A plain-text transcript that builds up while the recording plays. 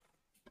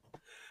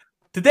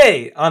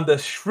Today on the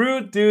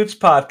Shrewd Dudes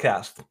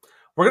podcast,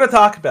 we're going to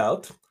talk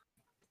about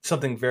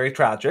something very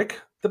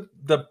tragic,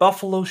 the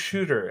Buffalo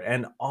shooter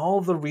and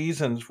all the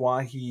reasons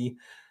why he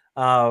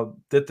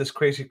did this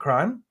crazy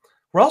crime.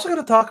 We're also going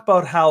to talk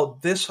about how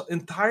this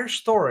entire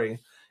story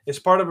is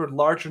part of a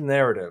larger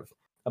narrative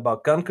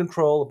about gun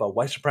control, about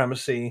white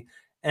supremacy,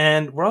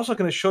 and we're also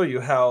going to show you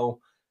how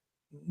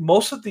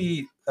most of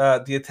the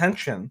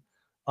attention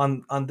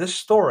on this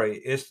story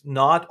is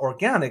not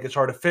organic; it's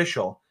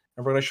artificial.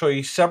 And we're going to show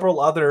you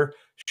several other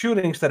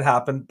shootings that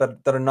happened,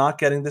 but that are not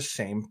getting the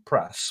same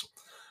press.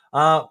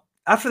 Uh,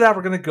 After that,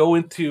 we're going to go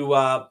into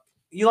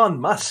Elon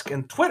Musk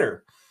and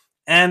Twitter.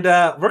 And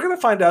we're going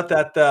to find out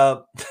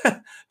that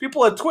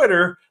people at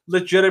Twitter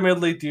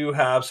legitimately do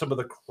have some of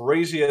the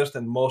craziest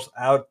and most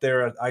out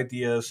there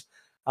ideas.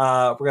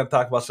 We're going to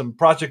talk about some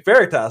Project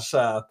Veritas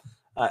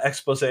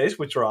exposés,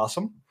 which are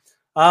awesome.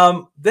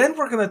 Then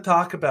we're going to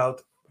talk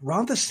about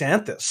Ron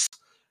DeSantis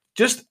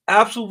just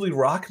absolutely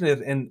rocking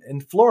it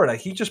in Florida.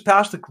 He just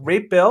passed a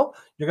great bill.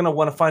 You're going to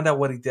want to find out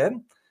what he did.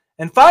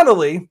 And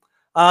finally,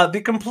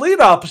 the complete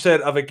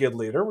opposite of a good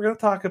leader, we're going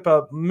to talk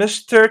about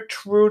Mr.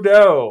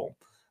 Trudeau,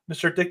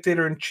 Mr.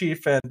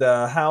 Dictator-in-Chief, and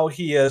how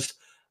he is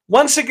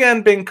once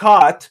again being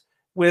caught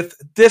with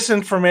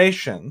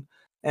disinformation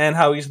and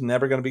how he's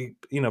never going to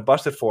be,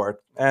 busted for it.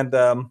 And,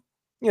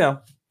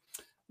 we're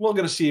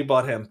going to see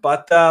about him.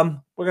 But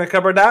we're going to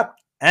cover that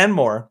and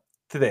more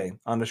today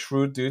on the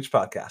Shrewd Dudes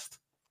podcast.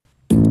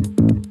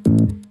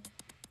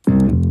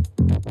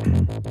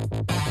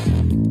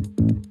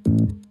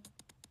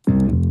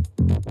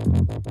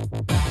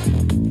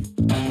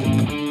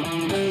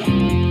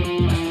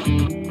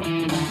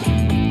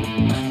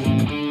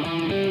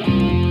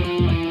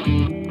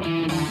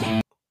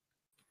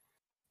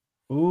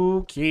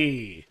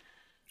 Okay.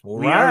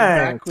 We are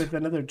back with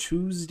another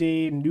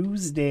Tuesday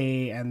News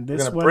Day, and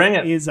this one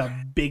is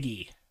a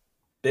biggie.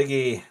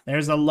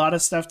 There's a lot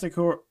of stuff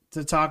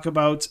to talk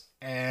about,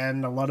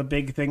 and a lot of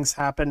big things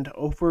happened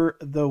over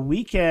the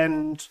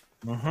weekend.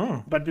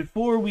 Mm-hmm. But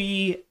before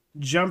we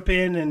jump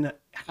in and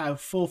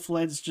have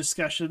full-fledged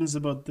discussions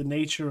about the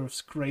nature of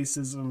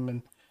racism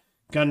and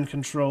gun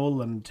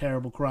control and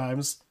terrible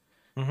crimes,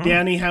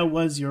 Danny, how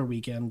was your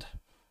weekend?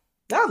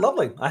 Yeah,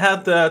 lovely. I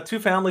had two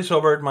families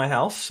over at my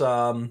house.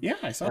 Yeah,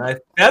 I saw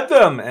that. I fed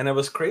them, and it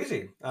was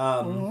crazy.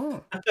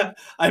 I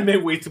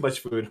made way too much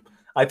food.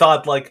 I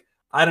thought,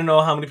 I don't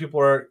know how many people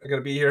are going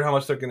to be here, how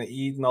much they're going to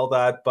eat and all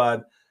that,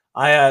 but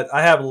I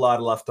have a lot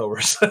of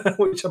leftovers,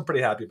 which I'm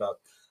pretty happy about.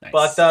 Nice.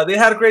 But they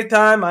had a great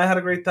time. I had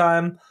a great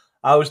time.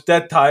 I was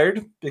dead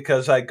tired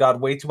because I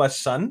got way too much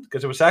sun,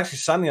 because it was actually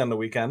sunny on the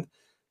weekend.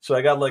 So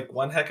I got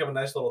one heck of a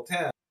nice little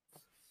tan.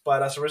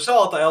 But as a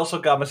result, I also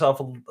got myself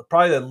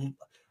probably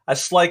a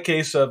slight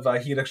case of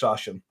heat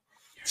exhaustion.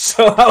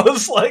 So I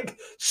was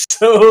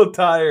so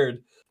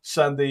tired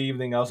Sunday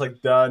evening. I was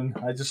done.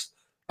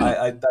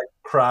 I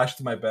crashed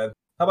in my bed.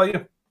 How about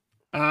you?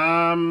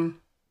 I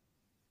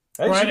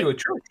used to go to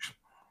church.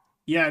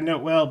 Yeah, no,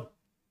 well,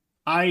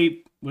 I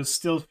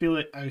still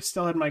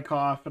had my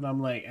cough, and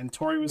and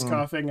Tori was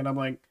coughing, and I'm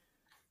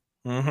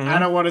I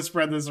don't want to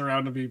spread this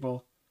around to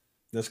people.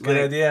 That's a good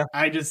idea.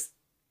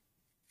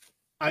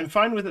 I'm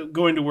fine with it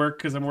going to work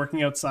because I'm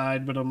working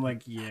outside, but I'm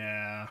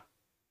yeah,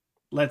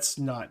 let's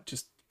not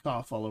just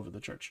cough all over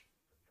the church.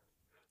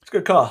 It's a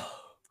good call.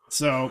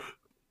 So,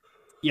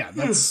 yeah,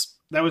 that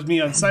was me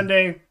on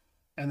Sunday,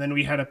 and then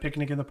we had a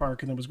picnic in the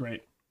park, and it was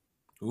great.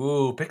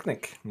 Ooh,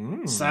 picnic.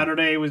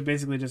 Saturday was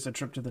basically just a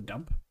trip to the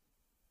dump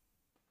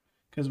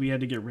because we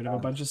had to get rid of a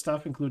bunch of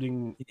stuff,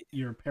 including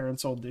your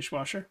parents' old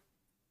dishwasher.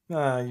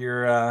 Yeah.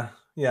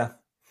 Yeah.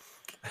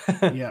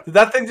 Did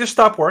that thing just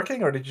stop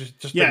working, or did you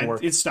just didn't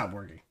work? It stopped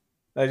working.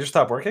 It just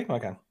stopped working?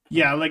 Okay.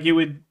 Yeah, it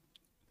would.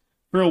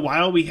 For a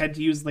while, we had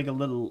to use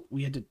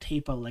we had to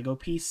tape a Lego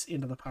piece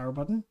into the power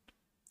button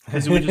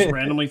because it would just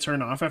randomly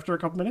turn off after a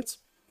couple minutes.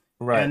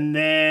 Right. And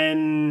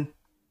then,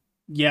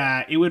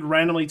 it would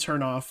randomly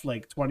turn off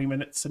 20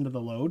 minutes into the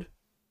load.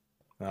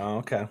 Oh,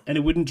 okay. And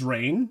it wouldn't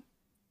drain.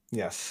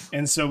 Yes.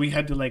 And so we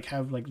had to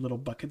have little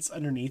buckets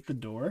underneath the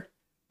door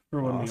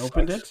for when we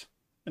opened it.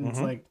 And it's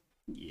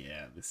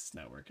this is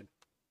not working.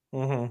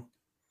 Mm-hmm.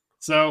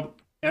 So,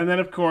 and then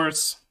of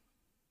course,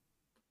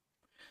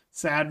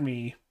 sad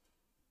me.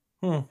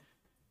 The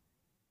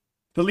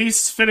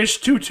Leafs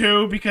finished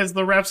 2-2 because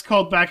the refs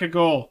called back a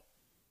goal.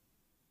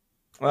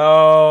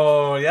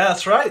 Oh, yeah,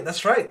 that's right.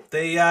 That's right.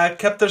 They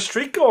kept their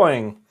streak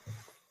going,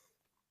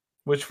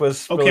 which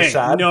was really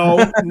sad.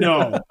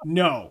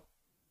 No.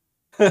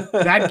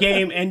 That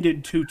game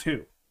ended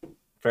 2-2.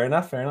 Fair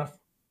enough.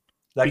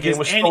 That game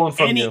was stolen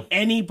from you.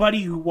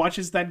 Anybody who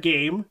watches that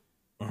game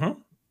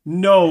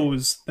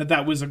knows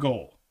that was a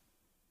goal.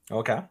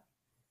 Okay.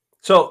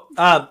 So,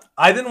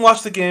 I didn't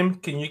watch the game.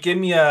 Can you give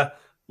me a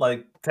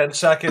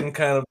 10-second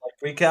kind of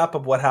recap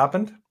of what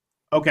happened?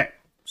 Okay.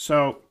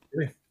 So,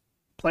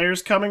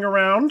 players coming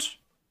around.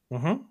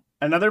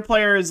 Another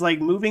player is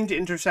moving to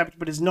intercept,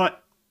 but is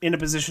not in a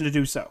position to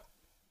do so.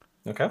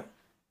 Okay.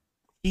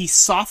 He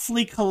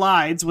softly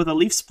collides with a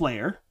Leafs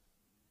player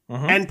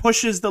and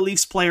pushes the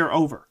Leafs player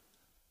over.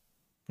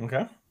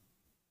 Okay.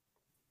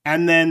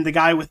 And then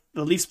the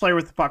Leafs player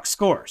with the puck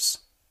scores.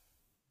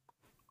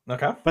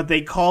 Okay. But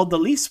they called the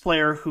Leafs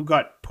player who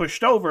got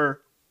pushed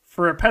over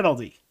for a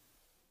penalty.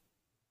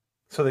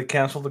 So they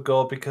canceled the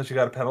goal because you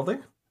got a penalty?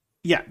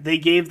 Yeah, they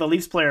gave the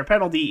Leafs player a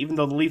penalty even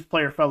though the Leafs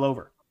player fell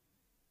over.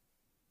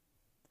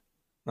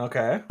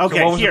 Okay. Okay,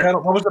 so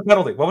what was the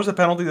penalty? What was the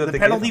penalty that the they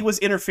penalty gave was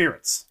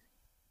interference.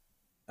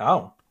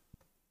 Oh.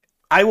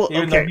 I will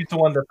Even though he's the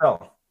one that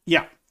fell.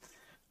 Yeah.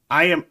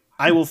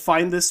 I will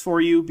find this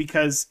for you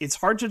because it's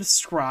hard to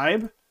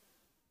describe.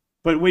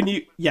 But when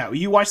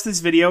you watch this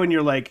video and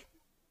you're like,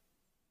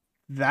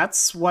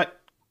 that's what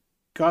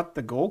got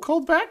the goal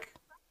called back?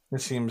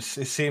 It seems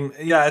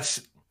yeah,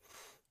 it's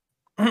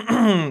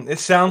it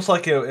sounds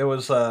like it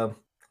was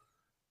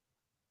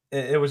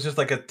it was just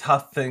like a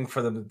tough thing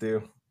for them to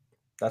do.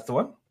 That's the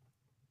one?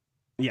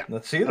 Yeah.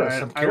 Let's see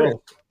this. I'm curious.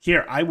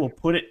 I will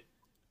put it.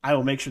 I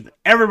will make sure that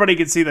everybody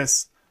can see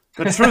this.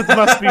 The truth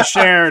must be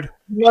shared.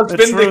 You must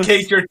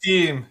vindicate your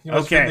team. You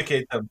must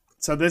vindicate them.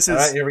 So this is...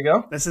 All right, here we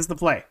go. This is the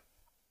play.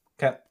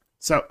 Okay.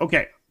 So,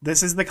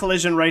 this is the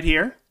collision right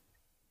here.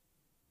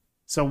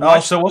 So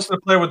so what's the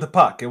player with the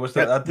puck? It was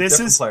the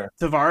different player.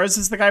 Tavares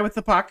is the guy with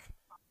the puck.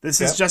 This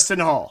is Justin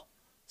Hall.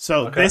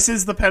 So this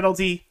is the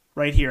penalty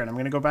right here. And I'm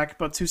going to go back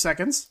about 2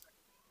 seconds.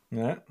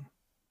 Yeah.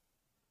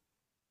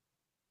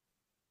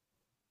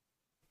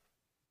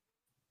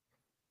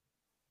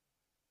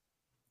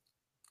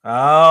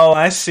 Oh,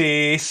 I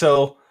see.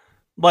 So,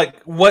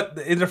 like, what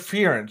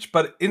interference?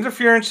 But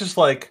interference is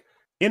like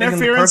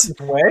interference.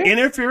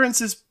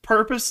 Interference's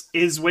purpose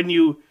is when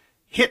you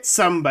hit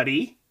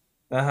somebody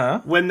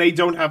when they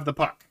don't have the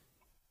puck.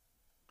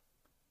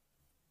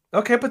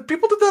 Okay, but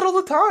people do that all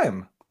the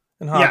time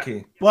in hockey.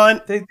 Yeah.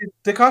 Well,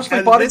 they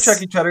constantly body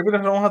check each other even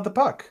if they don't have the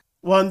puck.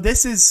 Well, and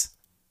this is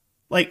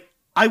like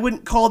I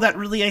wouldn't call that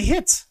really a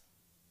hit.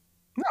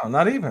 No,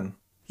 not even.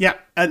 Yeah,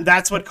 and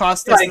that's what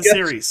cost us the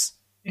series.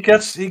 He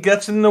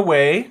gets in the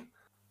way,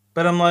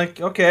 but I'm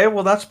like, okay,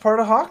 well that's part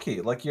of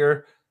hockey. Like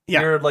you're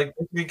like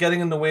you're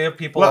getting in the way of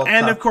people. Well,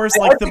 and of course,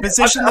 like the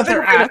position that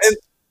they're at,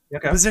 the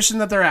position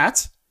that they're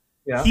at,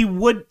 he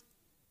would,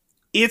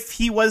 if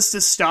he was to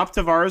stop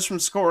Tavares from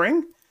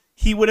scoring,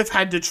 he would have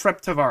had to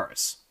trip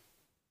Tavares.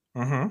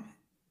 Mm-hmm.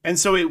 And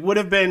so it would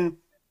have been,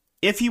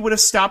 if he would have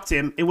stopped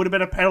him, it would have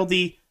been a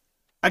penalty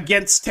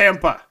against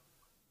Tampa.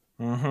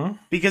 Mm-hmm.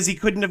 Because he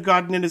couldn't have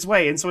gotten in his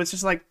way. And so it's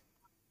just like,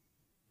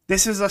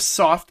 this is a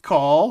soft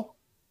call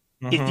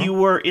if you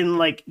were in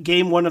like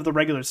game 1 of the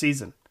regular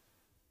season.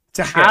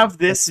 To have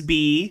this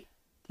be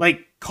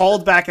like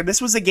called back, and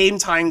this was a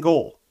game-tying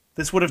goal.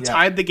 This would have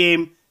tied the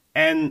game,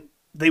 and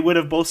they would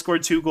have both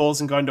scored 2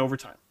 goals and gone to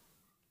overtime.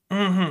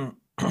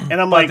 Mm-hmm.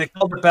 And I'm like, they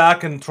held it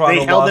back and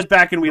Toronto held it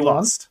back and we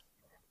lost.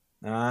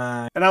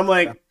 And I'm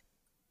like,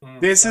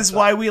 this is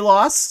why we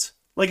lost.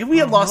 Like if we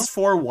had lost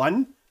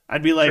 4-1,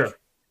 I'd be like,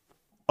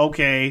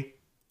 okay,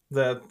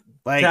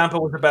 Tampa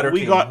was a better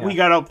team. We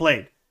got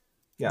outplayed.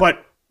 Yeah.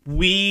 But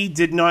we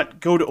did not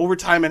go to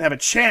overtime and have a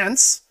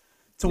chance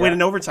to win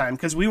in overtime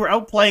because we were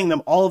outplaying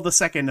them all of the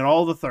second and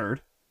all of the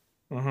third.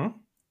 Mm-hmm.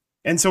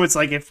 And so it's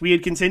like if we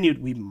had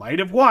continued, we might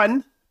have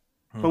won,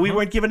 but we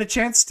weren't given a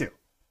chance to.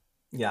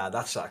 Yeah,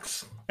 that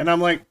sucks. And I'm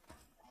like,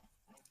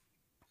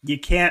 you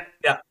can't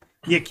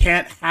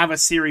have a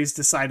series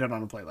decided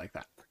on a play like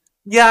that.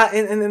 Yeah,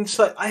 and it's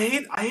like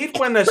I hate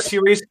when a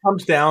series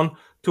comes down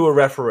to a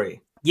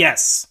referee.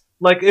 Yes.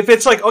 Like if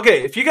it's like,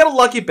 okay, if you get a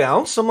lucky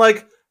bounce, I'm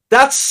like,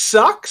 that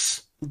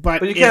sucks.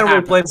 But you can't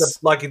really blame the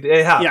lucky.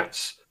 It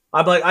happens. Yeah.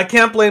 I'm like, I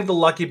can't blame the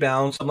lucky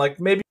bounce. I'm like,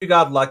 maybe you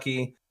got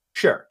lucky,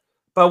 sure.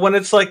 But when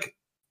it's like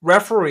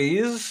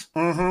referees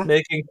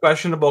making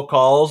questionable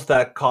calls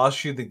that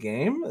cost you the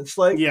game, it's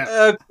like,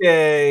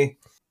 okay.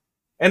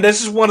 And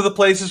this is one of the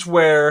places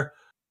where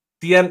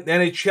the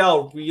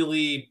NHL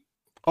really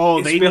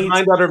is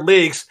behind other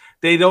leagues.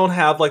 They don't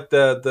have like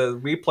the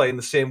replay in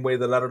the same way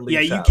that other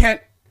leagues have. You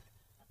can't.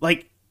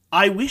 Like,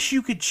 I wish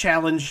you could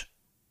challenge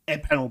a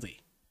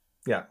penalty.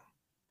 Yeah.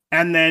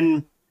 And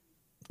then,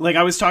 like,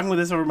 I was talking with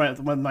this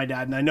with my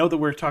dad, and I know that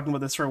we're talking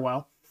about this for a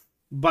while,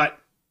 but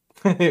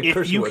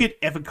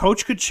if a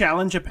coach could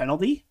challenge a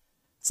penalty,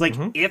 it's like,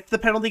 if the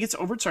penalty gets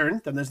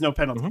overturned, then there's no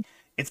penalty.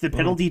 If the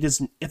penalty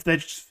if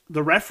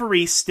the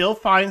referee still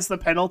finds the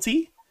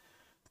penalty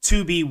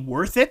to be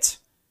worth it,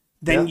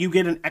 then you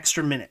get an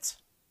extra minute.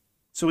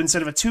 So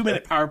instead of a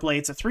 2-minute power play,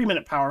 it's a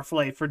 3-minute power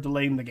play for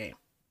delaying the game.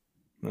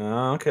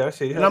 Oh, okay, I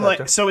see. And I'm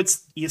like, so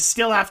you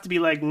still have to be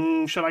like,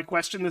 should I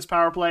question this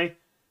power play?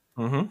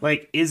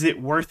 Like, is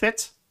it worth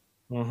it?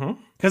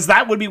 Because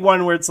that would be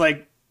one where it's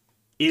like,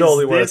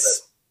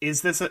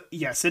 is this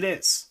yes, it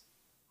is.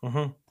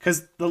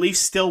 Because the Leafs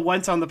still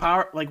went on the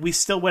power, like we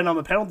still went on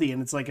the penalty,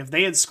 and it's like if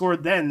they had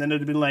scored then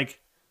it'd have been like,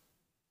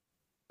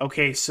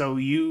 okay, so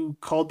you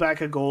called back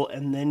a goal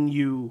and then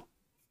you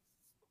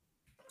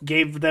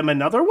gave them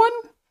another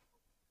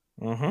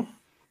one.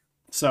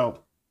 So,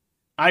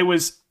 I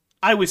was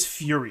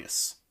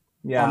furious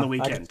on the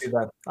weekend.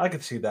 I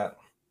could see that.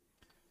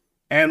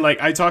 And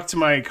like I talked to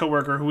my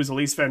coworker who was a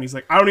Leafs fan. He's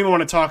like, I don't even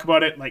want to talk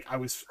about it. Like I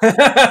was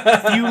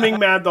fuming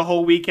mad the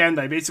whole weekend.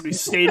 I basically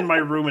stayed in my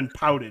room and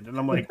pouted. And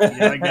I'm like,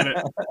 yeah, I get it.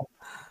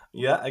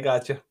 Yeah, I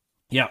got you.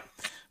 Yeah,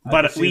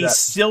 but we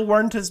still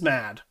weren't as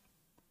mad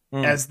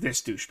as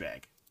this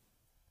douchebag.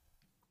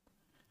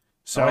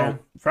 So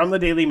from the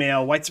Daily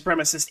Mail, white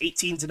supremacist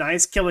 18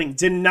 denies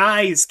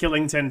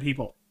killing 10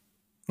 people.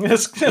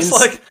 It's just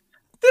like,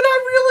 did I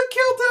really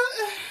kill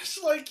that?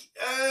 It's like,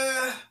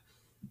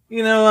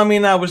 you know, I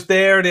mean, I was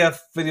there. They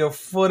have video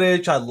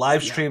footage. I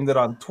live streamed it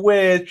on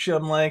Twitch.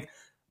 I'm like,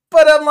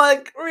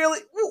 really?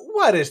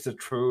 What is the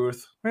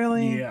truth?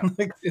 Really? Yeah.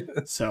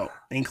 So,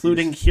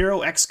 including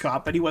hero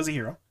ex-cop, but he was a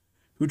hero,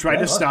 who tried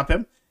to stop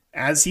him,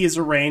 as he is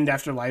arraigned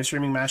after live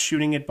streaming mass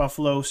shooting at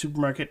Buffalo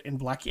supermarket in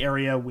Black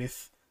area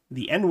with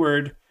the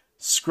N-word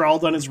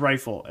scrawled on his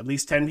rifle. At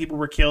least 10 people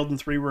were killed and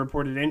 3 were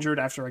reported injured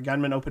after a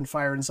gunman opened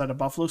fire inside a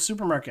Buffalo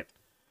supermarket.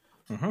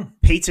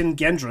 Peyton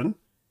Gendron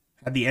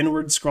had the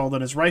N-word scrawled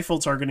on his rifle,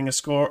 targeting a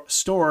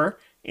store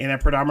in a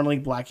predominantly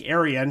black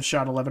area, and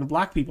shot 11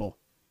 black people.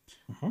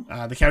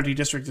 The county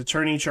district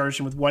attorney charged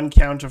him with 1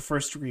 count of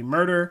first-degree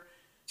murder.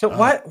 So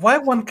why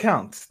 1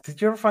 count?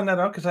 Did you ever find that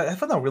out? Because I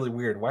found that really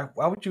weird. Why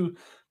would you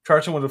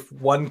charge him with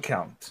 1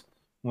 count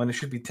when it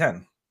should be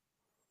 10?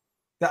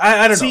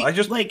 I don't know. I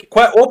just like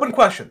open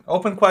question.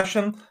 Open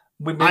question.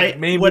 What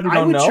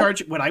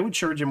I would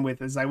charge him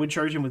with is I would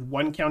charge him with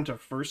 1 count of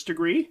first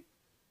degree,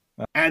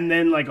 and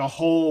then like a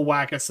whole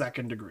whack of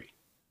second degree.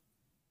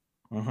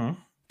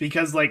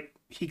 Because like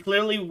he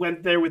clearly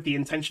went there with the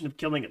intention of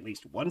killing at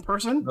least one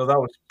person. No, that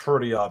was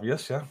pretty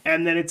obvious. Yeah.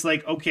 And then it's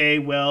like, okay,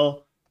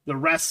 well, the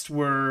rest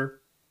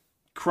were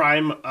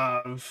crime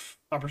of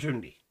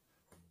opportunity.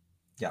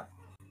 Yeah.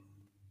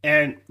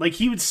 And like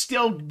he would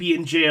still be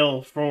in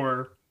jail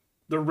for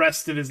the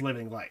rest of his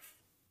living life.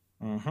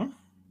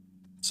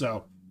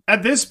 So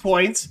at this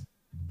point,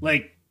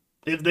 like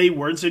if they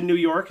weren't in New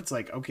York, it's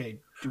like,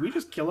 okay, do we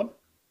just kill him?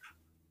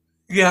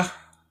 Yeah,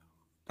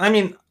 I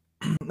mean,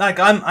 like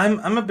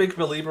I'm a big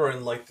believer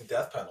in like the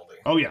death penalty.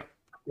 Oh yeah,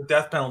 the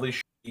death penalty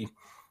should be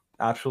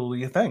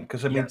absolutely a thing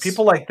because I mean,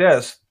 people like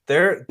this,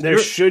 there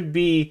should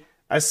be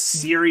a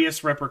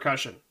serious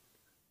repercussion.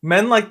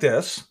 Men like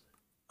this,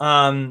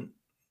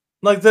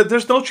 like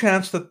there's no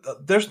chance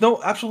that there's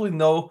absolutely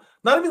no.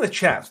 Not even a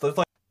chance. There's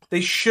like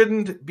they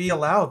shouldn't be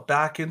allowed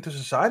back into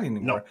society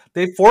anymore. No.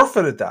 They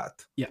forfeited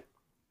that. Yeah.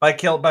 By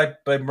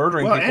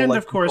murdering people. And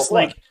of course,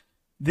 like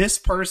this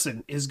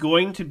person is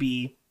going to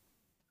be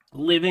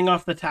living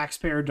off the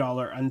taxpayer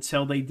dollar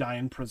until they die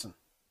in prison.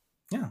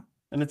 Yeah.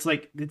 And it's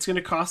like it's going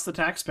to cost the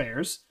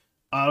taxpayers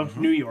of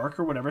New York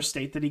or whatever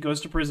state that he goes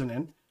to prison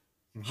in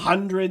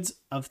hundreds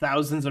of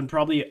thousands and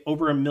probably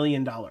over $1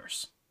 million.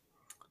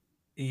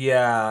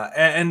 Yeah,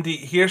 and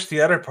here's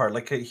the other part.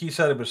 Like he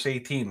said, it was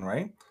 18,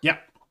 right? Yeah.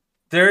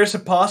 There is a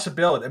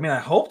possibility. I mean, I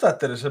hope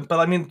that isn't. But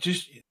I mean,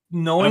 just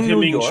knowing him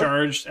being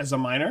charged as a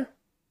minor.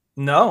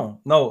 No.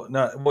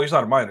 Well, he's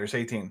not a minor. He's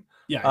 18.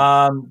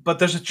 Yeah. But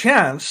there's a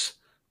chance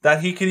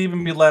that he could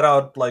even be let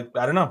out. Like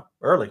I don't know,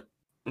 early.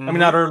 I mean,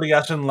 not early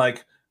as in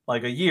like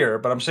a year,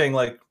 but I'm saying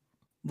like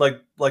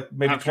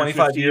maybe after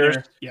 25 years.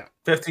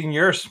 15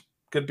 years.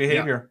 Good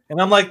behavior. Yeah.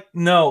 And I'm like,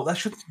 no, that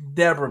should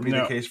never be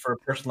the case for a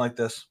person like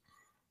this.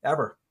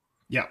 Ever.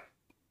 Yeah.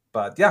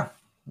 But yeah.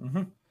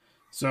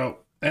 So,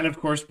 and of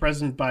course,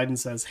 President Biden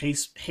says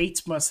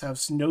hate must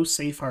have no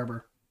safe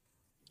harbor.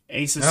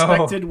 A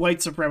suspected white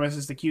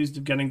supremacist accused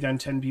of gunning down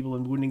 10 people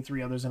and wounding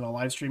 3 others in a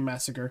live stream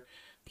massacre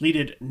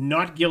pleaded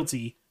not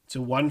guilty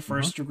to 1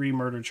 first-degree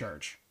murder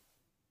charge.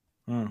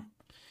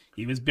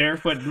 He was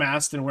barefoot,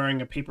 masked, and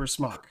wearing a paper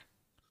smock.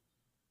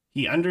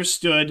 He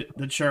understood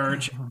the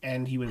charge,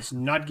 and he was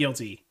not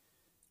guilty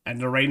at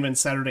an arraignment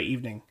Saturday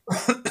evening.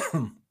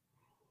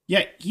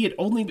 Yeah,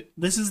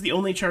 this is the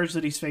only charge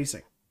that he's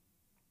facing.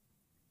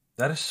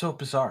 That is so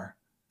bizarre.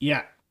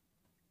 Yeah.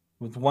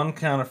 With 1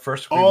 count of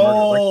first-degree murder.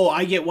 Oh,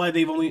 I get why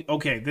they've only...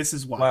 Okay, this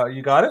is why. Wow,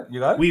 you got it?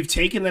 We've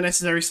taken the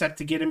necessary step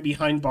to get him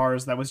behind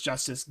bars. That was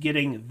justice.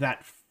 Getting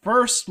that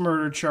first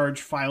murder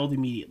charge filed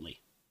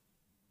immediately.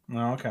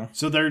 Oh, okay.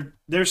 So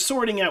they're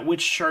sorting out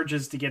which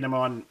charges to get him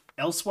on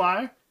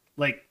elsewhere,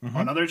 like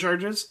on other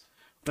charges.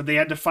 But they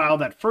had to file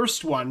that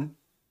first one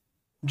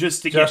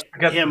just to get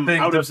him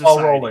out of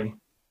society. Rolling.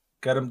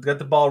 Get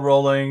the ball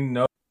rolling.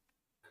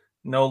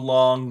 No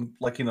long,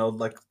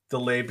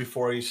 delay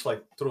before he's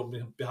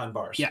thrown behind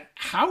bars. Yeah.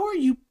 How are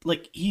you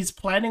he's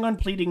planning on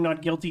pleading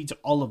not guilty to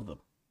all of them?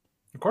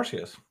 Of course he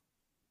is.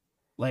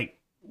 Like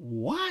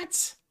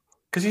what?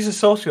 Because he's a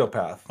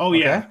sociopath. Oh okay?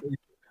 Yeah.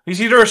 He's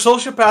either a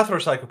sociopath or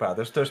a psychopath.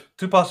 There's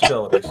 2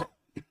 possibilities.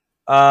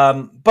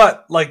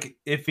 But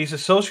if he's a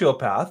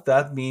sociopath,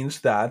 that means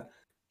that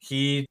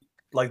he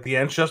the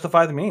ends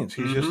justify the means.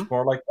 He's just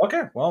more like,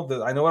 okay, well,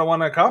 I know what I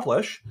want to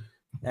accomplish.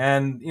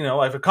 And,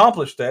 I've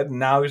accomplished it. And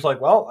now he's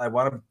like, well, I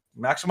want to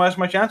maximize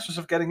my chances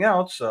of getting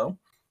out. So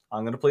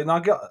I'm going to plead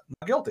not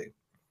guilty.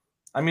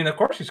 I mean, of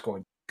course he's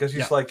going. Because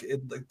he's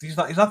he's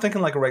not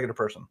thinking like a regular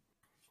person.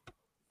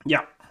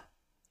 Yeah.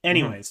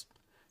 Anyways.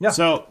 Yeah.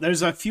 So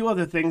there's a few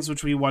other things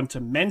which we want to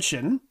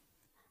mention.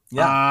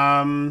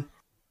 Yeah.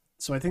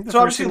 So I think the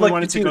first thing we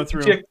wanted to go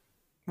through.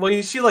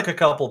 You see like a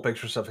couple of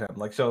pictures of him,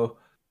 like so.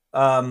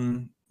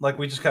 Like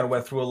we just kind of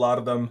went through a lot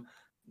of them.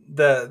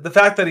 The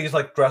fact that he's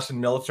like dressed in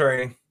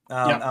military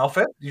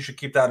outfit, you should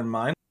keep that in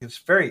mind. It's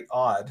very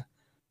odd.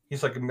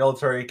 He's like a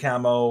military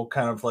camo,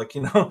 kind of like,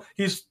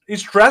 he's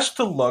dressed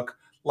to look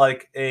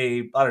like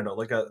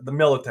the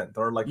militant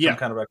or like some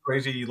kind of a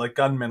crazy like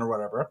gunman or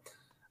whatever.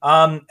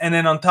 And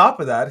then on top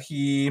of that,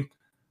 he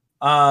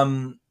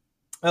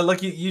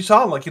like you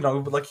saw him, like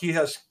like he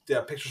has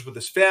pictures with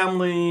his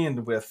family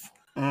and with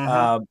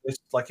it's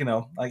like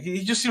like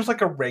he just seems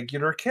like a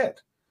regular kid.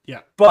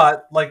 Yeah,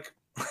 but like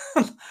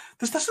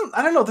this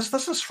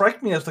doesn't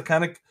strike me as the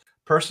kind of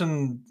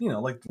person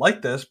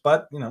like this,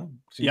 but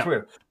seems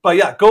weird. But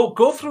yeah,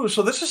 go through.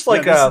 So this is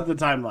like this is the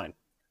timeline.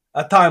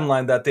 A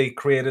timeline that they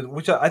created,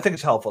 which I think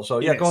is helpful. So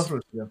go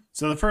through. Yeah.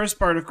 So the first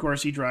part, of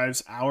course, he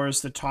drives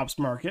hours to Tops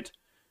Market,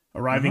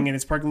 arriving in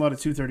his parking lot at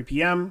 2:30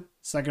 p.m.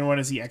 Second one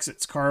is he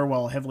exits car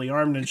while heavily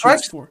armed and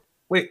shoots for.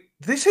 Wait,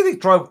 did they say they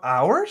drove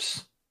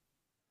hours?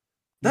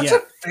 That's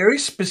a very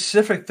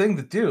specific thing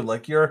to do.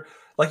 Like you're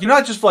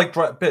not just like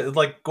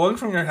going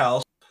from your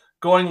house,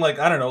 going like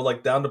I don't know,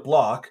 like down the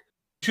block,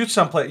 shoot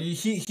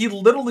someplace. He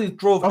literally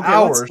drove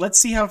hours. Let's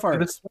see how far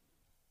it is.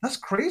 That's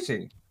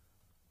crazy.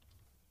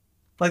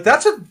 Like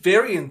that's a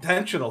very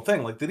intentional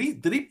thing. Like did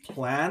he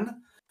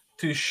plan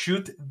to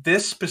shoot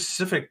this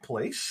specific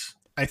place?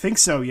 I think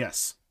so.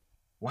 Yes.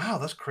 Wow,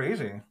 that's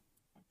crazy.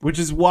 Which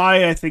is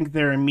why I think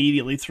they're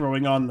immediately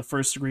throwing on the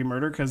first-degree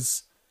murder,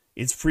 because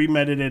it's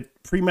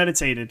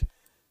premeditated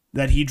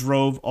that he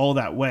drove all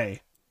that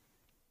way.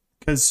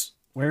 Because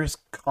where's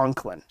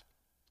Conklin?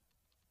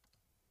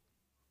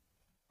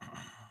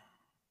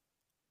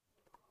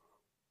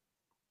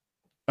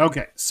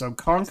 Okay, so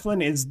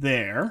Conklin is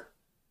there.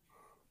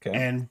 Okay.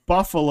 And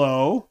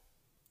Buffalo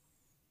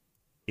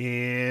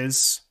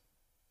is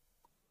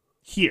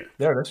here.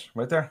 There it is,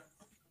 right there.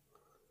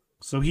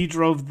 So he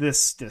drove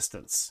this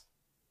distance.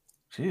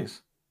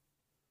 Jeez.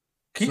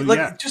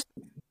 Just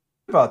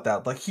about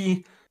that. Like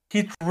he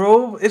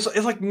drove. It's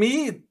like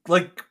me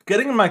like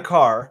getting in my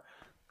car,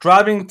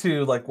 driving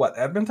to like what,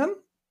 Edmonton?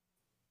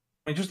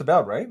 I mean, just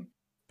about, right?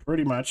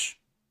 Pretty much.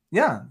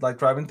 Yeah, like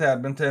driving to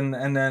Edmonton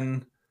and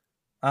then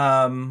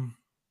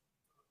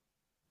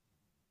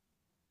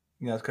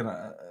it's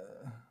gonna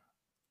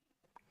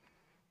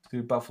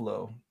do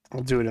Buffalo.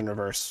 I'll do it in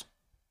reverse.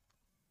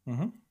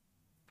 Mm-hmm.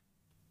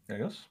 There it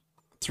goes.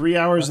 3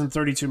 hours and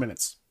 32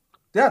 minutes.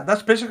 Yeah,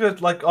 that's basically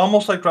like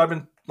almost like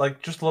driving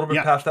like just a little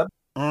bit past that.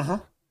 Uh-huh.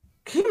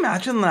 Can you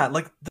imagine that?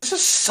 Like this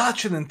is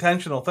such an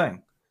intentional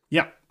thing.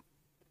 Yeah.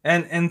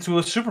 And to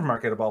a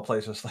supermarket of all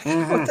places. Like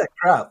what the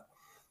crap?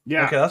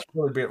 Yeah. Okay, that's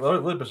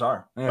really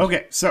bizarre. Anyways.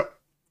 Okay, so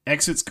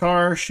exits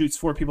car, shoots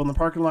 4 people in the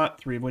parking lot,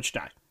 3 of which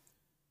die.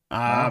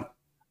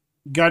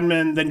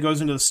 Gunman then goes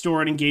into the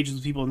store and engages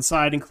with people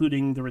inside,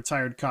 including the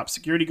retired cop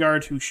security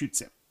guard who shoots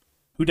him,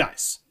 who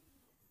dies.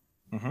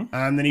 Mm-hmm.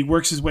 And then he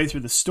works his way through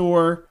the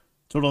store.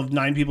 Total of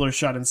 9 people are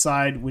shot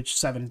inside, which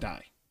 7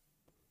 die.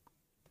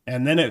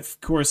 And then,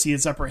 of course, he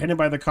is apprehended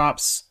by the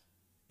cops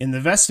in the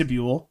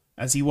vestibule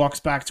as he walks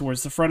back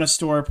towards the front of the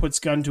store, puts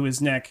gun to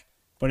his neck,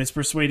 but is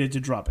persuaded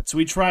to drop it. So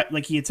he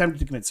attempted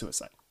to commit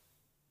suicide.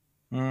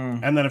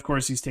 And then, of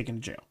course, he's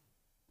taken to jail.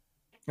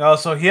 Oh,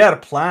 so he had a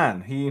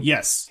plan.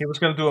 Yes. He was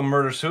going to do a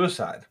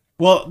murder-suicide.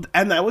 Well,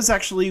 and that was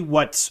actually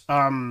what,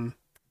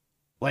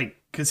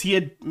 because he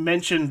had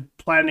mentioned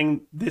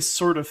planning this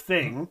sort of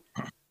thing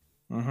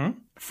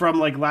from,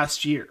 like,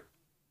 last year.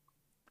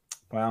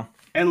 Wow.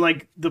 And,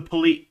 like, the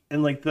police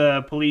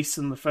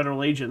and the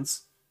federal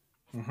agents,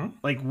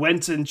 like,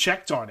 went and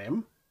checked on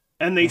him,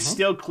 and they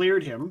still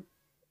cleared him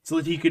so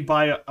that he could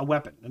buy a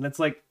weapon. And it's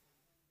like,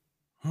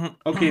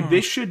 okay,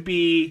 this should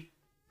be,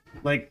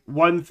 like,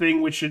 one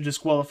thing which should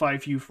disqualify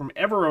you from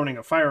ever owning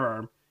a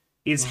firearm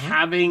is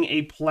having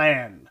a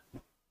plan.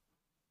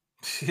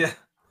 Yeah.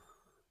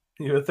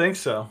 You would think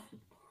so.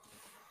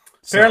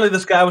 Apparently,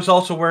 this guy was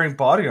also wearing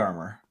body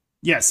armor.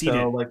 Yes, he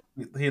did.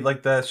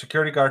 Like the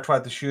security guard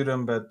tried to shoot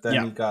him, but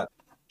then he got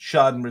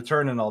shot in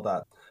return and all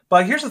that.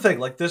 But here's the thing: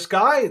 like this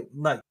guy,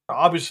 like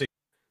obviously,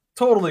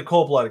 totally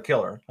cold-blooded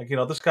killer. Like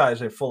this guy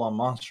is a full-on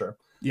monster.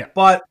 Yeah.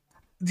 But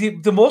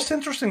the most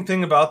interesting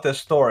thing about this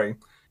story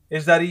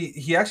is that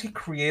he actually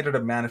created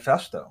a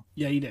manifesto.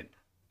 Yeah, he did.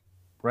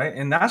 Right,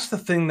 and that's the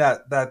thing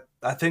that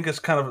I think has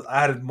kind of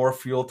added more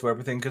fuel to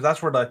everything, because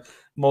that's where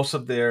most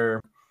of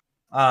the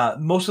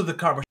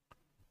conversation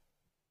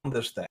on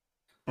this thing.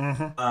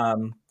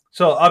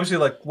 So obviously,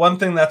 like one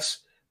thing that's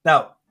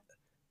now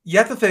you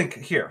have to think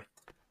here.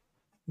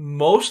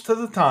 Most of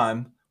the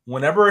time,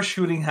 whenever a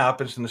shooting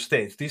happens in the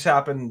States, these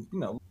happen,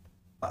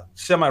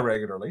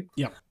 semi-regularly.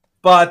 Yeah.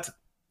 But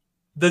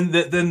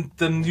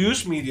the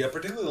news media,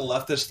 particularly the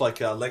leftist,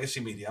 like legacy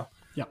media,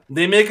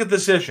 they make a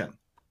decision.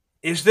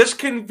 Is this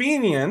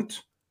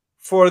convenient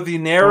for the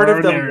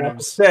narrative that we want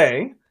to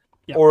say,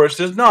 or is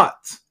this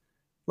not?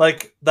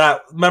 Like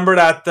that. Remember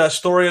that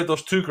story of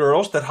those 2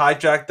 girls that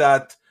hijacked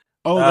that?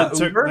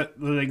 Uber?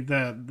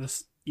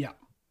 Yeah.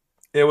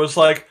 It was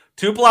like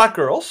 2 black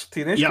girls,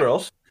 teenage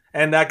girls,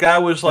 and that guy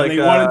was like... And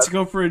they wanted to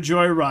go for a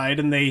joyride,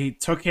 and they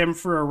took him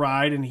for a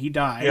ride, and he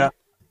died. Yeah.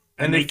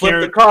 And they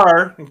flipped the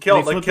car and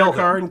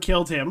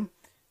killed him.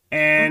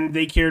 And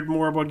they cared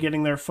more about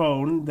getting their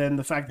phone than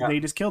the fact that they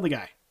just killed the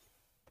guy.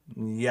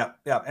 Yeah.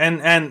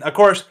 And of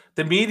course,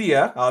 the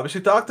media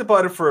obviously talked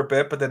about it for a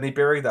bit, but then they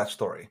buried that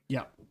story.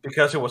 Yeah.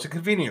 Because it wasn't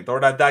convenient. Or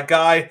that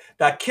guy,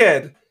 that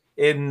kid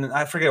in,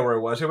 I forget where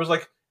it was. It was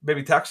like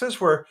maybe Texas,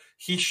 where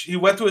he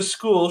went to his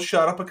school,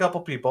 shot up a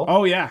couple people.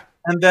 Oh, yeah.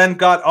 And then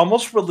got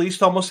almost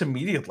released almost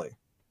immediately.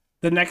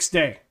 The next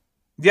day.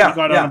 Yeah. He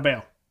got on a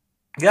bail.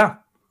 Yeah.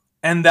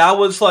 And that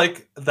was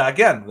like, that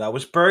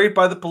was buried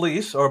by the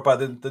police or by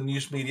the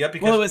news media.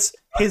 Because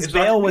his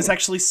bail was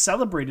actually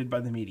celebrated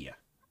by the media.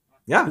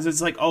 Yeah. Because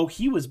it's like, oh,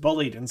 he was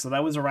bullied. And so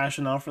that was a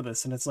rationale for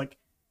this. And it's like,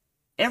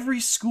 every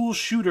school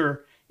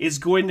shooter is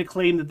going to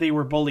claim that they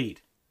were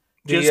bullied.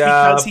 Just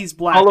because he's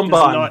black does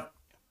not...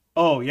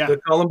 Oh, yeah. The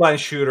Columbine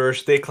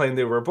shooters, they claimed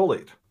they were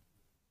bullied.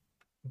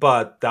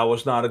 But that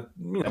was not a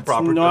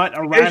proper... not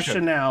a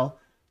rationale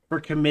for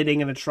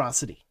committing an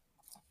atrocity.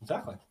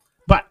 Exactly.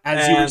 But,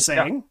 as you were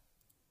saying... Yeah.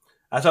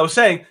 As I was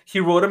saying, he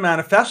wrote a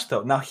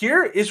manifesto. Now,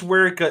 here is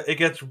where it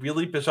gets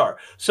really bizarre.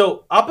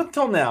 So, up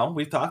until now,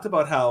 we've talked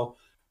about how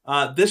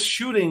this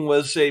shooting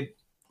was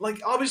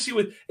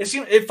obviously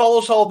it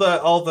follows all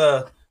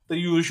the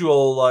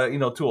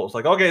usual tools.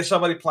 Like, okay,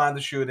 somebody planned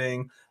the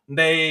shooting.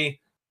 They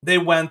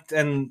went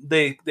and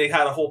they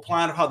had a whole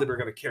plan of how they were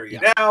going to carry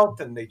it out,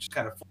 and they just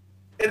kind of.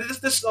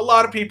 A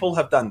lot of people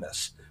have done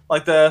this.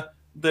 Like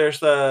there's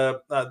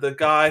the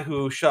guy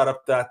who shot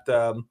up that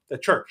the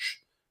church.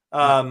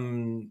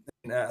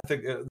 I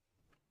think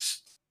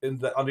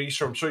on the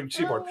Eastern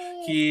Seaboard,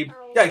 he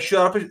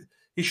shot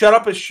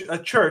up a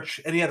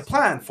church, and he had a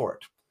plan for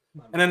it.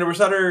 And then there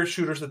was other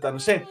shooters that done the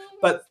same.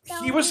 But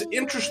he was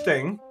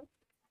interesting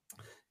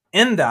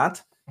in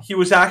that he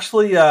was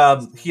actually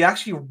he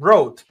actually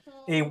wrote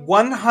a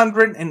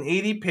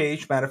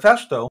 180-page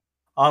manifesto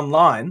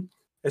online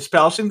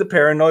espousing the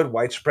paranoid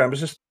white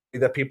supremacist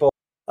theory that people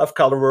of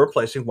color were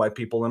replacing white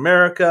people in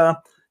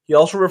America. He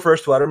also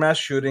refers to other mass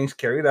shootings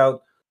carried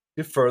out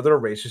to further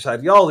racist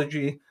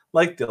ideology,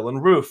 like Dylan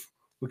Roof,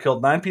 who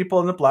killed 9 people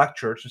in a black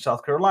church in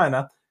South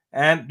Carolina,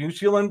 and New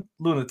Zealand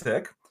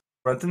lunatic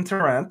Brenton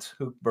Tarrant,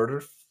 who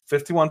murdered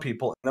 51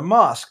 people in a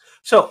mosque.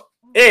 So,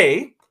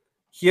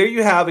 here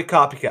you have a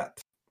copycat.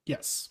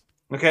 Yes.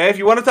 Okay, if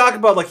you want to talk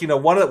about,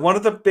 one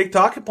of the big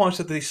talking points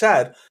that they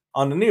said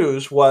on the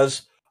news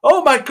was,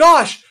 oh my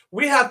gosh,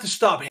 we have to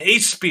stop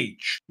hate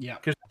speech. Yeah.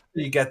 Because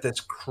you get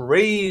this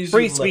crazy...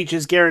 Free speech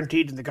is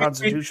guaranteed in the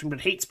Constitution, but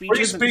hate speech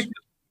isn't.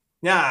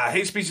 Yeah,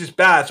 hate speech is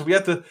bad. So we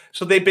have to.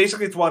 So they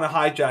basically want to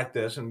hijack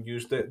this and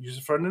use it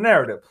for the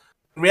narrative.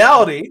 In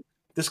reality,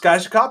 this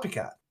guy's a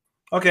copycat.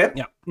 Okay.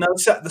 Yeah. Now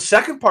the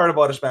second part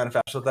about his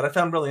manifesto that I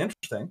found really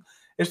interesting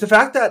is the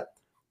fact that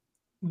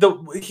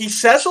he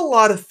says a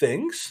lot of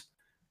things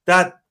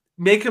that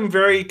make him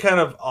very kind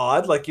of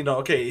odd. Like,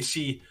 okay,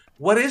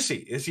 what is he?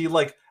 Is he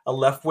like a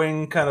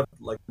left-wing kind of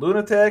like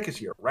lunatic? Is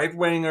he a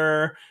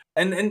right-winger?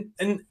 And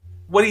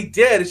what he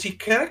did is he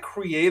kind of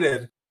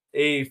created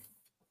a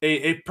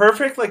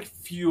perfect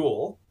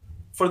fuel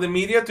for the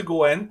media to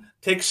go in,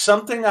 take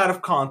something out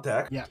of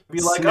context, be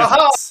like,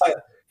 aha,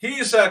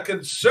 he's a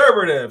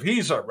conservative,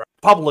 he's a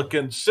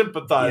Republican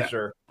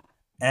sympathizer,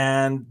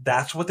 and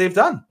that's what they've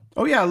done.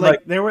 Oh yeah,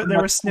 there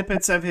were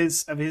snippets of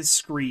his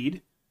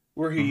screed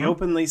where he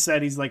openly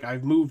said he's like,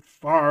 I've moved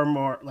far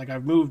more,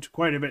 I've moved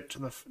quite a bit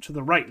to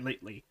the right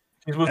lately.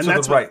 He's moved to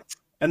the right,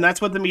 and that's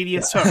what the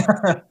media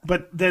took.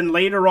 But then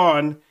later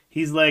on,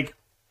 he's like,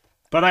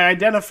 but I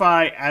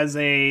identify as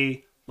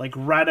a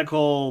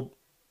radical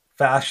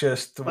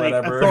fascist,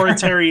 whatever,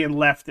 authoritarian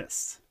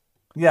leftist.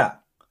 Yeah.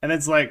 And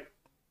it's like,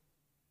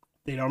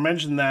 they don't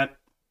mention that.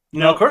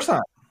 No, of course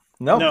not.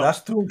 No,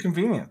 that's too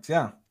inconvenient.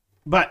 Yeah.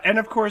 But, and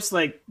of course,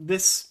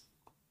 this,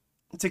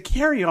 to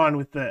carry on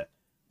with the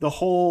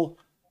whole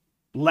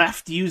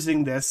left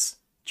using this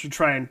to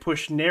try and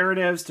push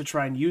narratives, to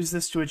try and use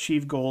this to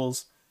achieve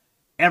goals.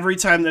 Every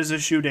time there's a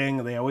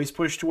shooting, they always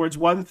push towards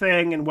one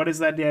thing. And what is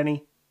that,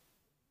 Danny?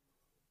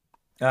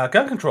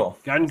 Gun control.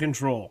 Gun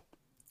control.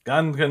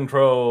 Gun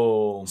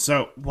control.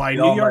 So, why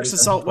New York's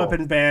assault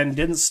weapon ban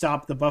didn't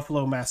stop the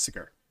Buffalo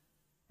massacre.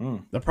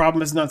 The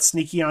problem is not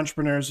sneaky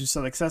entrepreneurs who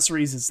sell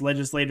accessories, it's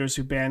legislators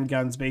who ban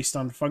guns based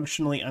on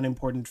functionally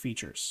unimportant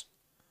features.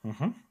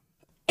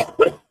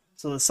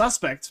 So the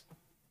suspect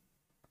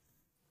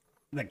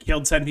that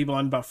killed 10 people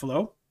in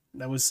Buffalo,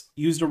 that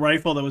used a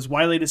rifle that was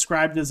widely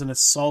described as an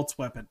assault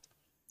weapon.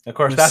 Of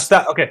course, that's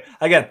that. Okay,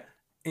 again,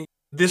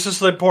 this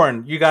is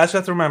important. You guys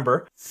have to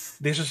remember,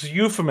 this is a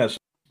euphemism.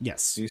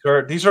 Yes.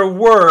 These are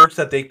words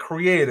that they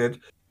created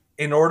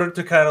in order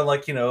to kind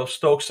of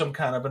stoke some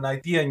kind of an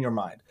idea in your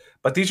mind.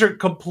 But these are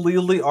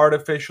completely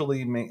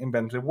artificially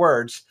invented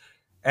words.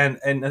 And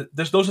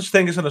there's no such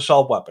thing as an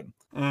assault weapon.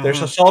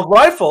 There's assault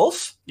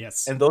rifles.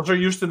 Yes. And those are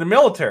used in the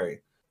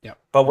military. Yeah.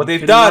 But what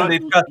they've done,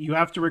 you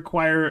have to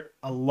require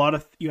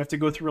you have to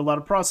go through a lot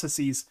of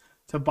processes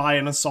to buy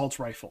an assault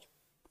rifle.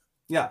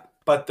 Yeah.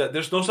 but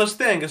there's no such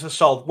thing as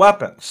assault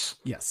weapons.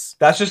 Yes.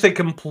 That's just a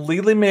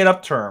completely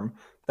made-up term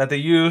that they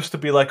use to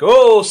be like,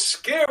 oh,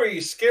 scary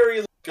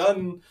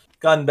gun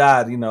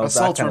bad,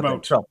 assault that kind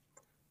remote. Of thing. So,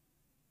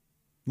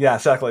 yeah,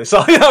 exactly.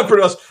 So, yeah,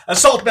 pretty much.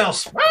 Assault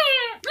mouse.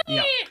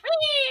 Yeah.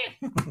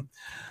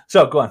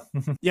 So, go on.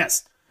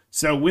 Yes.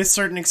 So, with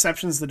certain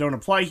exceptions that don't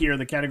apply here,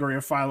 that category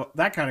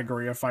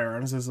of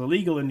firearms is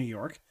illegal in New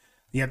York.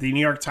 Yet the New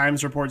York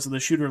Times reports that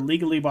the shooter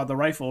legally bought the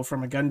rifle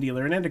from a gun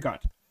dealer in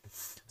Endicott.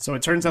 So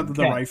it turns out that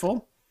the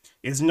rifle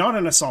is not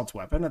an assault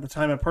weapon at the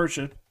time of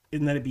purchase,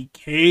 in that it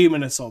became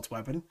an assault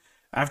weapon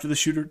after the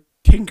shooter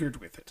tinkered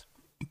with it.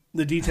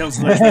 The details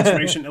of the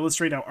transformation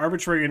illustrate how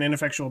arbitrary and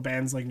ineffectual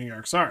bans like New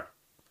York's are.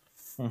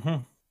 Mm-hmm.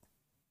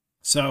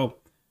 So,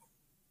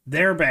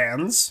 their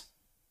bans,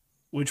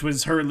 which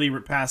was hurriedly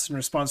passed in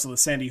response to the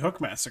Sandy Hook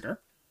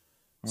massacre.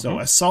 So,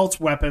 assault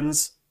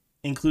weapons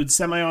include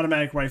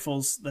semi-automatic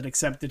rifles that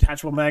accept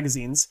detachable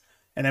magazines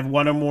and have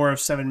one or more of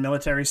 7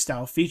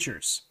 military-style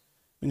features.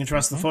 We can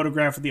trust the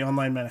photograph of the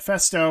online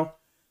manifesto.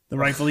 The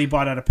rifle he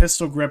bought had a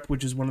pistol grip,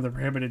 which is one of the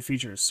prohibited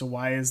features. So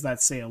why is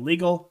that, say,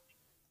 illegal?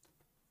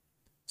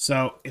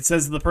 So it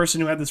says the person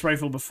who had this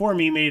rifle before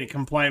me made it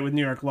compliant with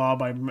New York law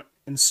by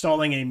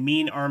installing a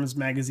mean arms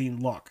magazine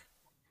lock.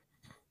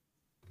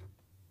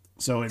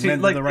 So it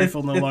meant that the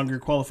rifle no longer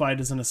qualified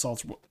as an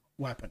assault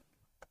weapon.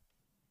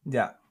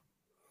 Yeah.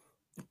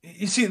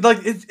 You see,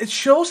 it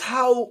shows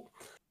how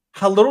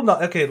little.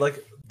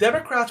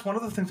 Democrats, one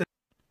of the things that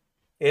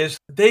is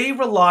they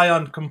rely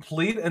on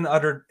complete and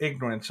utter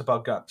ignorance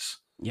about guns.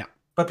 Yeah.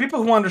 But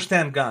people who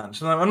understand guns,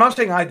 and I'm not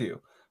saying I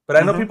do, but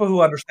I know people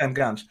who understand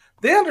guns.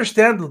 They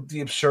understand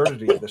the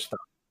absurdity of this stuff.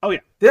 Oh yeah.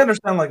 They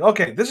understand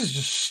okay, this is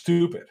just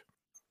stupid,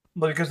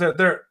 because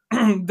they're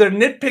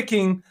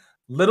nitpicking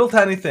little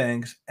tiny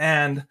things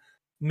and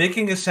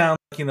making it sound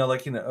like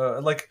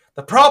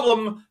the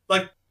problem.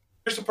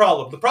 Here's the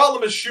problem. The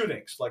problem is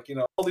shootings.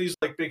 All these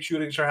big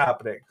shootings are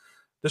happening.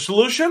 The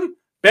solution: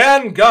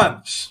 ban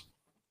guns.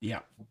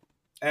 Yeah.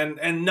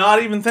 And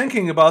not even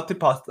thinking about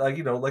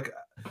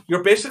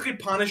you're basically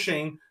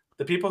punishing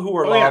the people who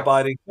are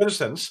law-abiding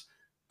citizens,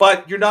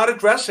 but you're not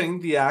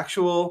addressing the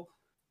actual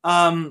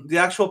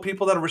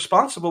people that are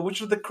responsible,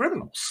 which are the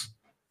criminals.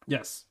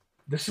 Yes.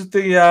 This is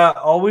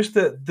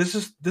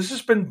this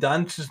has been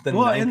done since the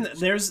 90s. And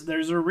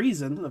there's a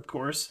reason, of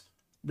course,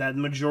 that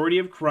the majority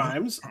of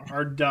crimes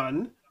are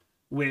done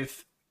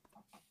with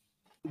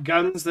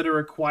guns that are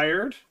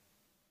acquired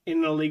in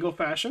an illegal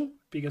fashion,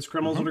 because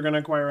criminals are going to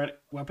acquire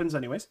weapons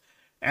anyways.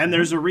 And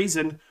there's a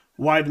reason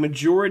why the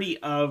majority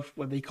of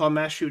what they call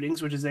mass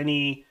shootings, which is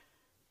any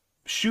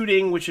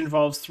shooting which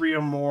involves 3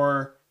 or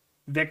more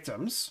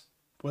victims,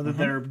 whether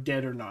they're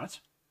dead or not,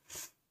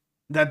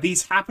 that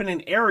these happen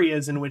in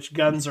areas in which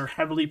guns are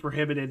heavily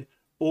prohibited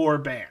or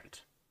banned.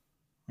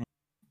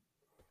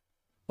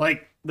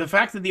 Like, the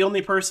fact that the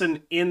only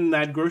person in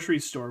that grocery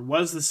store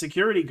was the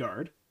security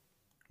guard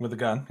with a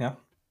gun, yeah,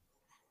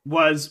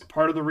 was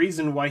part of the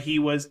reason why he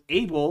was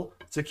able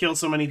to kill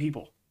so many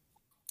people.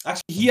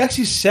 He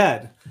actually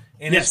said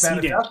in his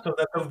manifesto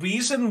that the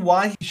reason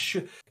why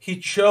he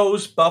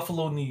chose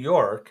Buffalo, New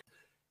York,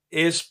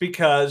 is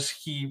because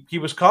he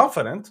was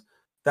confident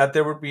that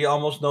there would be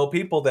almost no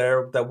people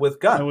there that with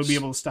guns that would be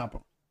able to stop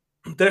him.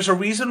 There's a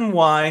reason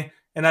why,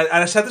 and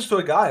I said this to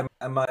a guy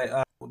at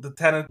my the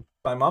tenant at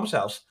my mom's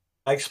house.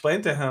 I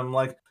explained to him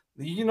that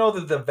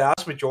the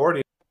vast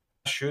majority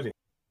of shooting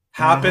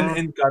happen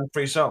in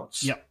gun-free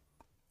zones. Yep.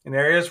 In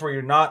areas where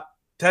you're not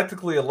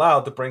technically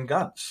allowed to bring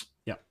guns.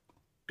 Yep.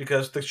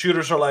 Because the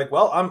shooters are like,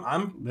 well, I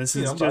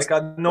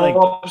got no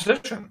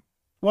opposition.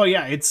 Well,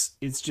 yeah, it's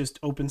just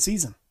open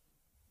season.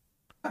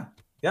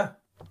 Yeah.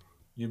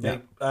 You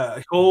make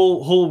a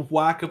whole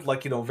whack of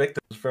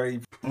victims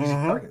very easy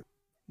target.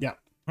 Yeah.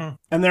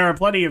 And there are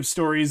plenty of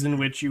stories in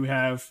which you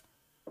have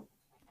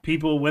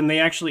people, when they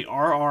actually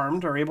are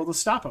armed, are able to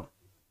stop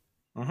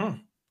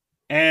them.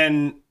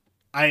 And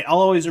I'll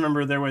always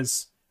remember there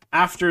was,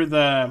 after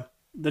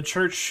the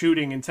church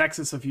shooting in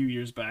Texas a few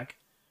years back,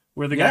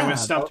 where the guy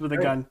was stopped with a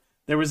gun,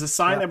 there was a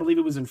sign, I believe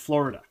it was in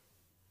Florida.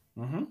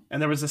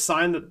 And there was a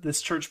sign that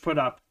this church put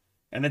up,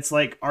 and it's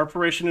like, our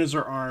parishioners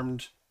are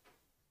armed,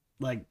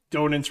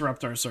 don't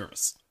interrupt our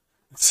service.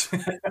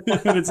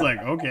 And it's like,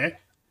 okay,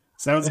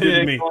 sounds good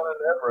to me.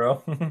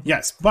 Bro.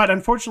 Yes, but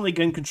unfortunately,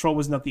 gun control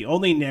was not the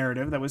only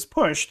narrative that was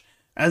pushed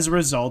as a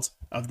result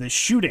of this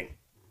shooting.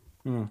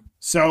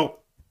 So,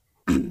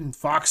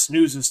 Fox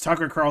News'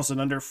 Tucker Carlson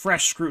under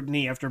fresh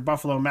scrutiny after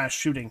Buffalo mass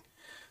shooting.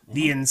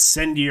 The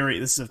incendiary,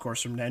 this is of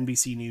course from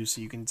NBC News,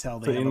 so you can tell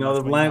they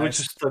the language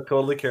is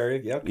totally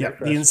carried. Yep.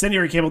 The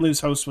incendiary cable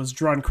news host was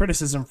drawn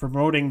criticism for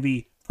promoting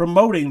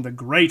the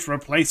great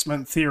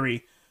replacement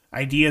theory,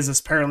 ideas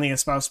apparently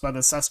espoused by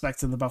the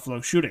suspects in the Buffalo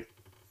shooting.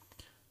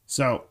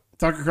 So,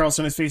 Tucker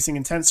Carlson is facing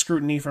intense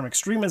scrutiny from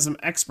extremism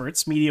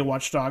experts, media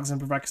watchdogs, and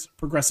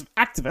progressive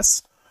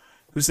activists,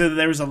 who said that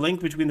there was a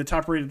link between the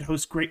top-rated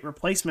host's great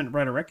replacement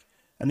rhetoric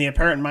and the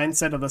apparent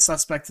mindset of the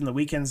suspect in the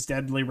weekend's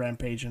deadly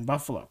rampage in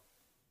Buffalo.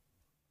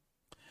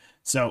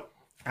 So,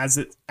 as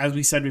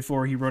we said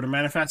before, he wrote a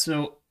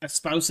manifesto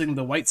espousing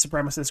the white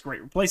supremacist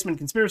Great Replacement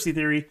conspiracy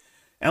theory,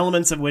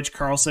 elements of which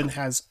Carlson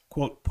has,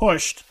 quote,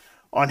 pushed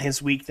on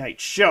his weeknight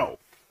show.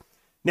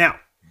 Now,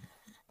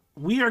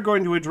 we are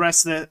going to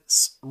address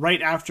this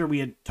right after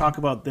we talk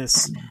about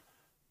this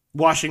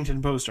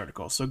Washington Post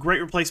article. So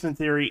Great Replacement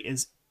theory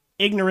is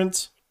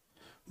ignorant,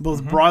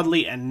 both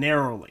broadly and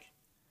narrowly.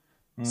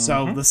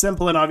 So the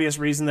simple and obvious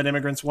reason that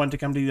immigrants want to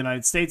come to the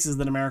United States is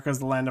that America is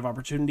the land of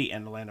opportunity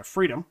and the land of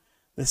freedom.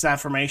 This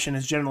affirmation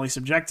is generally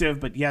subjective,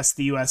 but yes,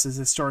 the U.S. is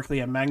historically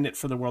a magnet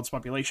for the world's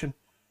population,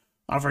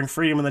 offering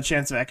freedom and the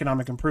chance of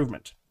economic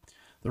improvement.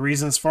 The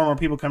reasons far more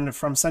people come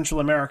from Central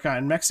America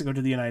and Mexico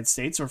to the United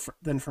States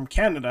than from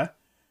Canada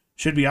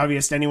should be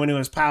obvious to anyone who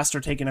has passed or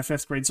taken a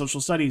 5th grade social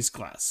studies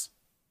class.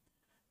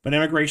 But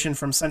immigration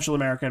from Central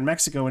America and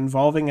Mexico,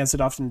 involving, as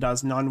it often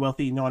does,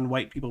 non-wealthy,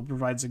 non-white people,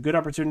 provides a good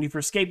opportunity for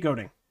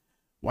scapegoating.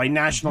 White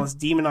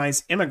nationalists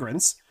demonize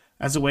immigrants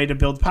as a way to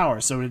build power.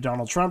 So did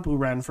Donald Trump, who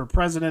ran for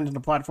president on a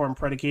platform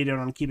predicated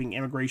on keeping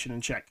immigration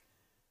in check.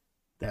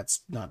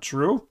 That's not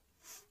true.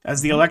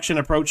 As the election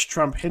approached,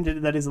 Trump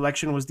hinted that his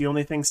election was the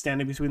only thing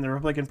standing between the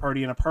Republican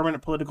Party and a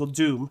permanent political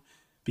doom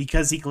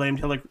because he claimed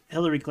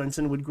Hillary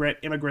Clinton would grant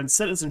immigrants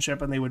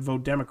citizenship and they would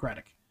vote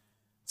Democratic.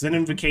 It's an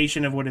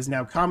invocation of what is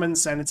now common,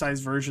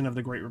 sanitized version of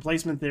the Great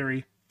Replacement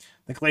theory,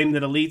 the claim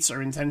that elites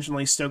are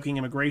intentionally stoking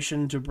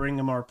immigration to bring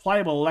a more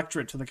pliable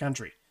electorate to the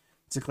country.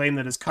 It's a claim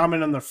that is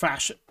common on the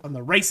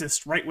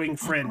racist right-wing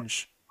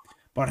fringe.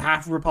 About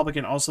half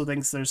Republican also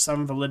thinks there's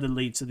some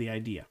validity to the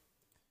idea.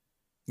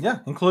 Yeah,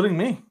 including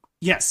me.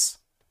 Yes.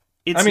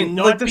 It's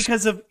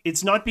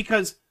not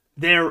because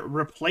they're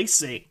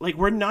replacing, like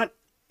we're not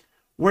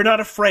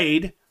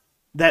afraid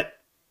that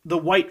the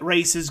white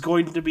race is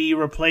going to be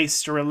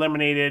replaced or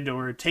eliminated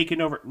or taken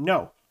over.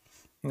 No.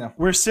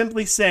 We're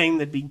simply saying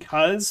that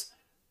because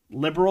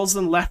liberals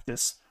and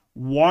leftists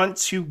want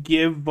to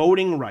give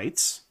voting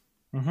rights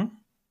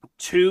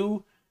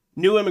to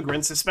new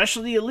immigrants,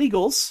 especially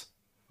illegals,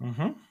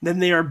 then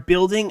they are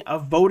building a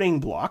voting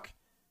bloc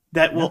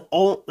that will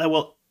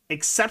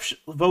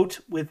vote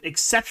with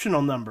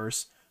exceptional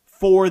numbers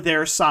for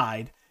their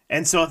side.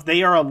 And so if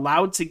they are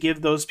allowed to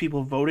give those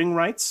people voting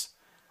rights,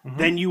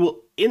 then you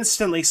will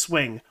instantly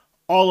swing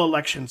all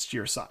elections to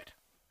your side.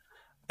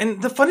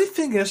 And the funny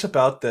thing is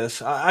about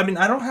this, I mean,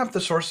 I don't have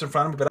the sources in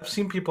front of me, but I've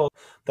seen people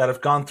that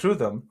have gone through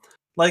them.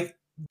 Like,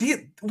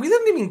 we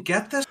didn't even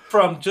get this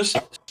from just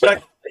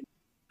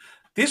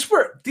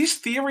these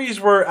theories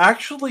were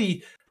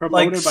actually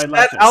promoted by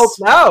said out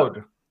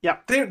loud. Yeah,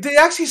 they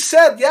actually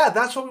said, yeah,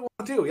 that's what we want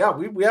to do. Yeah,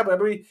 we have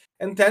every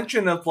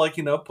intention of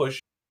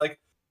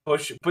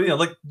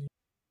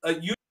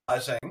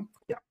utilizing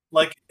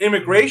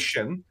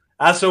immigration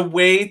as a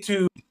way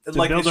to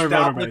build our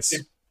voter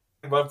base.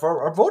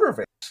 Our voter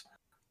base.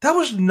 That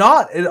was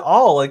not at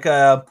all like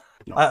the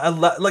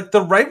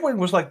right wing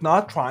was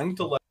not trying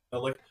to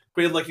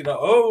create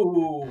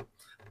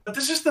but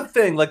this is the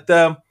thing,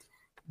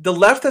 the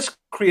left has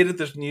created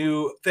this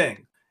new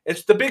thing.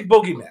 It's the big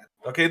boogeyman.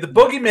 Okay, the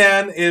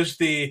boogeyman is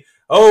the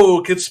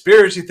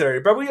conspiracy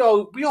theory, but we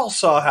all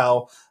saw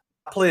how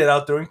it played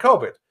out during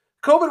COVID.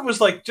 COVID was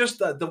just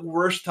the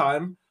worst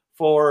time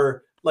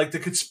for the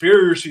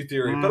conspiracy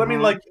theory. But I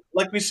mean, like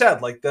we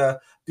said, the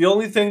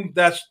only thing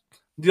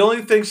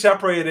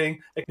separating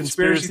a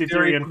conspiracy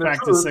theory in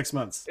fact is 6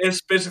 months.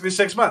 It's basically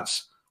 6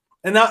 months,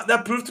 and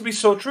that proved to be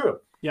so true.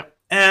 Yeah,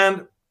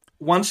 and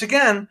once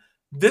again,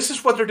 this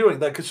is what they're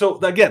doing. So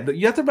again,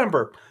 you have to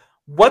remember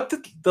what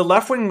the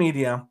left wing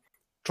media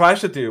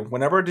tries to do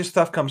whenever this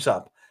stuff comes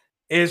up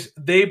is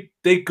they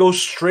go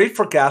straight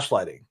for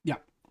gaslighting. Yeah.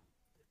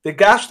 They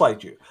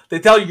gaslight you. They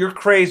tell you you're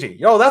crazy.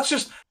 You're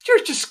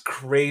just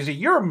crazy.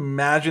 You're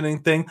imagining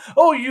things.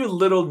 Oh, you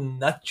little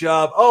nut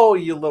job. Oh,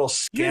 you little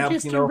scamp. You're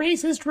just a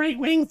racist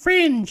right-wing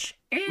fringe.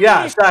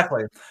 Yeah,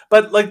 exactly.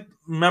 But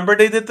remember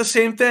they did the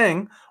same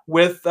thing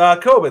with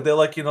COVID. They're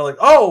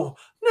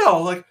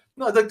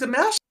the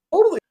mask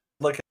totally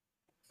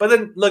but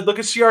then look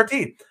at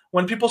CRT.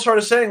 When people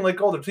started saying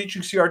they're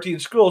teaching CRT in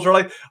schools,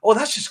 or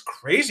that's just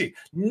crazy.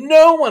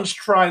 No one's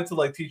trying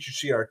to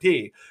teach you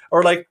CRT,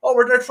 or they're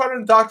trying to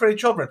indoctrinate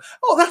children.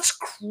 Oh, that's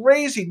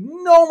crazy.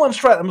 No one's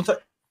trying. I'm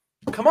like,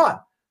 come on,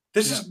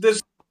 this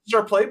is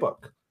our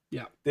playbook.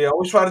 Yeah, they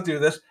always try to do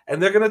this, and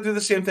they're going to do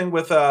the same thing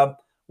with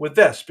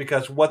this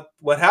because what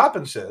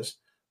happens is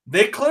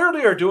they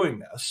clearly are doing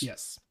this.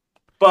 Yes,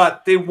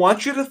 but they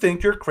want you to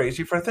think you're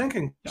crazy for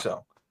thinking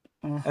so.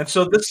 And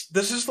so this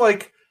is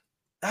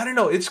I don't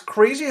know. It's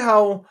crazy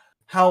how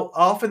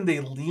often they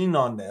lean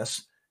on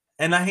this,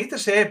 and I hate to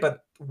say it,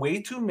 but way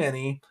too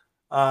many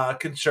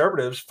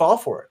conservatives fall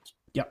for it.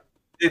 Yeah,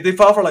 they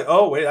fall for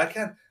oh wait, that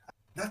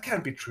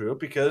can't be true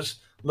because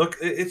look,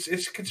 it's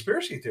a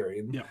conspiracy theory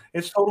and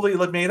it's totally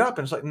made up.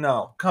 And it's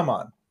no, come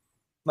on,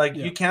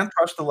 you can't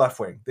trust the left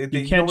wing.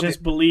 You can't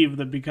just believe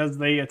that because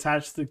they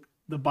attach the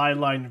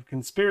byline of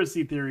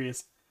conspiracy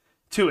theories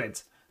to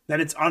it that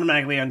it's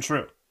automatically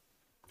untrue.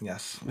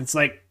 Yes, it's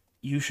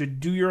you should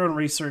do your own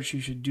research.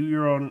 You should do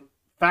your own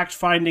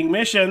fact-finding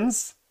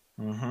missions.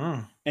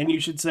 And you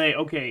should say,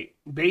 okay,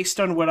 based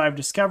on what I've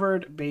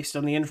discovered, based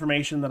on the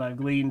information that I've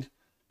gleaned,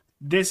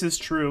 this is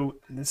true,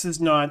 and this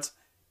is not.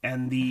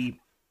 And the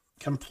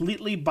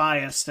completely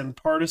biased and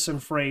partisan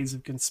phrase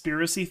of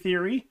conspiracy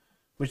theory,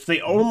 which they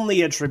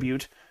only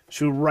attribute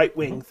to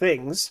right-wing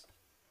things,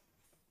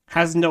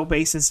 has no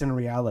basis in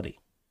reality.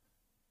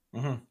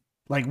 Mm-hmm.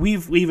 Like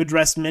we've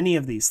addressed many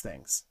of these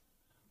things.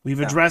 We've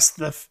addressed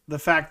the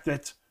fact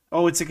that,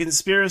 oh, it's a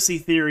conspiracy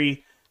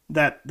theory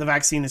that the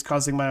vaccine is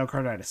causing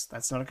myocarditis.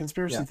 That's not a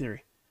conspiracy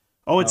theory.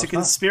 Oh, it's a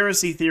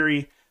conspiracy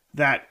theory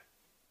that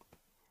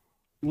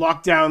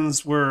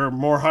lockdowns were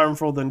more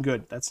harmful than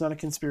good. That's not a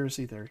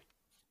conspiracy theory.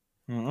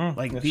 Mm-hmm.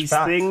 Like it's these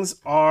fact.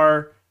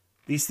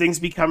 things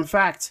become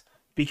fact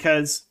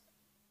because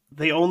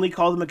they only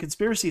call them a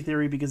conspiracy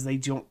theory because they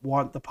don't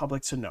want the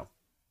public to know.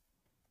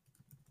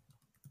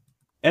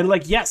 And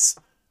like, yes,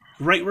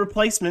 great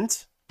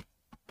replacement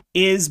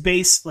is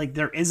based, like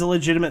there is a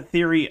legitimate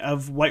theory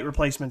of white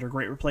replacement or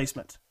great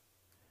replacement.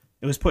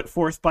 It was put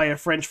forth by a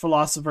French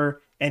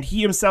philosopher, and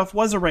he himself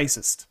was a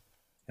racist.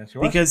 Yes, he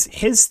was. Because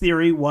his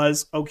theory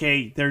was,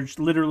 okay, they're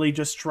literally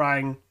just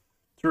trying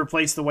to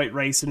replace the white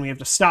race, and we have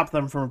to stop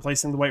them from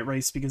replacing the white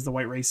race because the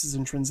white race is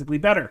intrinsically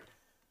better.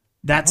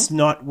 That's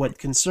not what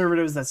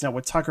conservatives, that's not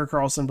what Tucker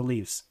Carlson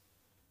believes.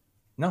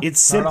 No, it's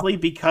simply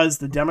because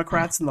the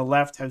Democrats and the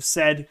left have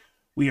said,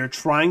 we are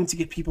trying to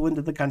get people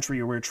into the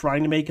country, or we're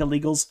trying to make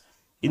illegals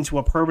into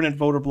a permanent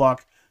voter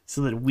bloc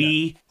so that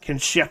we can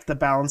shift the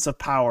balance of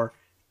power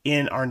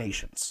in our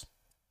nations.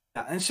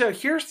 Yeah, and so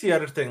here's the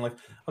other thing. Like,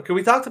 okay,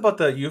 we talked about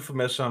the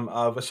euphemism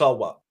of assault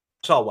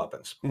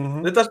weapons.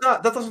 Mm-hmm.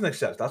 That doesn't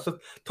exist. That's a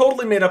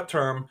totally made up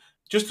term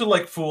just to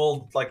like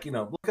fool, like, you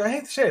know, look, I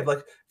hate to say it,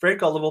 like very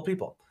gullible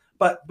people.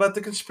 But the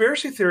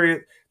conspiracy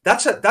theory,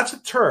 that's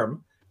a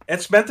term.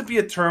 It's meant to be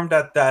a term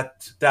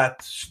that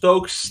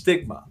stokes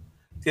stigma.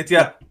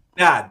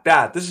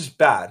 Bad. This is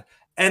bad.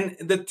 And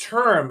the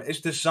term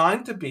is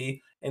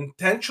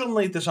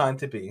intentionally designed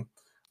to be,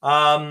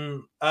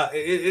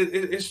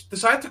 it's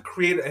designed to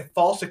create a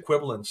false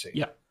equivalency.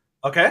 Yeah.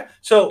 Okay.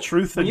 So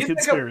truth and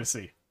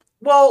conspiracy.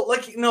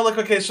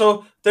 Okay.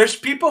 So there's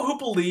people who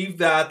believe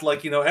that,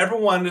 like, you know,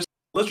 everyone is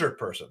a lizard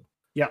person.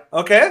 Yeah.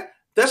 Okay.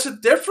 There's a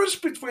difference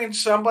between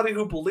somebody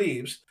who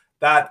believes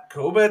that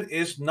COVID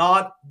is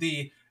not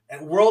the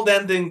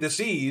world-ending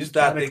disease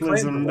that they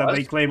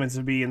claim it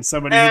to be, and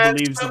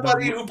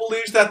somebody who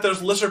believes that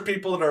there's lizard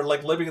people that are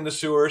like living in the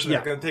sewers and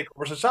are going to take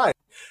over society.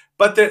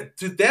 But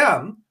to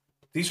them,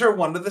 these are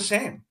one and the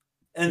same,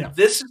 and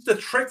this is the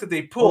trick that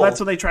they pull. Well, that's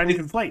what they try to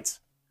conflate.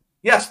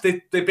 Yes,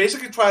 they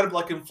basically try to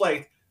like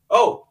inflate.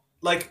 Oh,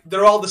 like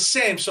they're all the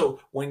same. So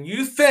when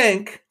you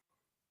think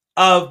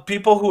of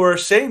people who are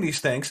saying these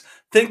things,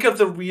 think of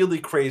the really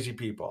crazy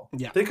people.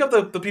 Yeah. Think of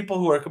the people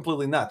who are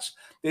completely nuts.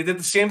 They did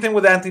the same thing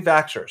with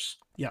anti-vaxxers.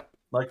 Yeah.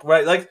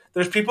 Like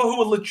there's people who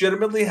would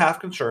legitimately have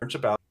concerns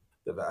about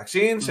the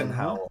vaccines and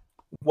how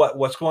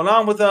what's going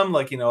on with them.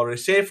 Like, you know, are they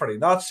safe? Are they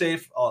not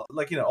safe?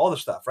 Like, you know, all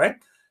this stuff, right?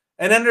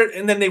 And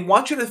then they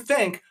want you to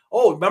think,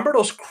 oh, remember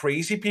those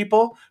crazy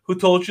people who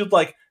told you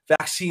like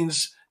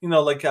vaccines, you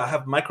know, like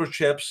have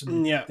microchips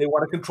and they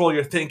want to control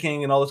your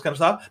thinking and all this kind of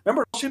stuff.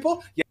 Remember those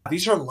people? Yeah,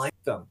 these are like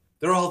them.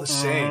 They're all the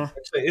same.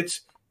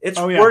 It's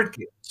word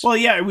games. Well,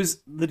 yeah, it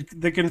was the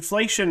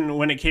conflation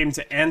when it came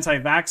to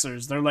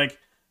anti-vaxxers. They're like,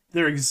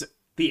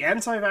 the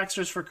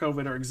anti-vaxxers for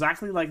COVID are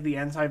exactly like the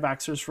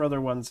anti-vaxxers for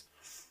other ones.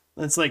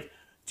 And it's like,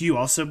 do you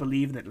also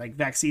believe that like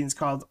vaccines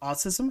cause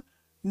autism?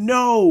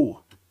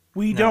 No,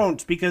 we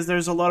don't, because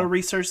there's a lot of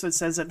research that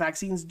says that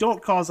vaccines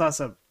don't cause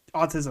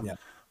autism. Yeah.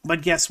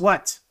 But guess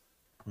what?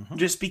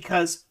 Just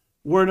because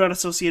we're not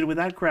associated with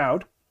that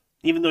crowd,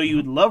 even though you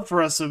would love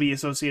for us to be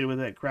associated with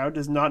that crowd,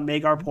 does not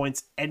make our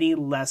points any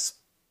less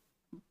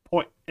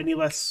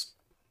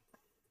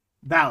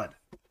valid.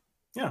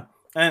 Yeah,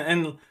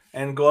 and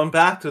going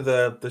back to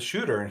the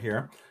shooter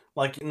here,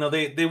 like, you know,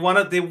 they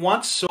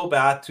want so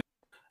bad to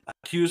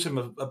accuse him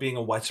of being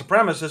a white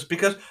supremacist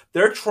because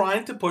they're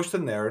trying to push the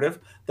narrative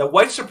that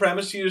white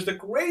supremacy is the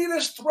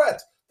greatest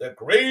threat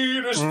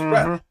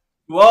to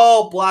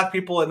all black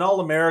people and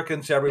all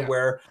Americans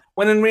everywhere. Yeah.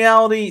 When in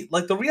reality,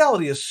 like the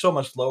reality is so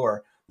much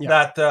lower.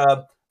 That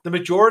the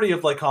majority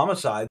of like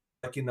homicides,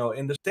 like, you know,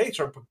 in the States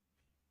are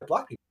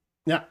black people.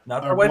 Yeah,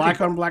 not or white black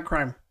people. On black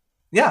crime.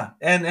 Yeah,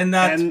 and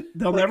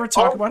they'll never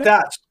talk about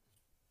it.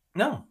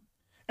 No,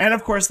 and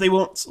of course they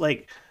won't.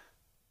 Like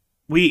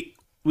we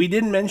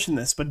didn't mention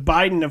this, but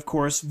Biden, of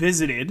course,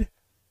 visited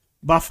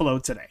Buffalo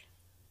today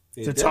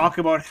to talk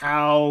about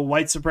how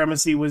white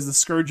supremacy was the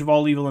scourge of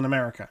all evil in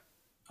America.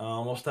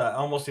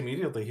 Almost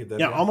immediately he did.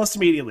 Yeah, almost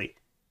immediately.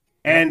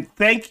 And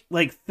thank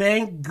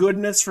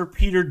goodness for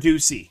Peter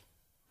Doocy,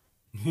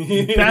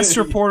 best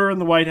reporter in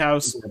the White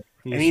House,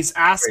 and he's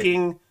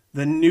asking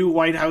the new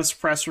White House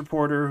press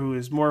reporter, who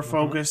is more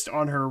focused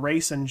on her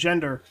race and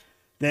gender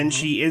than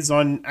she is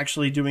on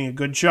actually doing a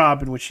good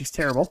job, in which she's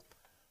terrible.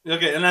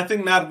 Okay, and I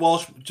think Matt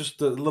Walsh,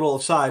 just a little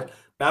aside,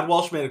 Matt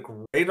Walsh made a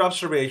great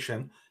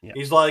observation. Yeah.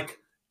 He's like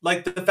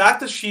the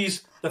fact that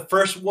she's the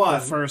first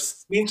one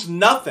means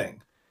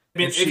nothing. I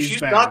mean, if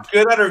she's not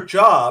good at her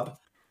job,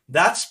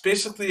 that's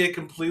basically a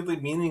completely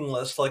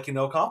meaningless,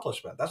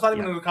 accomplishment. That's not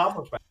even an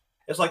accomplishment.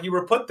 It's like you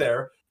were put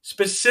there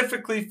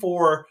specifically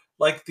for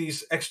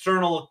these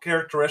external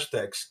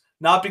characteristics,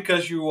 not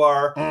because you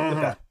are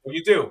the best. What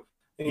you do.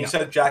 And you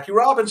said Jackie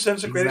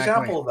Robinson's a great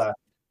example of that.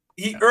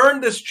 He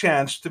earned this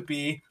chance to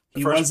be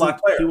the first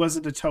black player. He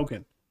wasn't a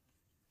token.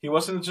 He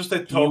wasn't just a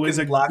token. He was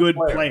a black good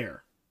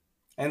player.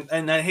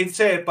 And I hate to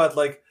say it, but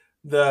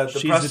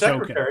the press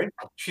secretary,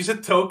 she's a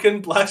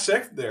token black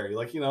secretary.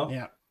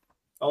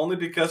 Only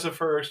because of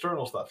her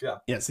external stuff. Yeah.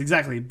 Yes,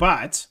 exactly.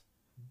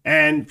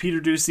 And Peter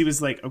Ducey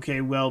was like,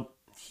 okay, well,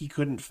 he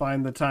couldn't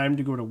find the time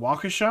to go to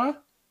Waukesha.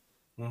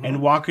 And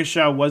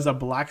Waukesha was a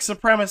black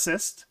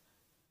supremacist.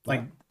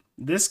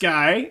 This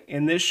guy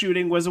in this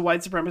shooting was a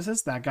white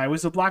supremacist. That guy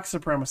was a black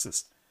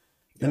supremacist.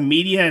 The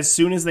media, as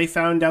soon as they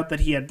found out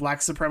that he had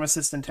black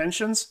supremacist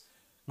intentions,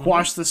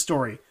 quashed the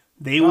story.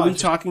 They will be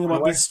talking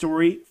about this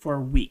story for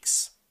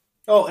weeks.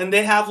 Oh, and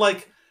they have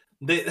and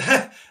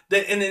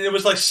it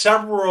was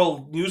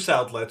several news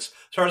outlets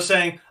started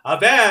saying a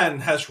van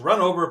has run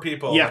over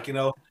people. Yeah.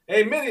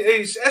 A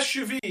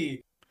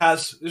SUV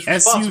is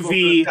responsible for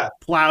the attack.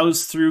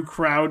 Plows through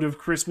crowd of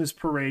Christmas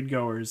parade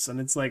goers, and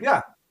it's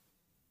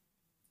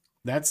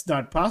that's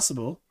not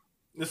possible.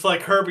 It's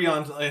like Herbie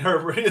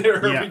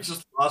Herbie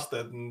just lost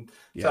it and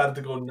decided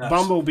to go nuts.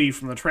 Bumblebee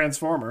from the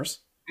Transformers.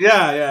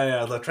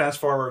 Yeah. The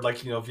Transformer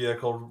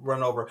vehicle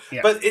run over.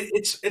 Yeah. But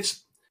it's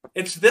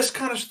this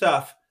kind of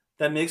stuff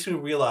that makes me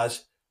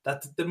realize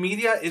that the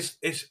media is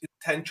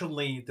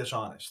intentionally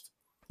dishonest.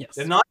 Yes.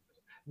 And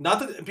not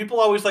that people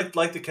always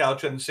like to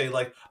couch and say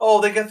oh,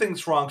 they get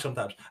things wrong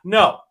sometimes.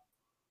 No.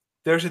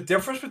 There's a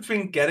difference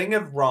between getting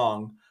it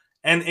wrong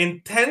and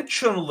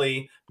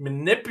intentionally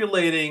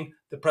manipulating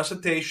the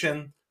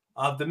presentation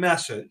of the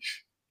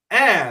message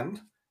and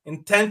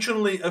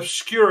intentionally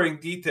obscuring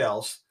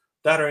details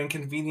that are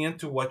inconvenient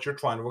to what you're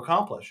trying to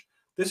accomplish.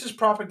 This is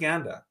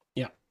propaganda.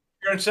 Yeah.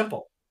 Pure and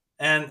simple.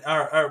 And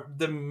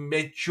the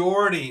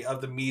majority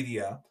of the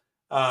media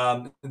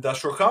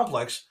industrial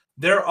complex,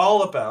 they're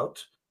all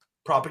about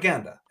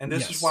propaganda. And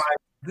this is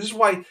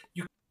why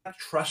you can't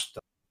trust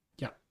them.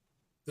 Yeah.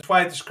 That's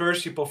why I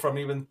discourage people from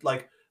even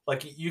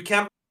you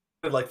can't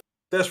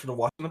this from the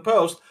Washington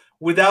Post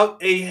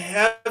without a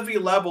heavy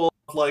level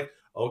of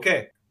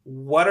okay,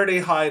 what are they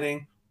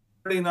hiding?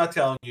 What are they not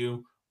telling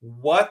you?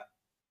 What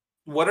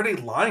are they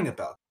lying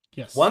about?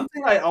 Yes. One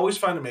thing I always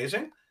find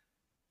amazing,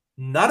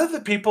 none of the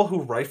people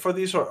who write for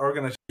these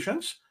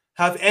organizations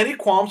have any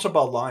qualms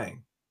about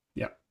lying.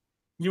 Yeah.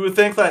 You would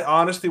think that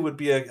honesty would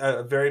be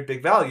a very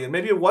big value, and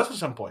maybe it was at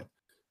some point,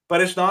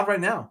 but it's not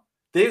right now.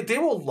 They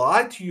will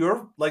lie to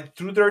your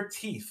through their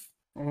teeth.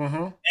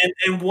 Mm-hmm.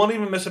 And won't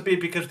even miss a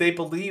beat because they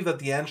believe that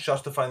the ends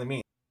justify the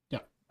means. Yeah.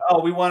 Oh,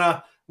 we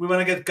wanna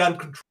get gun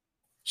control.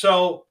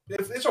 So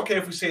it's okay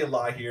if we say a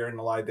lie here and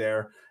a lie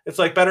there. It's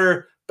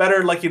better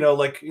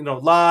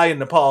lie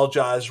and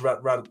apologize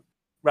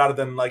rather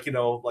than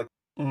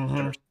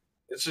Mm-hmm.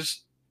 It's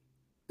just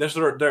there's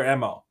their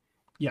MO.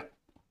 Yeah.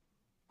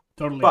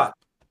 Totally.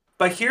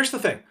 But here's the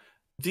thing.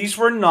 This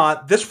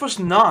was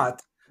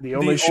not the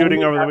only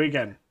shooting over the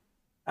weekend.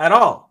 At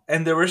all.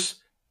 And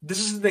this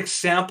is an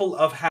example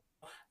of how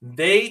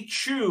they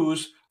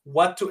choose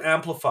what to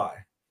amplify.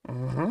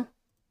 Mm-hmm.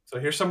 So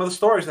here's some of the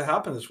stories that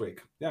happened this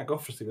week. Yeah, go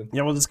for Stephen.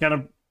 Yeah,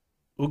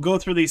 we'll go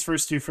through these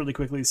first two fairly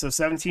quickly. So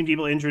 17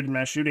 people injured in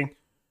mass shooting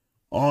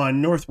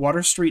on North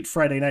Water Street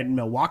Friday night in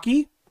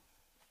Milwaukee.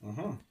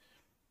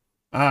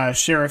 Mm-hmm.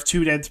 Sheriff,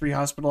 2 dead, 3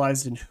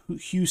 hospitalized in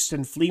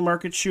Houston flea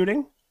market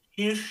shooting.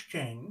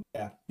 Houston.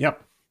 Yeah.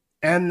 Yep.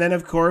 And then,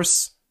 of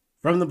course,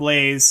 from the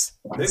Blaze,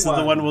 this is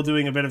the one we're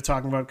doing a bit of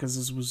talking about because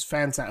this was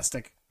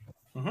fantastic.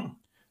 Mm-hmm.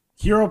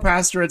 Hero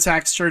pastor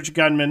attacks church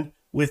gunman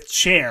with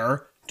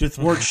chair to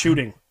thwart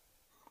shooting.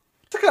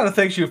 It's the kind of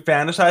things you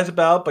fantasize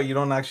about, but you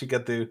don't actually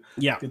get to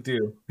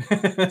do.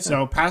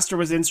 So, pastor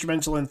was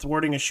instrumental in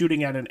thwarting a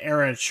shooting at an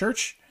Era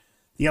church.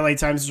 The LA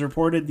Times has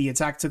reported the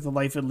attack took the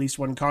life of at least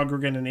 1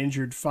 congregant and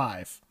injured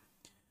 5.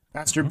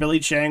 Pastor Billy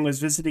Chang was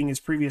visiting his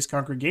previous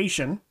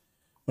congregation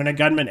when a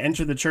gunman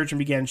entered the church and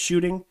began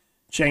shooting.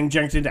 Chang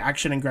jumped into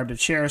action and grabbed a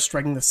chair,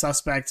 striking the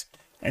suspect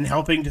and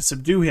helping to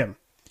subdue him.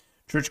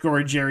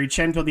 Churchgoer Jerry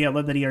Chen told the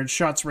outlet that he heard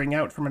shots ring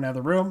out from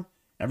another room.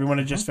 Everyone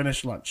had just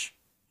finished lunch.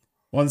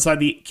 While inside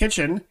the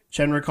kitchen,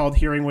 Chen recalled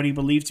hearing what he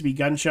believed to be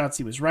gunshots.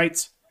 He was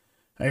right.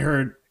 I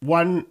heard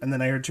 1, and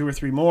then I heard 2 or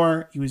 3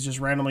 more. He was just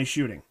randomly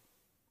shooting.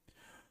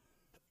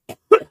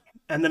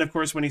 And then, of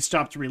course, when he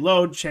stopped to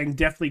reload, Chang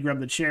deftly grabbed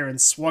the chair and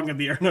swung at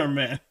the unarmed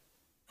man.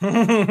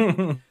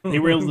 They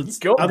were able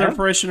to, other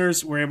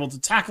parishioners were able to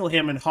tackle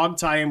him and hog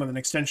tie him with an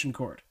extension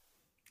cord.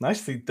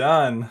 Nicely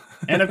done.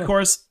 And of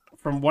course,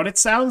 from what it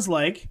sounds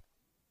like,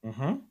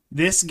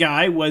 this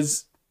guy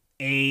was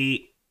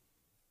a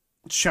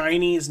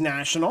Chinese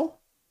national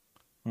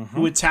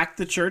who attacked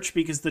the church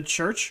because the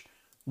church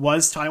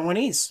was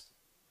Taiwanese.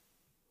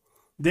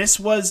 This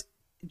was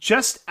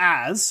just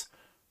as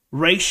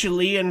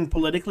racially and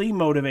politically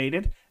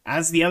motivated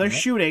as the other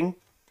shooting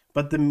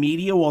but the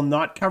media will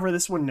not cover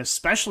this one, and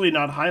especially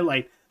not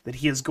highlight that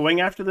he is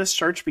going after this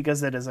church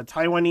because it is a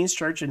Taiwanese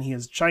church and he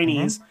is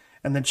Chinese,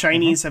 and the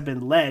Chinese have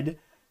been led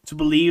to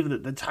believe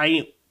that the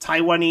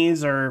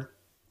Taiwanese are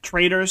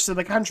traitors to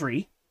the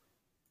country,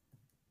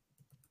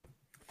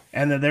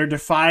 and that they're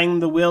defying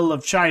the will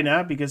of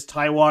China because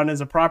Taiwan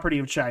is a property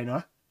of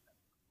China.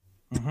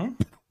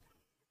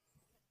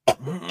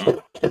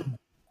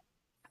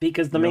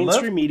 Because the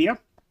mainstream media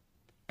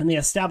and the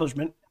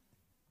establishment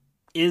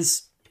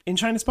is in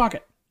China's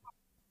pocket.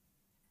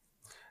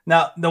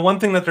 Now, the one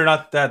thing that they're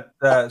not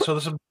so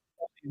this is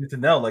you need to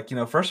know, like,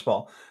 first of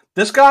all,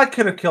 this guy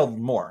could have killed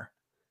more,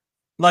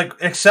 like,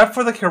 except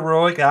for the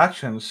heroic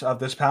actions of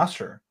this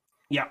pastor.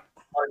 Yeah,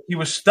 he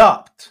was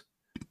stopped.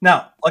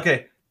 Now,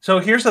 okay, so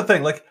here's the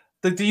thing, like,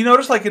 do you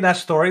notice, like, in that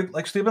story,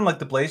 like, Stephen, like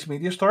the Blaze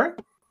Media story?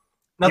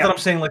 Not that I'm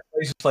saying like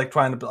Blaze is like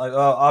trying to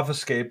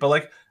obfuscate, but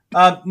like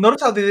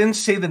notice how they didn't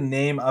say the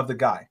name of the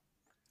guy.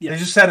 Yes. They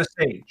just said his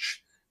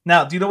age.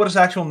 Now, do you know what his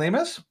actual name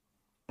is?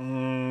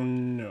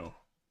 No.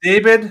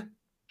 David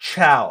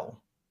Chow.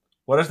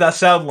 What does that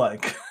sound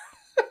like?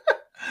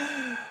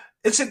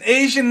 It's an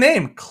Asian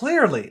name,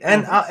 clearly.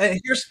 And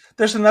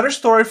there's another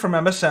story from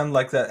MSN,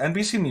 like the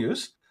NBC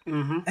News,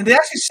 and they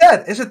actually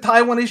said it's a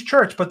Taiwanese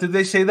church. But did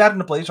they say that in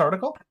the Blaze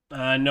article?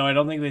 No, I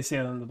don't think they say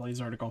that in the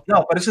Blaze article.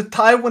 No, but it's a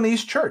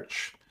Taiwanese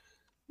church.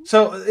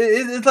 So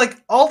it's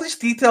like all these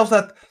details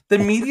that the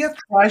media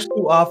tries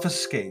to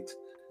obfuscate,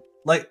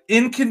 like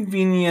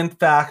inconvenient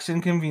facts,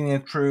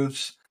 inconvenient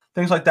truths,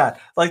 things like that.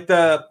 Like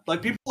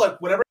people,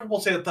 like whenever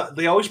people say that,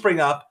 they always bring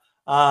up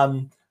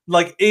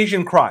like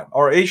Asian crime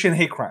or Asian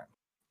hate crime.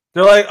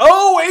 They're like,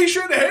 "Oh,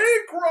 Asian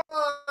hate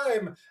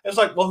crime." It's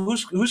like, well,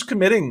 who's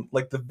committing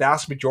like the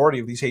vast majority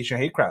of these Asian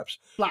hate crimes?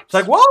 Blacks. It's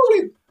like, well,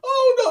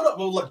 no.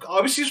 Well, look,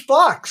 obviously it's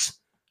blacks,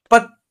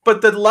 but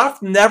the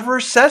left never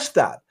says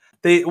that.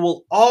 They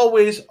will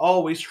always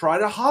try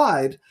to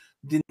hide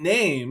the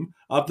name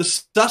of the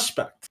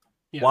suspect.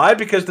 Yeah. Why?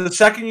 Because the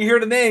second you hear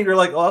the name, you're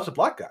like, "Oh, that's a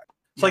black guy."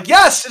 It's like,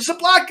 yes, it's a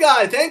black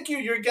guy. Thank you.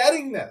 You're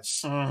getting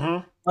this.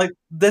 Like,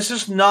 this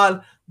is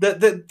not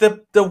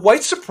the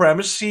white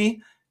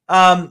supremacy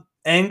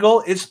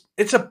angle. It's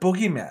a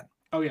boogeyman.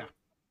 Oh yeah,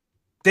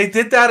 they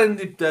did that in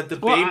the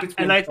debate between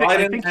and I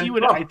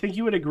think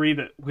you would agree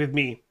that with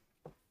me.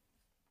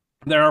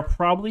 There are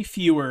probably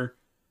fewer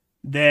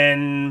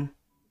than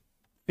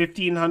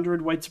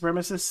 1,500 white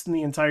supremacists in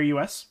the entire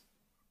U.S.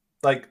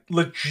 Like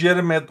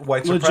legitimate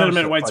white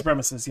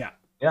supremacists. Yeah.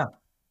 Yeah.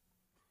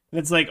 And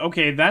it's like,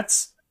 okay,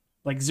 that's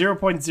like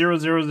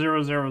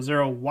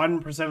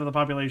 0.00001% of the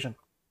population.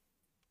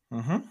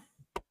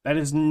 That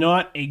is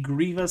not a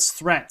grievous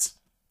threat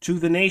to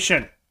the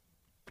nation.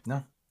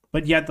 No.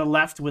 But yet the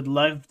left would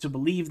love to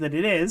believe that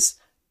it is,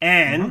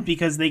 and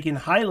because they can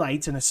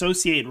highlight and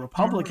associate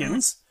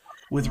Republicans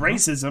with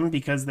racism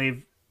because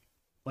they've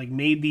like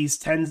made these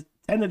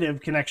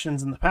tentative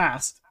connections in the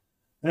past,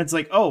 and it's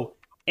like, oh,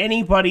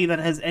 anybody that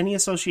has any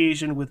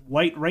association with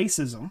white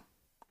racism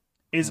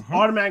is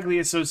automatically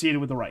associated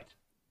with the right.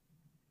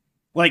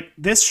 Like,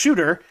 this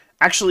shooter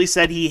actually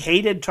said he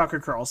hated Tucker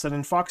Carlson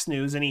and Fox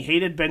News, and he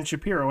hated Ben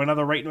Shapiro and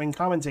other right-wing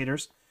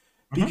commentators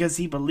because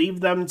he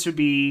believed them to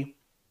be...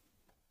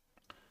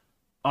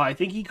 I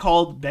think he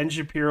called Ben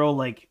Shapiro,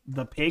 like,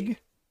 the pig.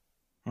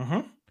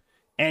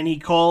 And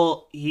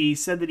he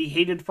said that he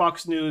hated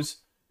Fox News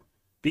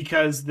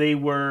because they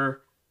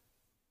were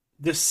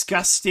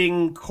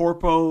disgusting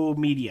corpo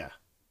media.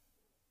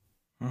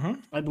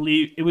 I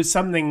believe it was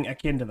something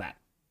akin to that.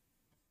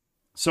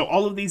 So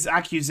all of these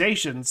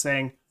accusations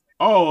saying,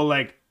 oh,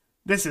 like,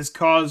 this is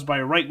caused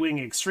by right-wing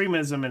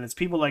extremism, and it's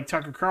people like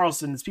Tucker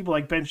Carlson, it's people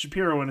like Ben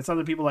Shapiro, and it's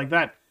other people like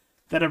that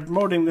that are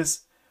promoting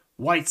this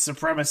white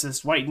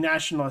supremacist, white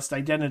nationalist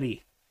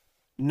identity.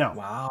 No.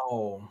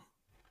 Wow.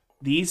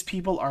 These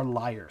people are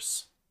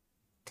liars.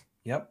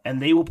 Yep.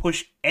 And they will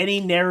push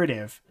any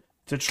narrative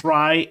to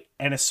try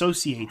and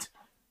associate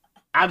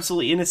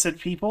absolutely innocent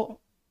people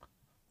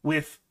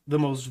with the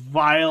most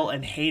vile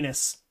and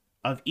heinous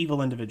of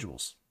evil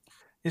individuals.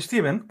 Hey,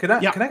 Stephen, can I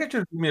get you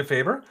to do me a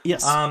favor?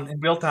 Yes. In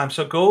real time.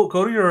 So go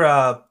to your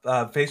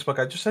Facebook.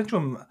 I just sent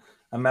you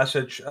a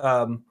message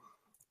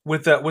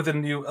with a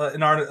new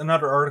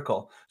another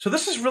article. So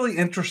this is really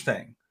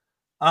interesting.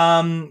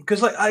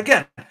 Because like,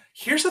 again,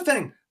 here's the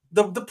thing.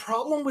 The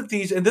problem with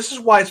these, and this is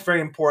why it's very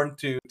important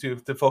to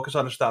focus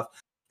on this stuff.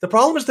 The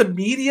problem is the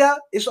media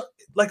is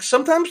like,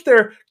 sometimes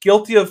they're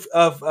guilty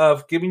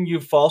of giving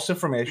you false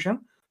information,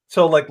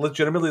 so like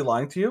legitimately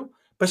lying to you.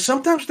 But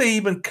sometimes they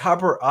even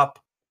cover up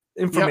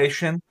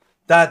information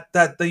that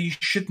you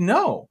should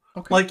know.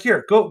 Okay. Like,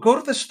 here, go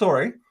to this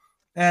story,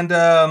 and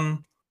go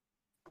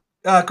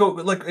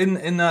like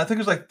in I think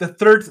it's like the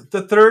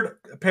third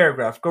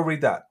paragraph. Go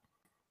read that.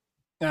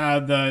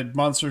 The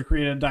monster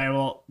created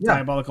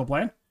diabolical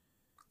plan.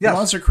 Yes. The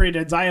monster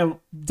created a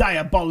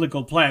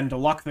diabolical plan to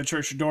lock the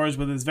church doors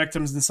with his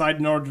victims inside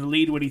in order to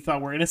lead what he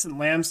thought were innocent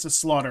lambs to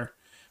slaughter.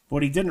 But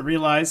what he didn't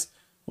realize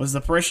was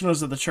the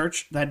parishioners of the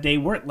church that day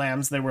weren't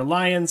lambs, they were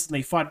lions, and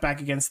they fought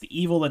back against the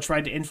evil that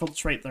tried to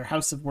infiltrate their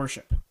house of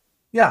worship.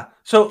 Yeah.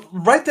 So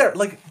right there,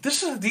 like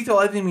this is a detail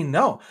I didn't even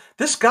know.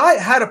 This guy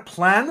had a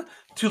plan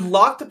to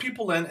lock the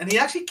people in, and he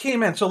actually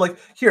came in. So like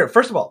here,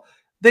 first of all,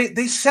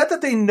 they said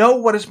that they know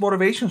what his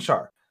motivations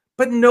are,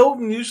 but no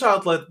news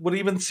outlet would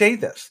even say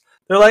this.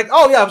 They're like,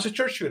 oh yeah, it was a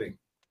church shooting.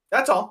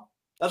 That's all.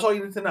 That's all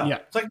you need to know. Yeah.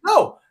 It's like,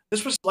 no,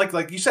 this was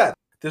like you said,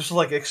 this was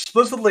like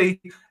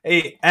explicitly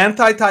a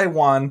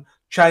anti-Taiwan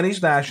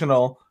Chinese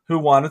national who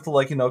wanted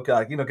to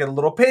get a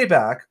little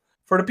payback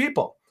for the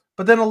people.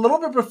 But then a little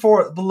bit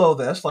below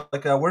this, where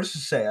does it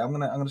say? I'm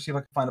gonna see if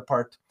I can find a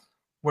part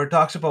where it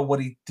talks about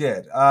what he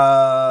did.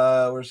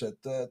 Where's it?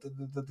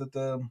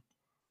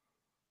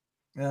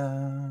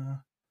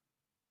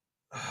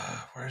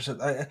 Where is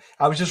it?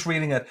 I was just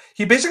reading it.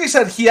 He basically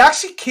said he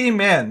actually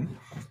came in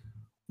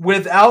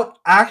without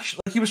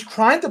actually, he was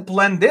trying to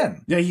blend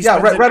in. Yeah, he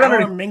spent an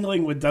hour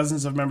mingling with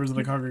dozens of members of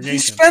the congregation. He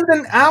spent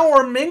an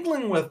hour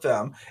mingling with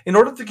them in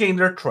order to gain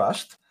their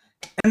trust,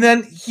 and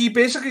then he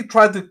basically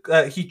tried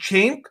to. He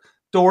chained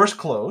doors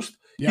closed.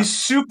 Yeah. He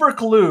super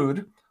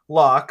glued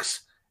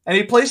locks, and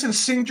he placed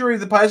incendiary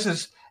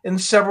devices in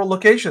several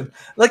locations.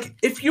 Like,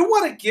 if you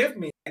want to give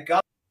me a guy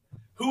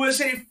who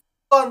is a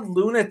fun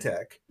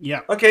lunatic,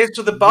 yeah. Okay,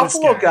 so the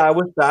Buffalo guy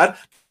was bad.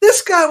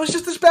 This guy was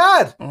just as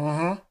bad.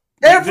 Uh-huh.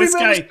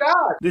 Everybody's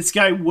bad. This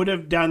guy would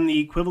have done the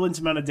equivalent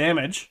amount of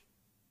damage,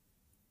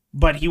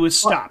 but he was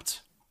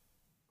stopped.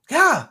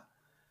 Yeah.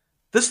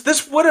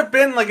 This would have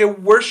been like a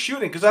worse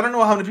shooting, because I don't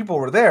know how many people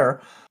were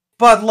there,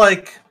 but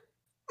like,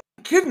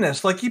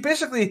 goodness, like he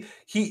basically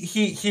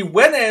he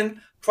went in,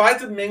 tried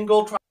to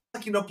mingle, tried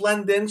to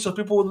blend in so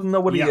people wouldn't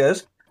know what he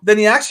is. Then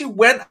he actually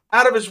went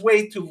out of his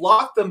way to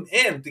lock them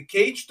in, to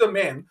cage them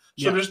in,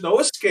 so there's no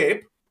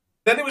escape.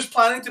 Then he was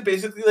planning to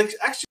basically like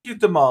execute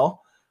them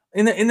all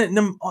in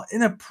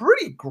a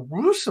pretty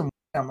gruesome way.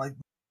 I'm like,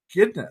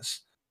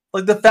 goodness,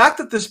 like the fact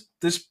that this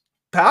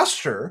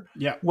pastor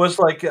was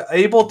like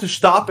able to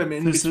stop him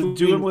in between,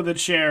 do him with a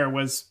chair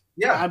was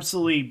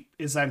absolutely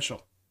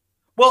essential.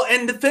 Well,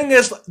 and the thing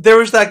is, there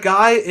was that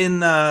guy in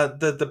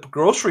the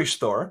grocery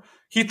store.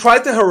 He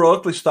tried to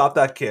heroically stop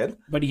that kid,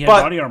 but he had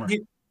body armor.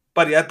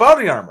 But he had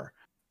body armor,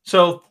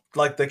 so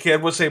like the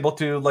kid was able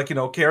to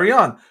carry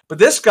on. But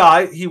this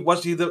guy, he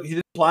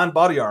didn't plan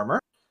body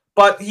armor,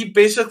 but he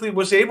basically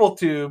was able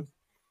to,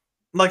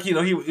 he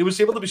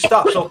was able to be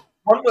stopped. So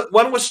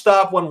one was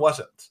stopped, one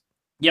wasn't.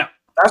 Yeah,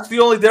 that's the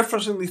only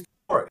difference in the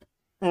story.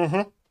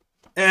 Mm-hmm.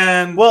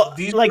 And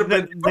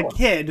the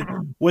kid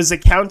was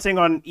accounting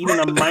on even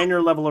a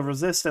minor level of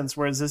resistance,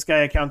 whereas this guy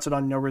accounted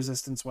on no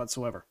resistance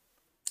whatsoever.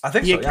 I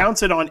think he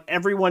accounted on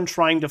everyone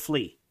trying to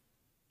flee.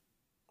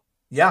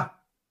 Yeah.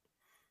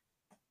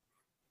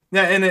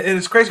 Yeah, and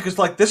it's crazy because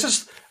this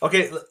is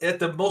at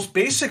the most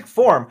basic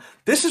form.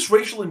 This is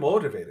racially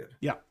motivated.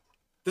 Yeah.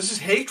 This is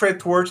hatred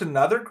towards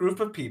another group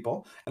of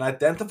people, an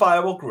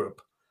identifiable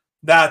group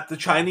that the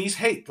Chinese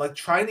hate. Like,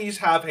 Chinese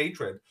have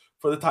hatred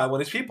for the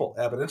Taiwanese people.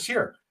 Evidence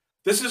here.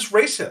 This is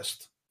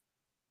racist.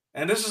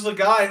 And this is a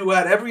guy who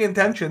had every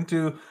intention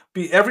to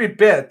be every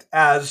bit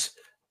as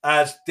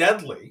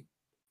deadly,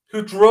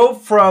 who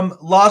drove from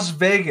Las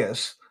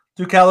Vegas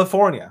to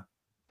California.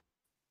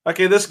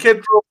 Okay, this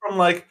kid drove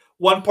from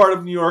one part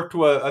of New York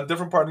to a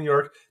different part of New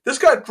York. This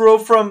guy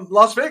drove from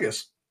Las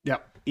Vegas. Yeah,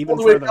 even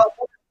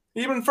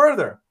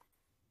further.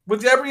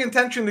 With every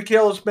intention to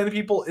kill as many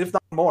people, if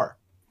not more.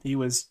 He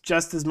was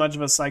just as much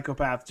of a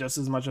psychopath, just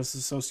as much as a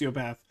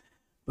sociopath.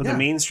 But the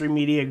mainstream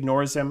media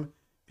ignores him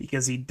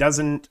because he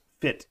doesn't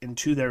fit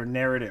into their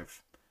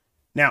narrative.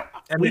 Now,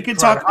 we could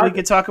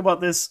talk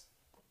about this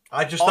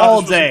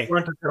all day.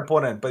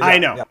 I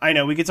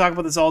know. We could talk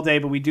about this all day,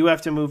 but we do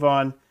have to move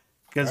on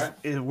because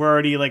we're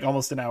already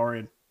almost an hour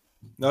in.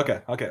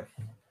 Okay.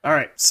 All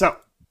right, so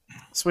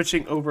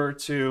switching over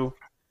to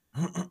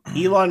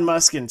Elon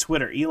Musk and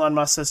Twitter. Elon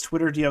Musk says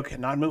Twitter deal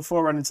cannot move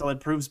forward until it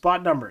proves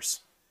bot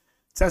numbers.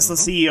 Tesla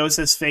CEO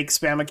says fake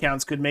spam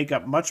accounts could make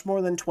up much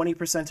more than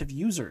 20% of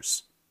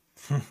users.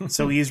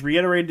 So he's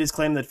reiterated his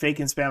claim that fake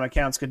and spam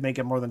accounts could make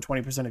up more than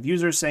 20% of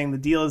users, saying the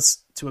deal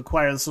is to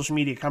acquire the social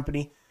media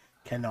company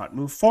cannot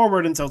move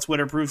forward until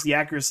Twitter proves the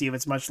accuracy of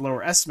its much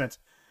lower estimate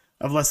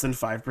of less than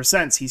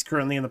 5%. He's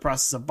currently in the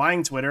process of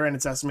buying Twitter and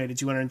its estimated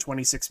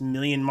 226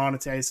 million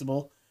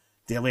monetizable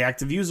daily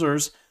active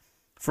users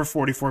for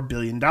 $44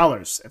 billion.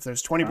 If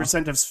there's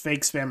 20% of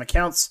fake spam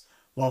accounts,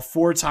 while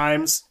 4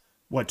 times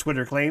what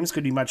Twitter claims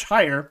could be much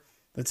higher,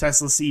 the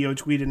Tesla CEO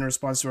tweeted in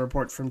response to a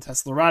report from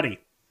Teslarati.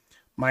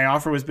 My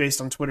offer was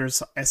based on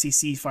Twitter's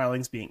SEC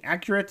filings being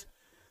accurate.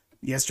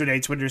 Yesterday,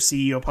 Twitter's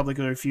CEO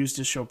publicly refused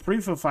to show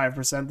proof of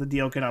 5%. The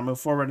deal cannot move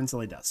forward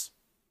until he does.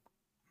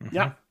 Mm-hmm.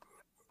 Yeah.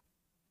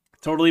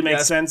 Totally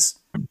makes sense.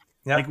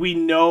 Yep. We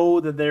know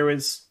that there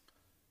is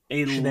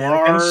a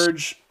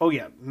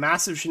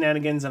massive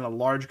shenanigans, and a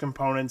large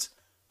component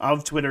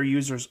of Twitter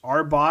users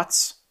are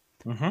bots.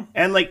 Mm-hmm.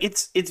 And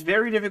it's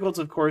very difficult,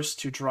 of course,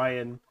 to try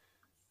and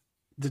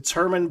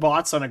determine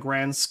bots on a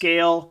grand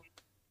scale.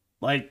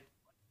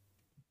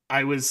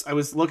 I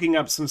was looking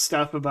up some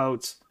stuff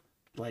about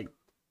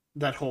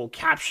that whole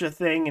CAPTCHA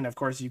thing, and of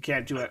course you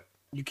can't do it.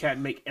 You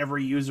can't make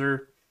every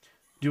user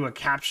do a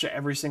CAPTCHA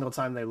every single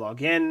time they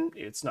log in.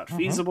 It's not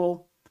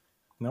feasible.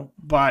 Nope.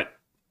 But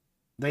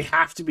they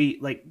have to be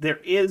like,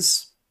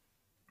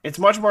 it's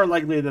much more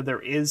likely that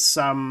there is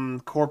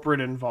some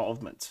corporate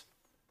involvement.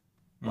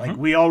 Like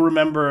we all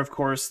remember, of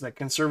course, that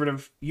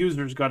conservative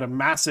users got a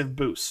massive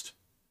boost.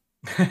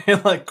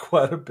 Like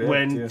quite a bit.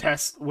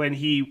 When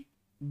he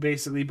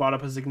basically bought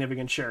up a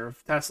significant share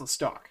of Tesla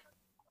stock.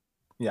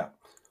 Yeah.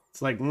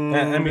 It's like,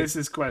 this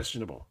is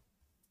questionable.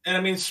 And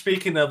I mean,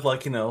 speaking of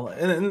like,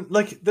 and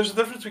like there's a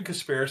difference between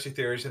conspiracy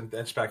theories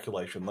and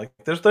speculation. Like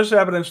there's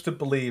evidence to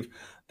believe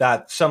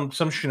that some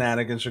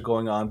shenanigans are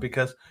going on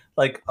because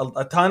like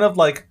a ton of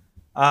like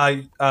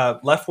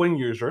left-wing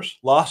users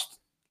lost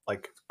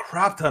like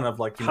crap ton of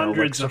like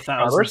hundreds of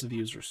thousands of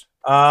users.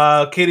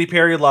 Katy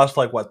Perry lost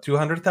like what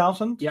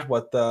 200,000? Yeah.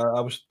 What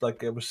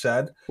it was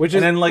said. Which is,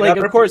 and then like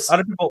other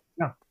people.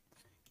 Yeah.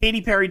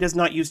 Katy Perry does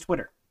not use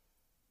Twitter.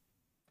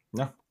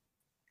 No.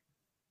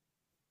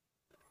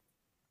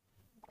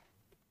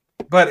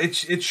 But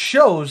it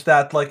shows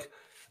that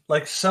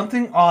like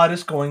something odd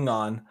is going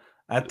on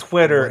at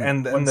Twitter,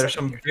 and there's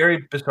some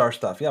very bizarre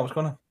stuff. Yeah, what's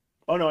going on?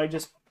 Oh no, I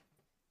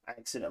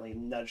accidentally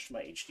nudged my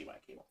HDMI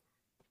cable.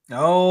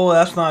 Oh,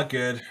 that's not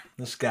good.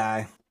 This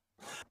guy.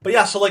 But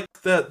yeah, so like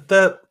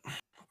the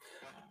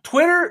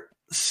Twitter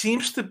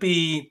seems to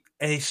be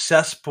a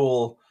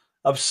cesspool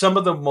of some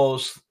of the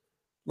most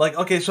like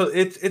okay, so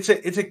it's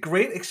a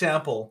great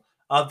example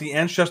of the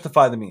ends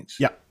justify the means.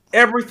 Yeah.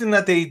 Everything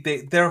that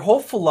their whole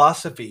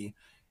philosophy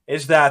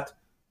is that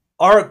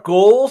our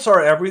goals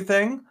are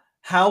everything.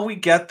 How we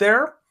get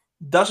there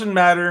doesn't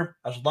matter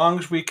as long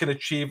as we can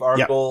achieve our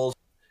goals.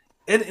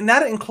 And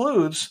that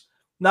includes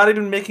not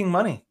even making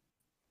money.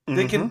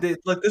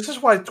 This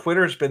is why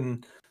Twitter has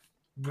been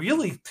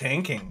really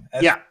tanking.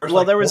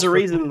 Well, there was a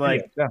reason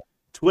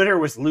Twitter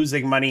was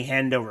losing money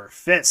hand over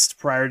fist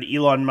prior to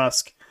Elon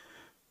Musk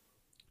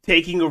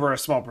taking over a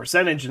small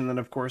percentage, and then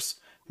of course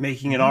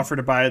making an offer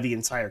to buy the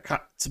entire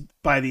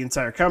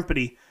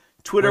company.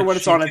 Twitter, when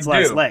it's on its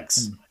last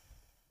legs.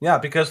 Yeah,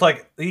 because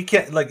like he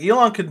can't, like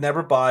Elon could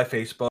never buy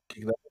Facebook.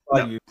 He could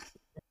never buy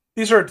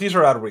YouTube. These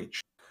are out of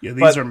reach. Yeah,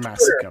 these are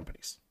massive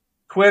companies.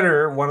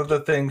 Twitter, one of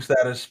the things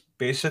that is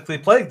basically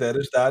plagued it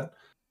is that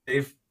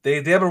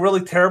they have a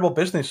really terrible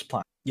business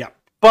plan. Yeah,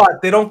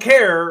 but they don't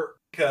care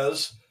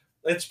because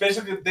it's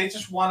basically they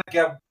just want to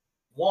get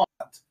want.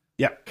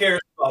 Yeah, cares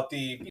about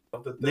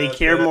they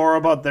care more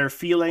about their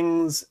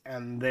feelings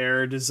and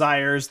their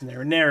desires and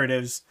their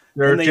narratives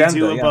than they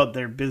do about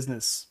their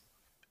business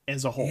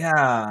as a whole.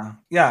 Yeah.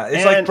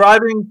 It's like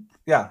driving.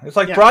 Yeah, it's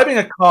like driving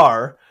a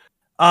car.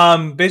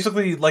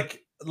 Basically,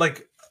 like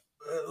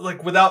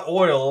without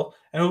oil,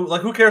 and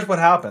who cares what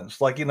happens?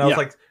 Like it's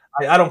like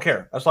I don't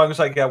care as long as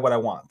I get what I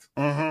want.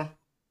 Mm-hmm.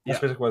 That's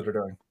basically what they're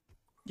doing.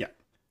 Yeah,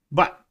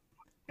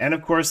 and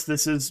of course,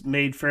 this is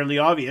made fairly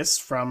obvious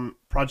from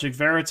Project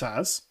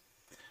Veritas.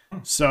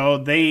 So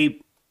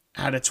they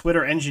had a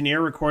Twitter engineer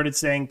recorded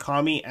saying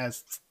 "Commie"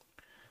 as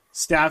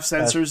staff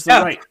censors the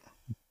right.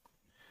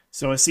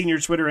 So a senior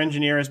Twitter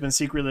engineer has been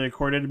secretly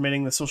recorded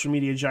admitting the social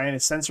media giant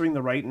is censoring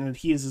the right and that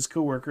he and his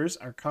coworkers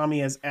are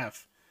commie as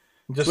F.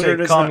 Just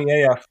Twitter say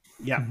commie AF.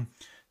 Yeah.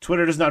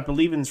 Twitter does not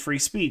believe in free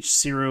speech,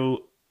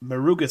 Cyril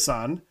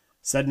Murugesan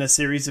said in a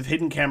series of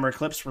hidden camera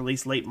clips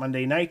released late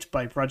Monday night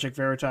by Project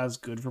Veritas.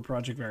 Good for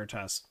Project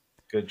Veritas.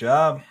 Good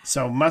job.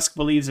 So Musk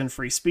believes in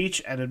free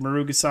speech, added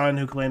Murugesan,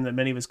 who claimed that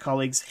many of his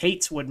colleagues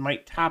hate what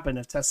might happen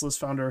if Tesla's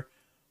founder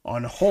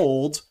on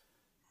hold,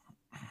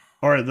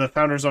 or the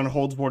founder's on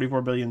hold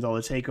 $44 billion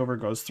takeover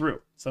goes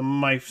through. Some of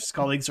my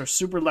colleagues are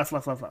super left.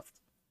 Can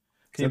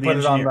you put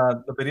it on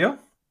the video?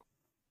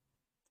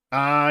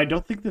 I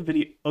don't think the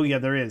video... Oh, yeah,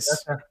 there is.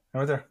 That's there.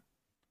 Right there.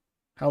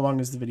 How long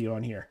is the video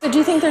on here? So do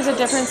you think there's a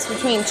difference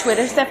between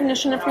Twitter's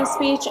definition of free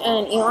speech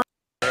and Elon?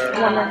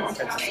 That's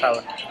just how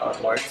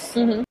it works.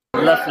 Mm-hmm.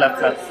 Left.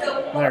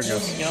 There it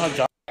goes. You know how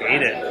John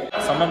hate it.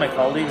 Some of my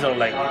colleagues are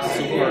like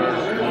super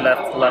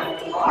left.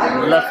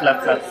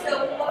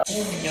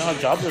 You know how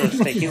jobs are at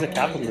stake. He's a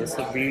capitalist.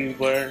 So we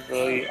weren't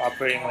really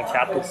operating like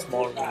capitalist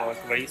mode. We were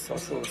very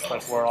socialist.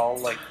 Like we're all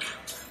like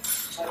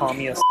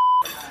communist.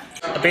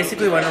 I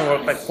basically went to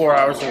work like 4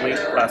 hours a week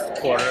last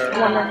quarter.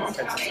 That's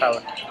just how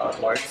it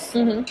works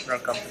in our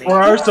company.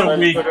 4 hours a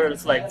week. Twitter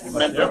is like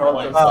mental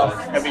health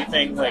and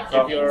everything. Like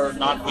if you're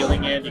not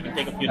feeling it, you can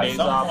take a few days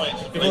off.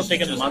 People have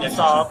taken months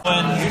off.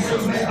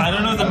 I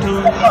don't know if the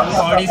two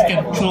parties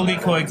can truly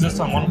coexist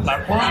on one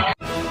platform.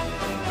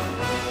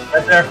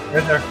 Right there.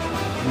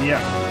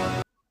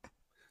 Yeah.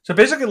 So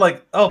basically,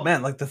 like, oh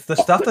man, like the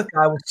stuff that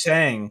guy was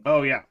saying.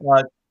 Oh yeah.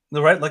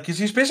 Like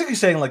he's basically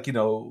saying like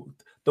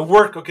the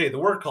work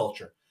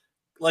culture.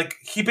 Like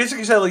he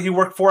basically said like you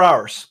work 4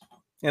 hours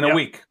in a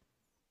week.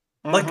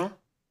 Like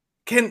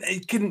can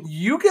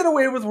you get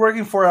away with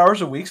working 4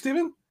 hours a week,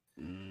 Steven?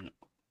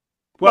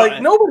 Well,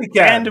 like nobody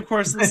can. And of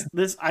course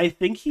this I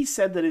think he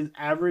said that his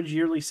average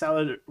yearly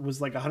salary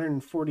was like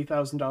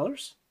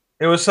 $140,000.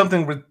 It was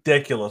something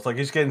ridiculous. Like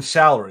he's getting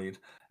salaried.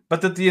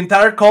 But that the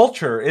entire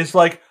culture is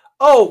like,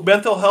 oh,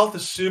 mental health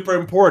is super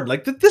important.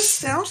 Like this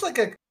sounds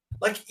like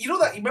Like,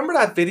 you remember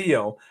that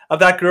video of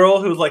that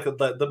girl who's like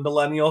the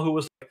millennial who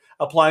was like,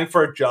 applying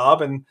for a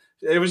job, and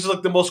it was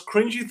like the most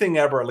cringy thing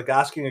ever, like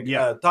asking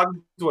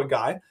talking to a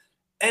guy,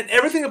 and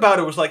everything about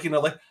it was like,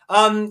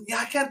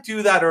 I can't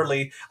do that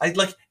early. I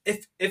like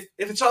if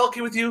it's all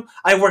okay with you,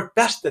 I work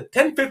best at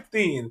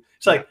 10:15.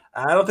 It's like,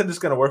 I don't think this is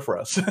gonna work for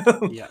us.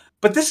 Yeah.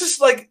 But this is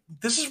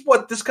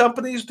what this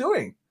company is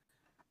doing.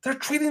 They're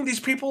treating these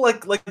people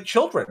like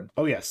children.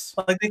 Oh yes.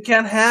 Like they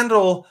can't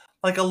handle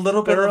like a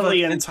little bit of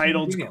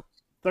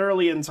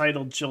thoroughly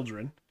entitled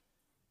children.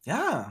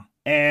 Yeah.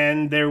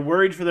 And they're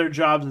worried for their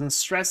jobs and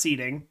stress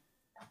eating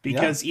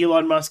because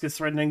Elon Musk is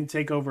threatening to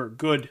take over.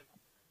 Good.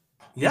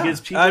 Yeah.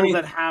 Because people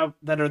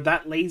that are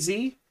that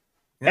lazy,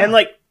 and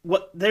like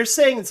what they're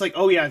saying, it's like,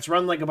 oh yeah, it's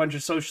run like a bunch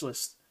of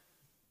socialists.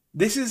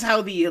 This is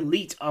how the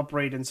elite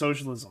operate in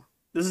socialism.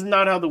 This is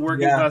not how the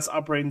working class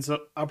operates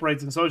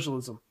in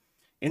socialism.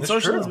 In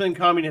socialism and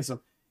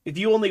communism, if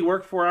you only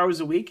work 4 hours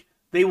a week,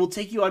 they will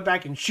take you out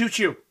back and shoot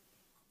you.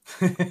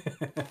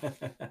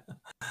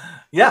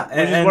 Yeah,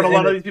 which is what a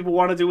lot of these people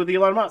want to do with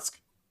Elon Musk.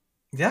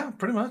 Yeah,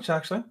 pretty much,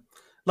 actually.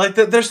 Like,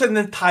 there's an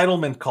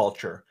entitlement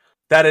culture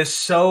that is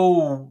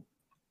so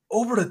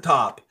over the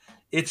top.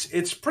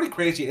 It's pretty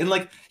crazy. And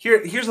like,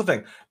 here's the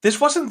thing: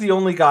 this wasn't the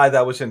only guy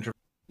that was interviewed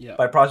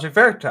by Project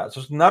Veritas.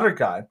 There's another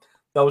guy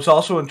that was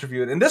also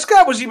interviewed, and this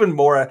guy was even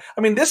more.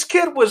 I mean, this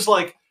kid was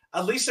like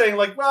at least saying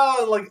like,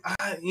 well, like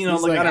I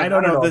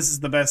don't know if this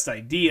is the best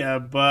idea,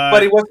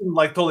 but he wasn't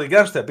like totally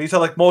against it. But he said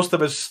like most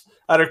of his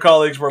other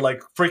colleagues were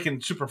like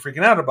super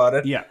freaking out about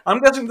it. Yeah, I'm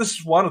guessing this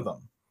is one of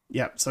them.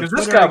 Yeah, so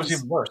because this guy was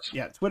even worse.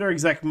 Yeah, Twitter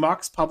exec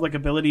mocks public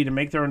ability to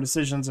make their own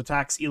decisions,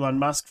 attacks Elon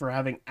Musk for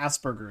having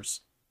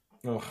Asperger's.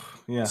 Oh,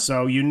 yeah.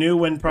 So you knew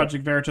when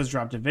Project Veritas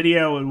dropped a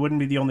video, it wouldn't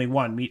be the only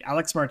one. Meet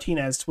Alex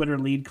Martinez, Twitter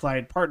lead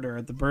client partner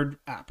at the Bird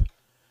app.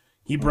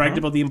 He bragged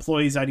about the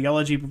employee's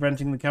ideology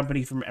preventing the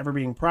company from ever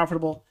being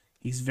profitable.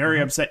 He's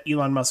very upset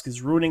Elon Musk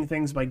is ruining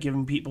things by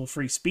giving people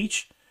free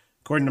speech.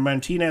 According to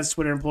Martinez,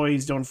 Twitter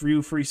employees don't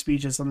view free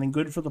speech as something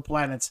good for the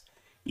planet.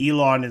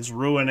 Elon is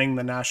ruining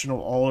the national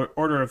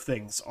order of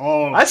things.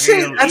 Oh, I'd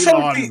say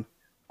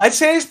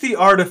it's the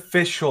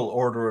artificial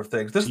order of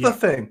things. This is the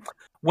thing.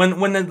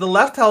 When the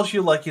left tells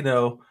you like,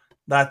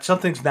 that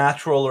something's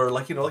natural, or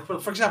like, like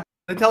for example,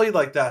 they tell you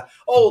like that,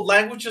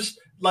 languages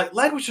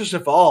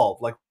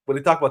evolve, like when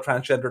they talk about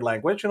transgender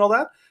language and all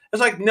that, it's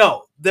like,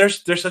 no,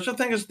 there's such a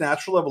thing as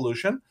natural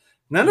evolution, and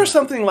then there's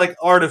something like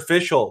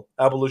artificial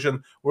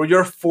evolution where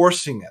you're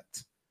forcing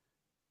it.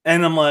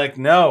 And I'm like,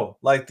 no,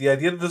 like the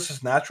idea that this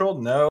is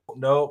natural, no,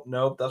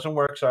 doesn't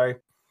work. Sorry,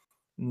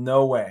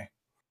 no way.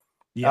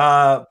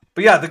 Yeah,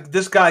 but yeah,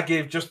 this guy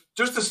gave just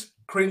as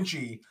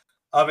cringy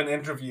of an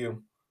interview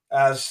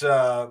as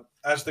the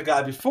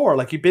guy before.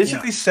 Like he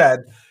basically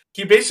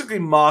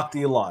mocked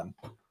Elon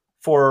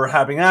for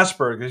having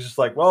Asperger's. He's just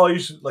like, well,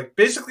 he's like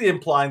basically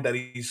implying that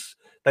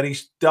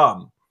he's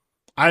dumb.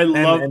 I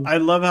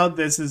love how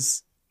this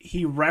is.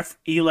 He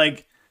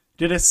like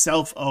did a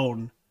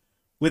self-own.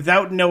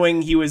 Without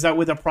knowing he was out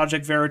with a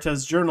Project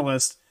Veritas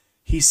journalist,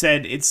 he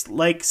said it's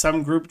like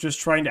some group just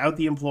trying to out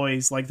the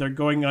employees, like they're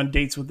going on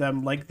dates with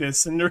them like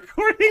this and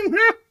recording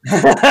them.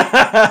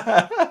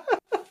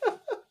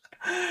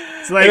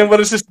 It's like, and then what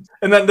is this?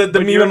 And then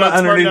the meme not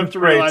smart enough to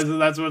realize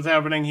that's what's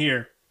happening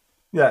here.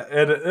 Yeah.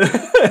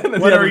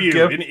 And what are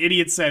you? An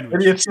idiot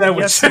sandwich. Idiot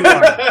sandwich. Yes, you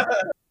are.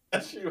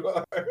 Yes, you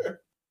are.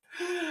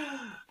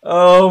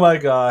 Oh my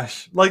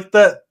gosh! Like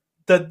that.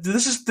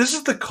 This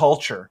is the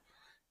culture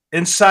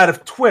inside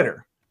of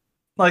Twitter.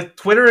 Like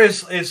Twitter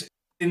is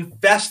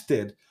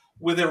infested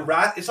with a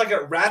rat. It's like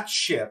a rat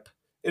ship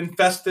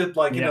infested.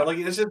 Like like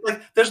it's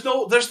like there's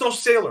no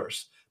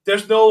sailors.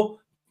 There's no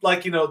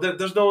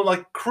there's no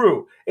like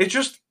crew. It's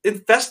just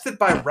infested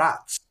by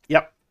rats.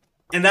 Yep.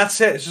 And that's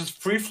it. It's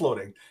just free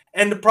floating.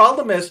 And the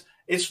problem is,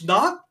 it's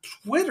not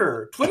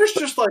Twitter. Twitter's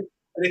just like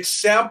an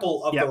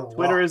example of the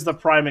Twitter rock. is the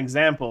prime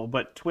example,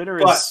 but Twitter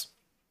is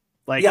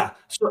like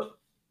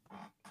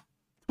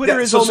Twitter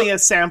is only a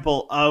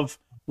sample of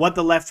what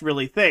the left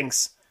really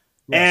thinks.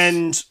 Yes.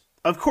 And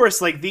of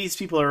course, like these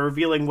people are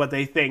revealing what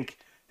they think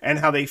and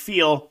how they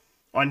feel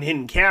on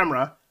hidden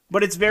camera,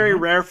 but it's very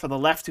rare for the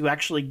left to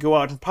actually go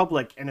out in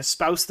public and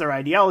espouse their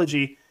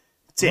ideology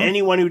to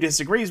anyone who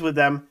disagrees with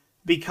them,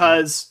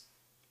 because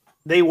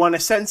they want to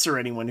censor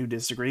anyone who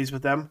disagrees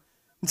with them.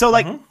 And so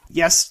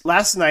yes,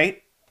 last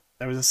night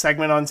there was a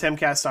segment on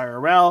Timcast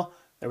IRL.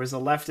 There was a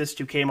leftist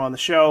who came on the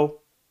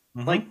show.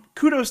 Like,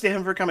 kudos to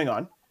him for coming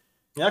on.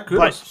 Yeah,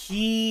 kudos.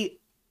 But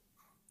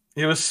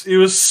it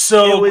was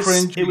so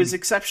cringy. It was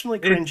exceptionally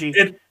cringy.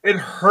 It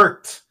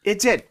hurt. It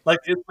did. Like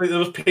it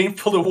was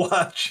painful to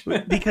watch.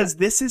 Because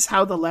this is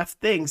how the left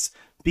thinks,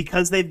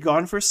 because they've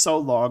gone for so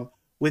long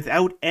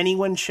without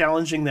anyone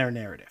challenging their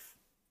narrative.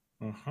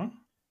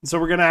 So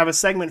we're going to have a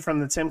segment from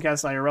the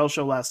Timcast IRL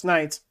show last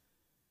night,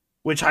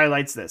 which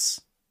highlights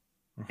this.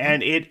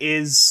 And it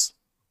is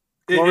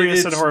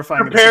glorious and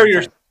horrifying.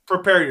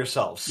 Prepare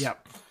yourselves.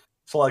 Yep.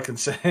 That's all I can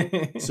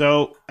say.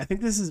 So I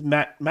think this is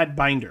Matt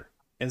Binder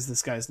is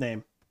this guy's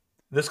name.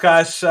 This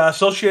guy's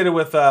associated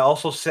with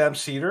also Sam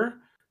Cedar,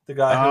 the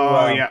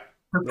guy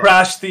who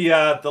crashed the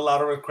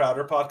Louder with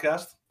Crowder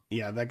podcast.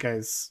 Yeah, that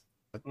guy's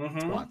a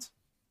twat.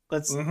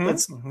 Let's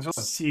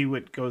see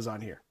what goes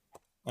on here.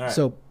 All right.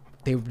 So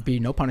there would be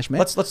no punishment.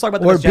 Let's talk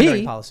about the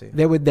misgendering policy.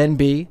 There would then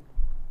be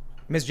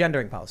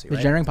misgendering policy. Right?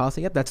 Misgendering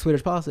policy. Yep, that's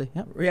Twitter's policy.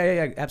 Yep.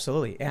 Yeah,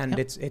 absolutely. And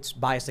it's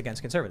biased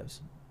against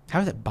conservatives. How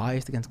is it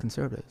biased against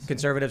conservatives?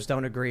 Conservatives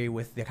don't agree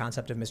with the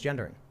concept of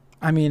misgendering.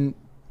 I mean,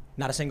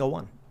 not a single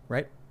one,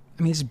 right?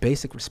 I mean, it's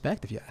basic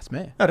respect, if you ask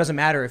me. No, it doesn't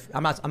matter if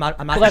I'm not.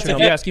 Well, that's if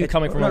you ask you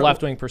coming from a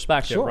left-wing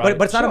perspective, sure. right?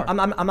 But it's not.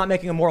 I'm not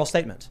making a moral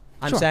statement.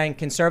 I'm saying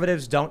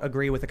conservatives don't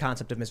agree with the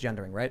concept of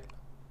misgendering, right?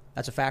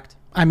 That's a fact.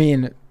 I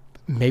mean,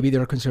 maybe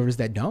there are conservatives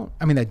that don't.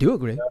 I mean, that do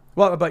agree.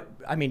 Well, but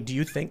I mean, do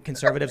you think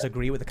conservatives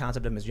agree with the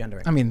concept of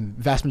misgendering? I mean,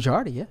 vast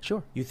majority, yeah,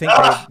 sure. You think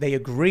they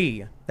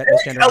agree that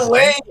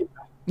misgendering is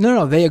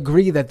No, they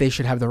agree that they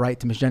should have the right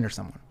to misgender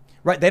someone.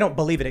 Right, they don't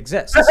believe it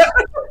exists.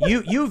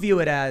 You view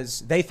it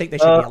as they think they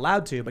should be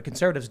allowed to, but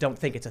conservatives don't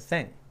think it's a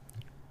thing.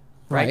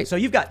 Right? So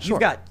you've got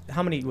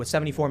how many,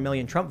 74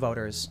 million Trump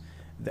voters?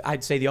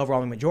 I'd say the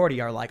overwhelming majority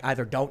are like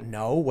either don't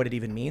know what it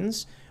even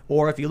means,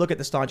 or if you look at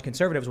the staunch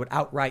conservatives, would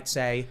outright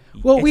say,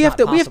 well, we have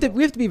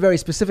to be very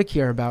specific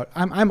here about.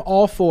 I'm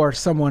all for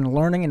someone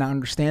learning and not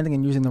understanding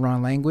and using the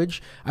wrong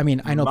language. I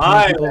mean, I know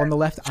people on the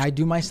left. I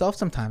do myself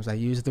sometimes. I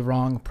use the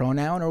wrong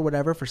pronoun or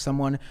whatever for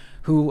someone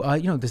who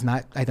does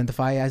not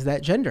identify as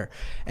that gender.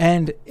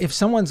 And if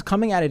someone's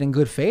coming at it in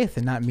good faith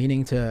and not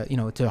meaning to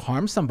to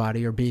harm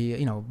somebody or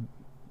be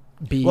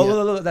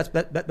well, that's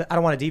I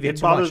don't want to deviate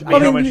too much.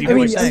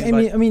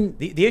 I mean,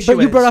 the issue.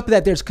 But you brought up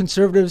that there's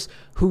conservatives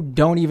who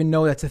don't even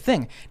know that's a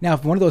thing. Now,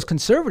 if one of those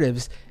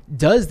conservatives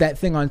does that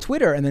thing on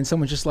Twitter, and then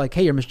someone's just like,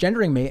 "Hey, you're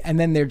misgendering me," and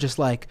then they're just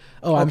like,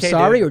 "Oh, I'm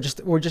sorry," dude.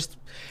 or just,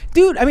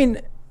 dude. I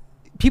mean,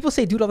 people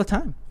say "dude" all the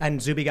time.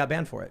 And Zuby got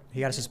banned for it.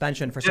 He got a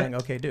suspension for saying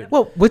 "okay, dude."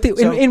 Well,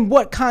 in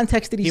what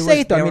context did he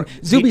say it though? I mean,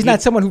 Zuby's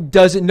not someone who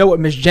doesn't know what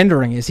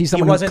misgendering is. He's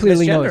someone who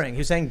clearly knows. He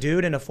was saying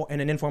 "dude" in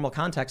an informal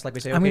context, like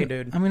we say "okay,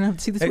 dude." I mean,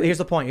 see this. Here's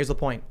the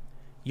point.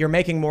 You're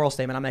making a moral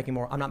statement. I'm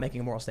not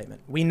making a moral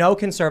statement. We know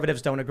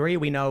conservatives don't agree.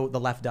 We know the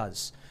left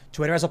does.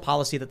 Twitter has a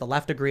policy that the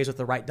left agrees with,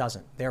 the right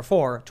doesn't.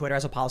 Therefore, Twitter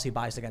has a policy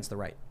biased against the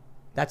right.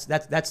 That's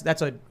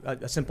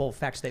a simple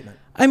fact statement.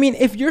 I mean,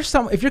 if you're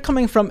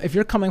coming from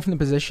the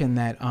position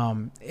that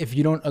if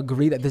you don't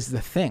agree that this is a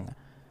thing,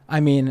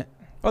 I mean,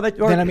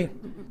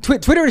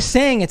 Twitter is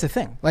saying it's a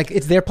thing. Like,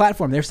 it's their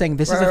platform. They're saying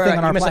this is a thing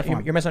on our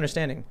platform. You're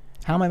misunderstanding.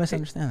 How am I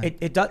misunderstanding?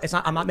 It's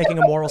not. I'm not making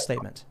a moral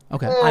statement.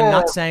 Okay. I'm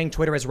not saying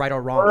Twitter is right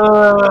or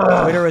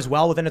wrong. Twitter is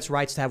well within its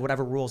rights to have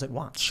whatever rules it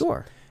wants.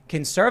 Sure.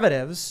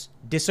 Conservatives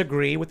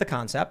disagree with the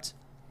concept.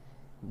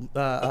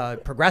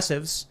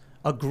 Progressives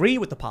agree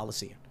with the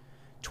policy.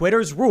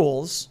 Twitter's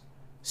rules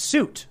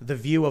suit the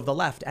view of the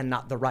left and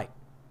not the right.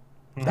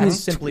 That's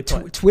simply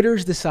put.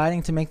 Twitter's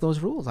deciding to make those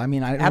rules. I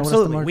mean, I don't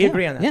absolutely. know what we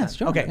agree on that. Yeah,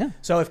 sure, okay. Yeah.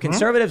 So if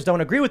conservatives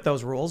don't agree with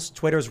those rules,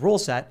 Twitter's rule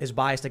set is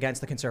biased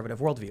against the conservative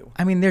worldview.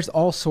 I mean, there's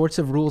all sorts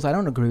of rules I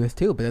don't agree with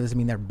too, but that doesn't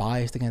mean they're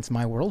biased against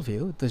my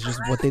worldview. That's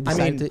just what they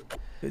decide to.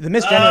 The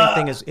misgendering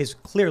thing is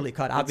clearly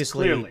cut.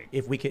 Obviously,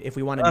 if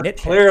we want to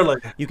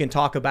nitpick, you can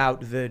talk about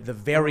the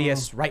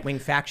various right wing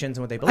factions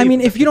and what they believe. I mean,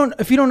 if you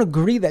don't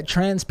agree that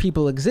trans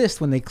people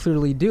exist when they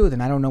clearly do,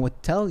 then I don't know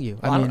what to tell you.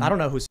 I don't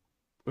know who's.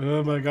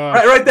 Oh my god!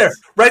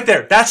 Right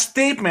there. That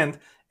statement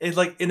is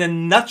like in a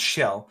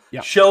nutshell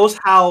shows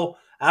how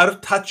out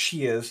of touch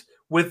he is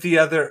with the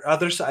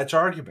other side's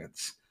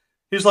arguments.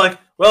 He's like,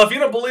 well, if you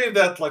don't believe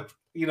that, like.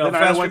 Then I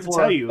don't know what to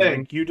tell you.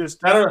 Like, you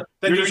just, I don't know.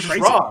 Then you're just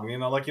wrong.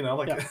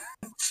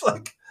 It's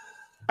like.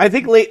 I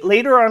think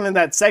later on in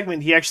that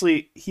segment,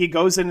 he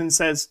goes in and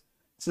says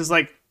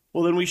like,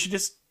 well, then we should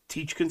just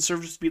teach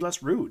conservatives to be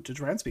less rude to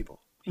trans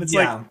people. And it's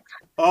like,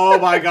 oh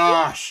my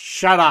gosh,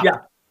 shut up. Yeah.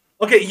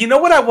 Okay, you know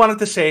what I wanted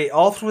to say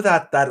all through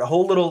that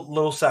whole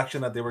little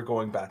section that they were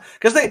going back,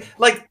 because they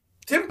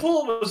Tim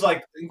Pool was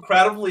like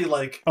incredibly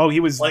like. Oh, he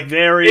was like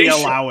very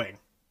allowing.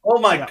 Oh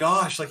my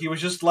gosh, like he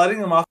was just letting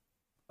them off.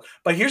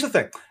 But here's the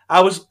thing.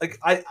 I was like,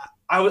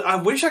 I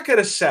wish I could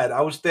have said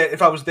I was there.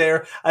 If I was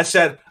there, I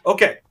said,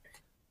 okay,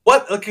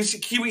 what? Because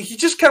he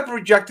just kept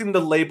rejecting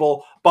the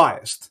label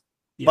biased.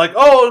 Yeah. Like,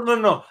 oh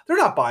no, they're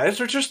not biased.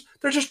 They're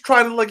just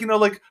trying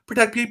to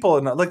protect people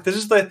and this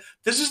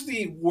is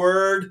the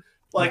word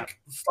like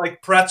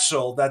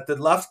pretzel that the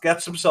left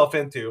gets himself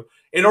into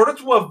in order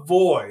to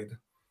avoid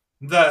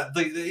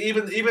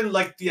even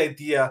like the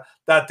idea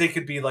that they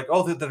could be like,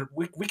 oh,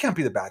 we can't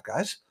be the bad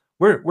guys.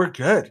 We're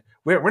good.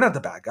 We're not the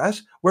bad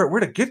guys.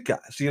 We're the good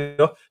guys, you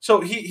know.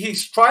 So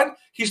he's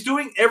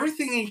doing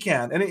everything he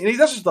can, and he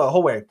does this the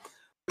whole way,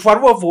 try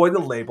to avoid the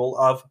label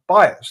of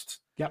biased.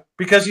 Yep.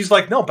 Because he's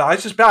like, no,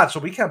 bias is bad,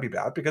 so we can't be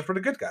bad because we're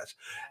the good guys.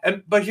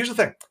 But here's the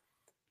thing,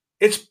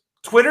 it's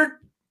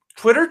Twitter.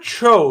 Twitter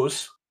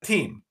chose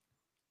team.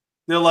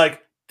 They're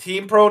like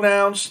team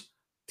pronouns,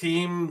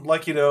 team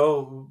like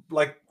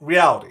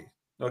reality.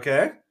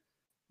 Okay,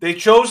 they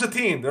chose a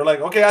team. They're like,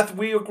 okay,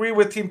 we agree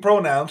with team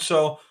pronouns,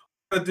 so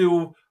we're gonna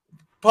do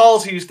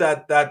policies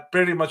that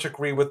pretty much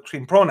agree with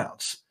team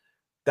pronouns.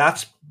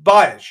 That's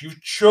bias.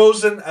 You've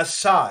chosen a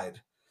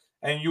side,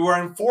 and you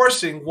are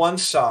enforcing one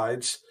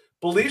side's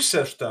belief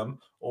system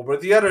over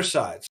the other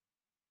side's.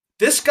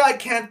 This guy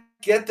can't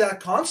get that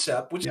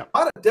concept, which is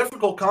not a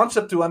difficult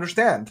concept to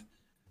understand.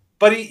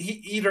 But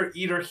he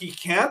either he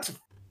can't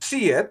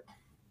see it,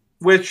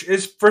 which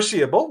is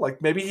foreseeable,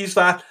 like maybe he's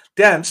that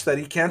dense that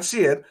he can't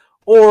see it,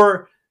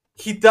 or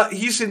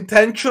he's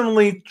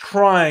intentionally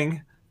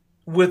trying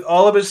with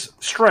all of his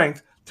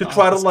strength to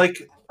try to like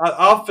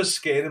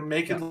obfuscate and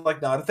make it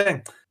like not a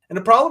thing. And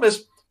the problem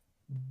is,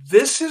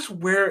 this is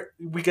where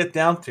we get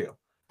down to.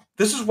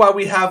 This is why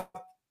we have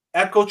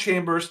echo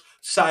chambers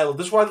siloed.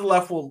 This is why the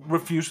left will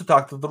refuse to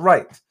talk to the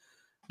right,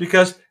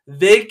 because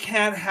they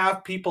can't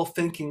have people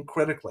thinking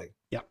critically.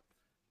 Yeah.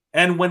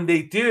 And when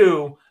they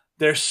do,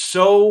 they're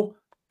so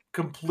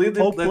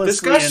completely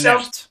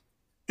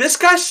This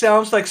guy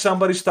sounds like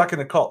somebody stuck in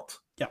a cult.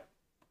 Yeah.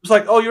 It's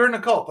like, oh, you're in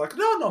a cult. Like,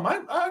 no,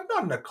 I'm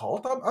not in a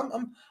cult.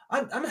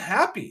 I'm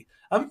happy.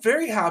 I'm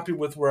very happy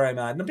with where I'm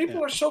at. And the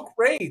people are so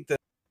great.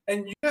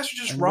 And you guys are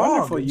just wrong.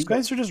 Wonderful. You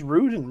guys are just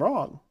rude and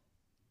wrong.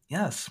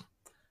 Yes.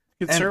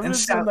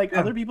 Conservatives and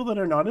other people that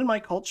are not in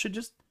my cult should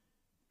just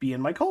be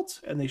in my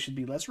cult, and they should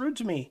be less rude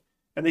to me,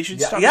 and they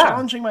should stop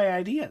challenging my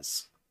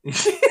ideas.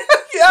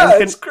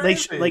 It's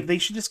crazy. They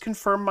should just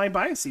confirm my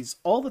biases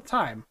all the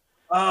time.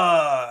 We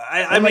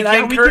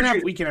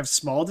can have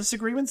small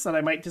disagreements that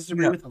I might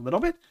disagree with a little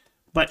bit,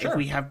 but if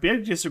we have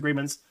big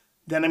disagreements,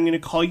 then I'm going to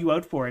call you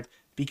out for it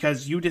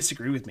because you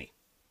disagree with me.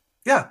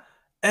 Yeah,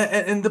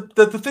 and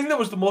the thing that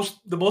was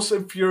the most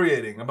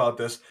infuriating about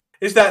this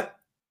is that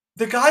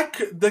the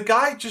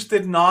guy just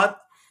did not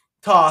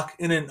talk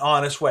in an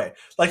honest way.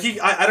 Like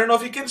I don't know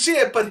if he can see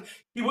it, but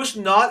he was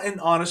not an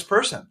honest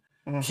person.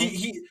 Mm-hmm.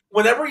 He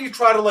whenever you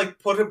try to like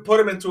put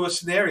him into a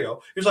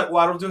scenario, he's like,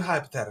 well, I don't do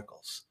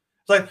hypotheticals.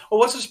 It's like, well,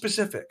 what's the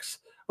specifics?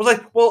 I was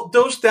like, well,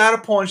 those data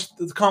points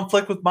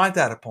conflict with my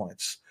data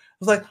points. I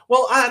was like,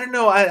 well, I don't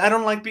know. I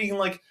don't like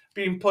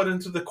being put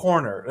into the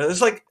corner.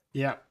 It's like,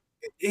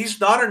 he's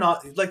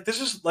not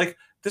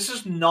this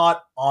is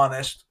not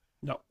honest.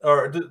 No,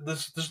 or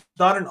this is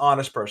not an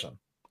honest person.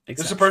 Exactly.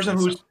 This is a person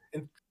who's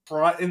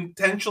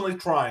intentionally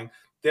trying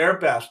their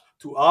best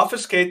to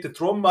obfuscate, to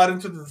throw mud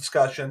into the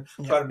discussion,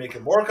 try to make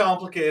it more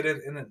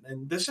complicated,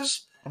 and this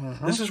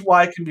is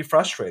why it can be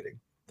frustrating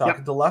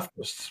talking to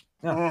leftists.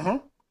 Yeah.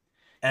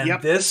 And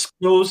this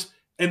goes,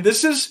 and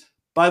this is,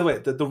 by the way,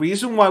 the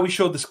reason why we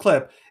showed this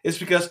clip is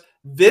because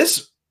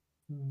this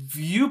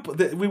view,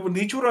 we would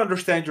need you to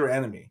understand your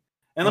enemy,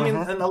 and I mean,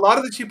 and a lot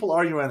of these people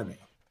are your enemy.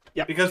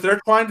 Yeah, because they're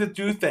trying to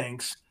do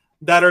things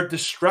that are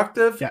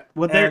destructive. Yeah,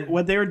 what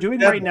they're doing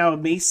right now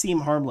may seem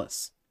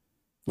harmless.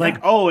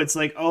 Like,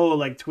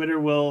 like Twitter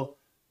will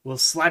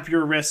slap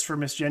your wrist for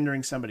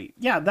misgendering somebody.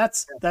 Yeah,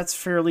 that's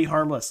fairly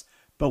harmless.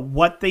 But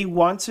what they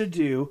want to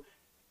do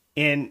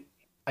in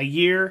a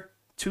year,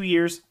 2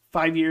 years,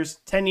 5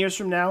 years, 10 years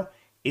from now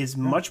is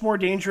much more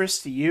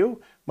dangerous to you,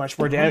 much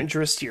more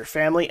dangerous to your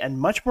family, and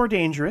much more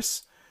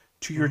dangerous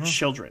to your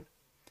children.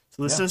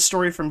 So this is a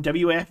story from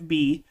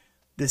WFB.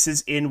 This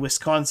is in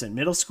Wisconsin.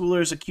 Middle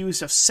schoolers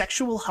accused of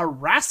sexual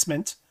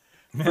harassment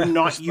for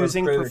not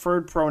using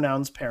preferred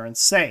pronouns,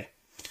 parents say.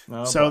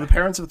 The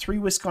parents of 3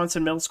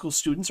 Wisconsin middle school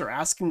students are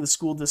asking the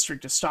school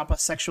district to stop a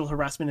sexual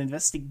harassment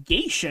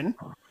investigation.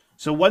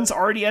 So one's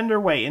already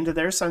underway into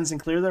their sons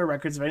and clear their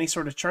records of any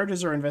sort of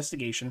charges or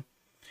investigation.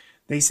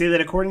 They say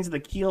that according to the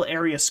Kiel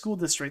Area School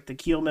District, the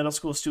Kiel Middle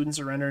School students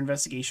are under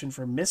investigation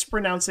for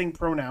mispronouncing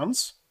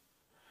pronouns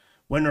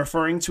when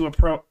referring to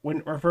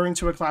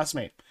a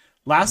classmate.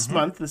 Last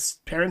month, the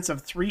parents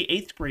of 3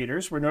 8th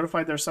graders were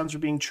notified their sons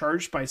were being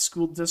charged by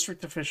school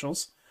district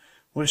officials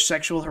with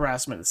sexual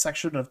harassment. The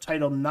section of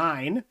Title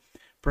IX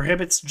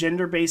prohibits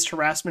gender-based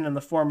harassment in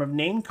the form of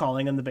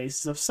name-calling on the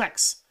basis of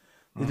sex.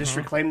 The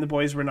district claimed the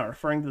boys were not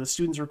referring to the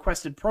students'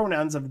 requested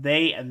pronouns of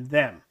they and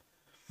them.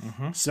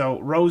 So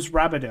Rose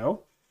Rabideau,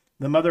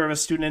 the mother of a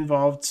student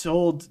involved,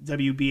 told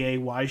WBA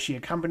why she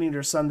accompanied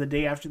her son the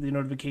day after the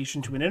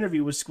notification to an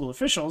interview with school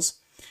officials.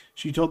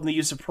 She told them the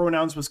use of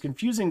pronouns was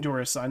confusing to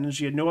her son, and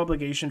she had no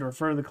obligation to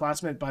refer to the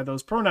classmate by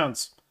those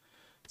pronouns.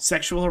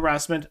 Sexual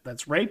harassment,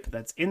 that's rape,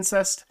 that's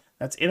incest,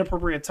 that's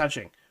inappropriate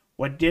touching.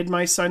 What did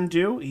my son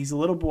do? He's a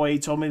little boy. He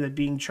told me that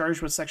being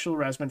charged with sexual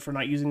harassment for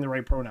not using the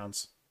right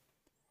pronouns.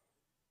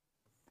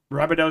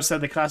 Rabideau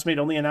said the classmate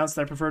only announced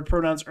their preferred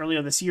pronouns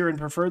earlier this year and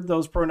preferred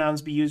those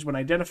pronouns be used when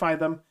identify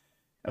them.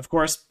 Of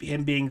course,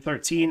 him being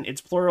 13,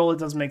 it's plural. It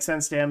doesn't make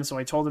sense to him, so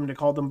I told him to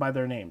call them by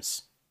their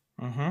names.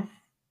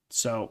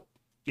 So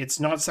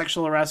it's not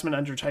sexual harassment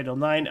under Title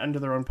IX. Under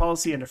their own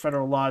policy, under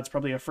federal law, it's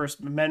probably a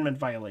First Amendment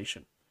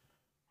violation.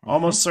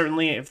 Almost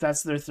certainly, if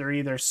that's their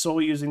theory, they're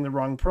solely using the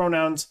wrong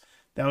pronouns.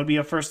 That would be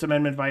a First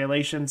Amendment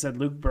violation, said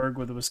Luke Berg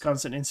with the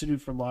Wisconsin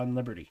Institute for Law and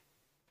Liberty.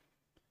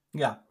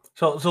 Yeah.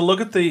 So look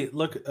at the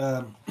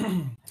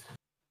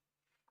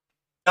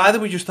guy that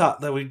we just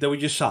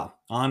saw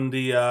on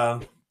the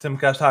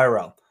Timcast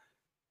IRL.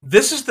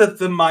 This is the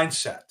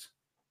mindset.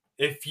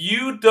 If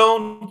you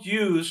don't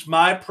use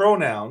my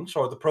pronouns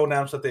or the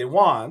pronouns that they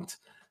want,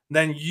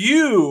 then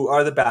you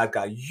are the bad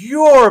guy.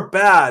 You're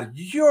bad.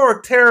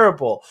 You're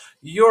terrible.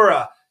 You're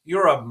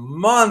a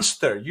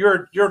monster.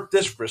 You're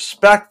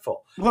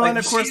disrespectful. Well, and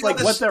of course,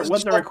 like what they're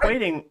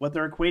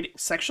equating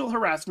sexual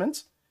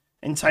harassment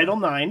in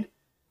Title IX,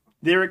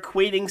 they're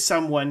equating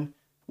someone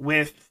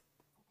with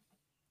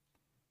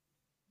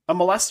a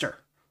molester.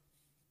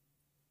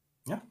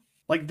 Yeah.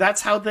 Like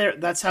that's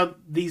how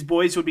these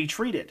boys would be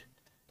treated.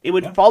 It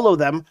would follow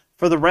them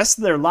for the rest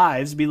of their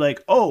lives, be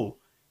like, "Oh,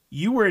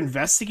 you were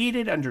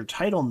investigated under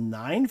Title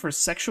IX for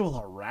sexual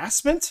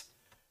harassment?"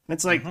 And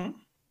it's like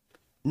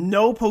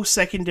no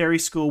post-secondary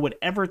school would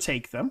ever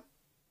take them.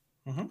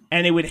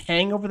 And it would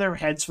hang over their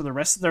heads for the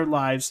rest of their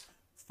lives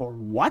for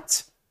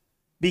what?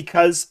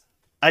 Because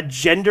a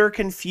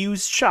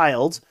gender-confused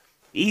child,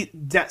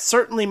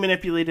 certainly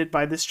manipulated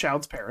by this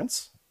child's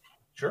parents,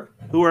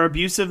 who are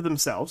abusive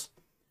themselves,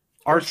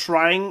 are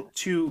trying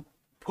to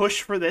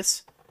push for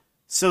this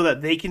so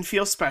that they can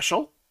feel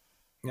special.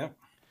 Yep.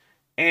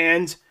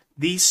 And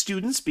these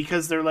students,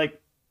 because they're like,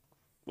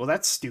 well,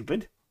 that's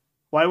stupid.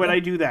 Why would I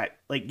do that?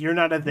 Like, you're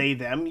not a they,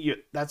 them.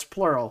 That's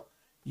plural.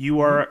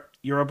 You're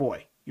a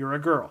boy. You're a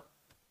girl.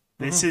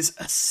 This is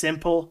a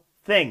simple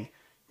thing.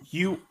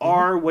 You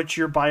are what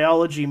your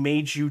biology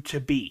made you to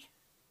be.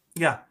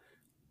 Yeah.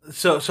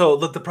 So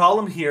the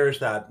problem here is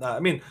that I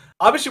mean,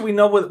 obviously we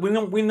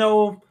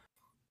know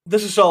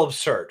this is all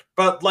absurd,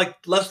 but like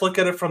let's look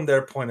at it from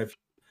their point of view.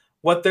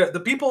 What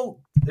the people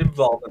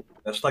involved in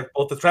this, like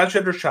both the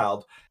transgender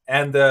child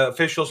and the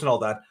officials and all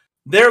that,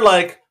 they're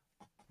like,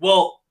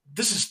 well,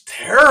 this is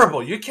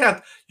terrible. You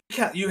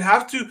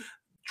have to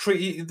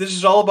treat. This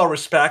is all about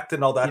respect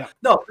and all that. Yeah.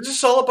 No, this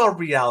is all about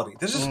reality.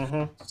 This is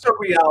a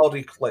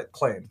reality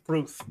claim.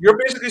 Truth. You're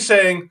basically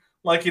saying,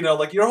 like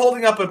you're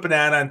holding up a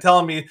banana and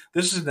telling me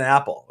this is an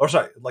apple, or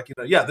sorry,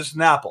 this is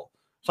an apple.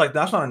 It's like,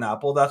 that's not an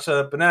apple, that's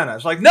a banana.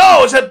 It's like,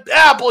 no, it's an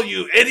apple,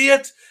 you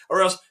idiot!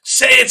 Or else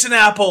say it's an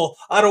apple.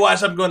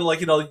 Otherwise, I'm going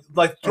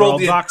to throw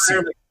the dox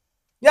you.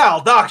 Yeah,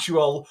 I'll dox you.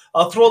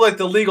 I'll throw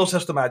the legal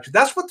system at you.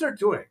 That's what they're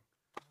doing,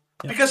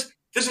 because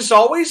this is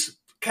always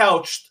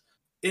couched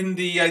in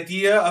the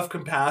idea of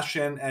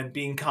compassion and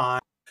being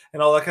kind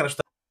and all that kind of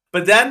stuff.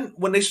 But then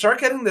when they start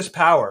getting this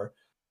power,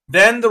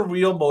 then the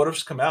real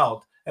motives come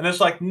out, and it's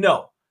like,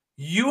 no,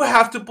 you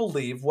have to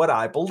believe what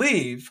I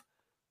believe.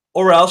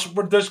 Or else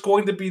there's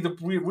going to be the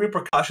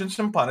repercussions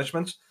and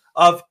punishments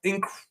of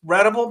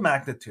incredible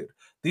magnitude.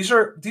 These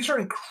are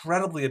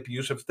incredibly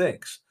abusive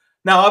things.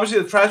 Now, obviously,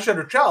 the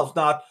transgender child's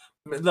not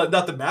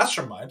the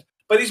mastermind,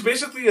 but he's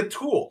basically a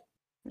tool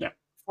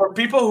for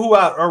people who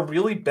are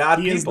really bad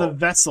people. He's the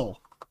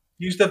vessel.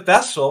 He's the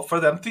vessel for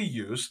them to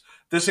use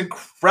this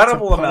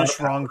incredible amount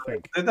of wrong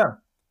thing.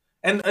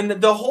 And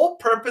the whole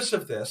purpose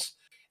of this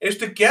is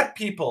to get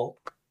people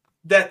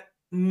that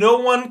no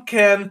one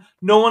can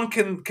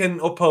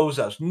oppose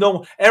us.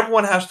 No,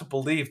 everyone has to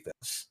believe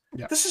this.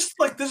 Yeah. This is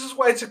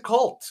why it's a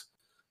cult.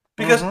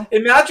 Because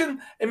imagine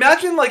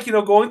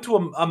going to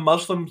a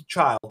Muslim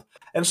child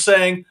and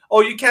saying, "Oh,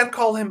 you can't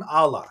call him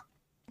Allah.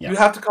 Yeah. You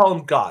have to call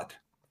him God,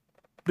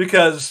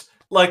 because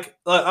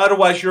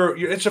otherwise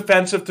it's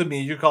offensive to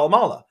me. You call him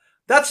Allah."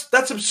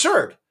 That's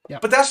absurd. Yeah.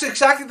 But that's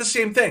exactly the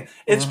same thing.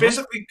 It's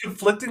basically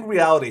conflicting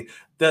reality.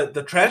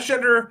 The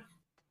transgender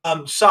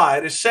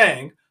side is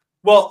saying,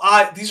 well,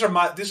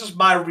 this is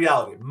my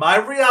reality. My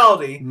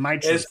reality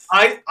is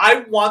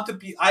I want to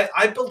be,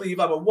 I believe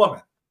I'm a woman.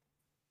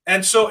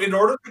 And so in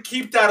order to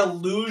keep that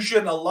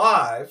illusion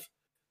alive,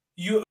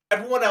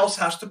 everyone else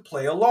has to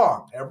play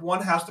along.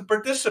 Everyone has to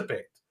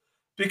participate.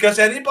 Because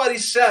anybody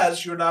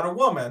says you're not a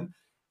woman,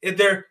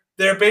 they're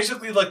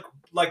basically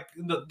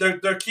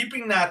they're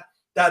keeping that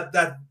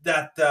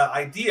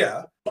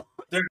idea.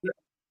 They're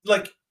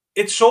like,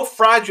 it's so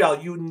fragile,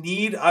 you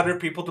need other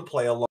people to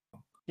play along.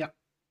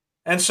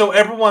 And so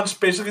everyone's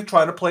basically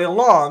trying to play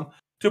along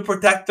to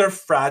protect their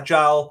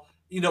fragile,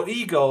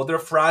 ego, their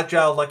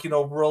fragile,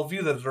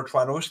 worldview that they're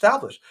trying to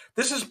establish.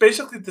 This is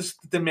basically this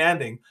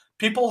demanding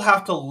people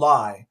have to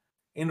lie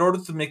in order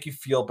to make you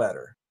feel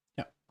better.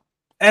 Yeah.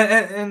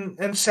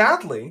 And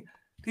sadly,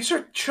 these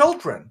are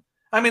children.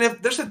 I mean,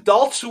 if there's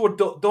adults who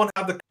don't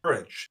have the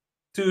courage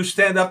to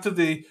stand up to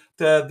the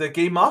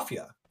gay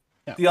mafia,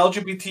 the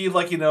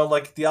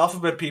LGBT, the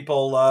alphabet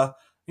people,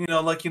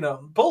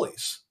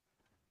 bullies.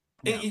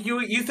 Yeah.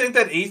 You think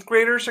that 8th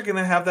graders are going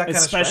to have that kind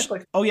of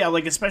strength?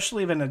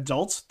 Especially if an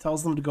adult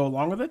tells them to go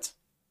along with it?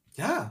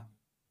 Yeah.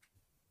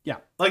 Yeah.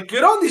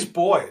 Good on these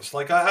boys.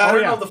 I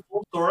don't know the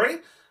full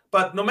story,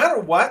 but no matter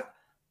what,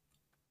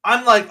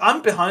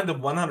 I'm behind them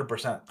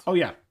 100%. Oh,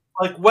 yeah.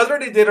 Whether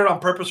they did it on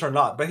purpose or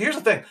not. But here's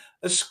the thing.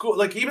 The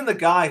school, even the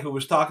guy who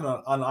was talking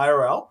on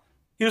IRL,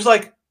 he was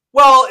like,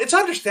 well, it's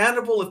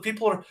understandable if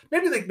people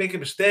maybe they make a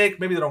mistake,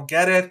 maybe they don't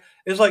get it.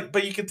 It's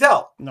but you can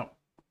tell. No.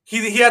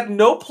 He had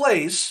no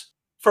place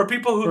for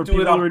people who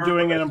do it on purpose.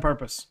 Doing it on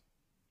purpose.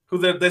 Who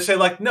they say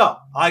no,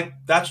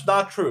 that's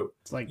not true.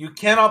 It's you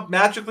cannot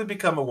magically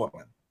become a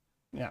woman.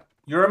 Yeah,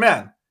 you're a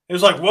man. It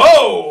was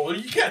whoa,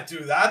 you can't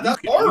do that. That's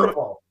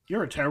horrible.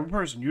 You're a terrible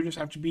person. You just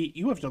have to be.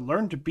 You have to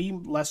learn to be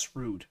less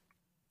rude.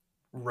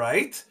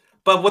 Right.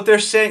 But what they're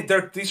saying,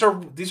 these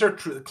are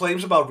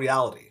claims about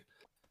reality,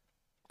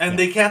 and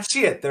they can't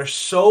see it. They're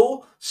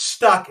so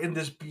stuck in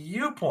this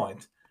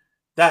viewpoint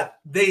that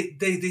they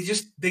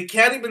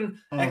can't even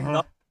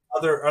acknowledge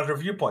other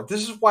viewpoint.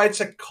 This is why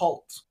it's a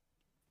cult,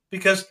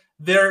 because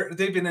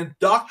they've been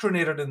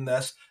indoctrinated in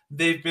this.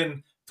 They've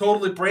been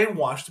totally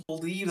brainwashed to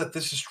believe that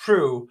this is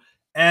true,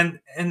 and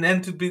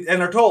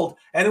are told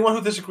anyone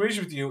who disagrees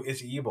with you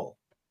is evil.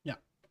 Yeah,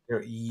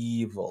 they're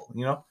evil.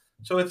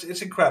 So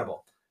it's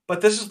incredible. But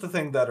this is the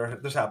thing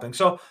that's happening.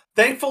 So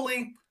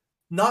thankfully,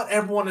 not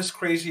everyone is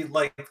crazy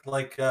like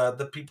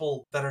the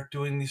people that are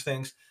doing these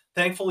things.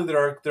 Thankfully,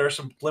 there are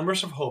some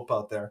glimmers of hope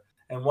out there,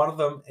 and one of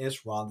them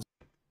is Ron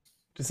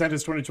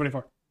DeSantis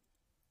 2024.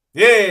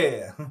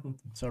 Yeah.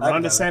 So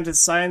Ron DeSantis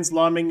signs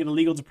law making it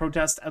illegal to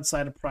protest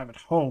outside a private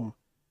home.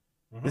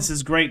 This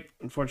is great.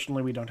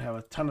 Unfortunately, we don't have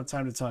a ton of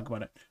time to talk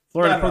about it.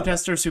 Florida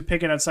protesters who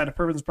picket outside a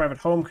person's private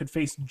home could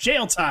face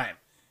jail time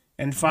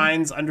and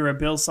fines under a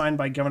bill signed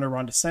by Governor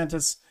Ron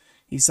DeSantis.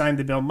 He signed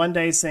the bill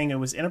Monday, saying it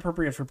was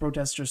inappropriate for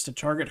protesters to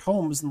target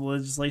homes, and the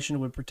legislation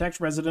would protect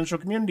residential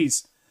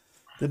communities.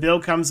 The bill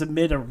comes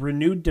amid a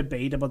renewed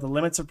debate about the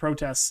limits of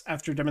protests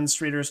after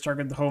demonstrators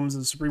targeted the homes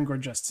of Supreme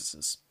Court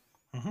justices.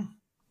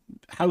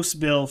 House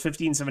Bill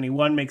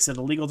 1571 makes it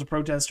illegal to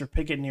protest or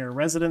picket near a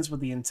residence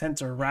with the intent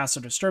to harass or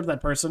disturb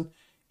that person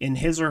in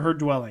his or her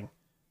dwelling.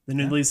 The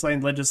newly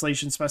signed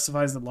legislation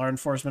specifies that law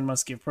enforcement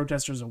must give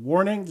protesters a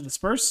warning to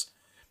disperse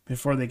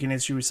before they can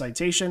issue a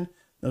citation.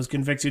 Those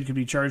convicted could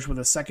be charged with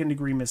a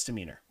second-degree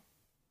misdemeanor.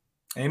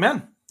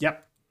 Amen.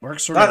 Yep.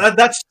 Works for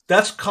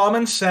that's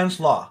common sense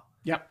law.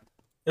 Yep.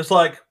 It's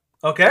like,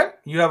 okay,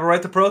 you have a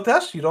right to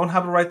protest. You don't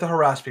have a right to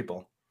harass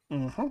people.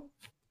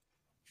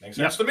 Makes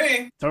sense to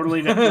me.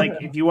 Totally. Like,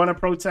 if you want to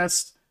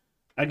protest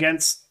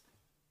against,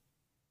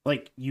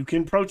 like, you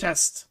can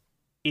protest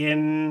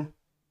in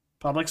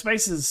public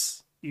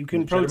spaces. You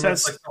can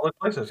protest. Like public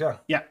places, yeah.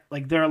 Yeah.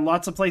 Like, there are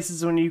lots of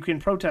places when you can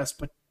protest,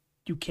 but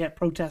you can't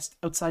protest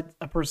outside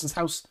a person's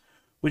house,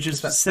 which is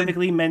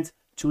specifically meant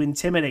to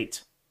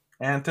intimidate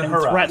and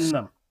harass. Threaten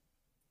them.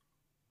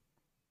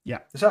 Yeah,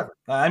 exactly.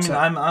 I mean,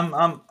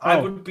 I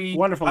would be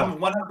wonderful. I'm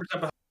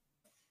 100%.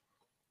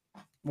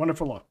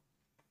 Wonderful law.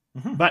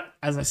 But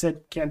as I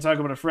said, can't talk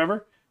about it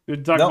forever. We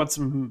would talk about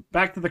some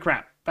back to the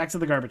crap, back to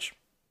the garbage,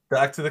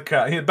 back to the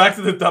back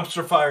to the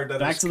dumpster fire. The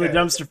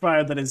dumpster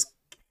fire that is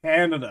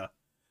Canada.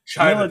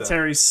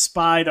 Military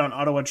spied on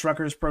Ottawa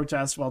truckers'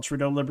 protest while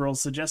Trudeau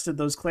Liberals suggested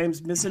those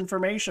claims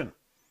misinformation.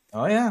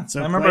 Oh yeah,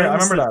 so I remember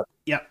that.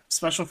 Yeah,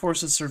 special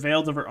forces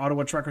surveilled over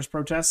Ottawa truckers'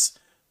 protests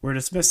were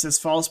dismissed as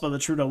false, but the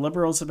Trudeau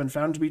Liberals have been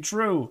found to be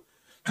true.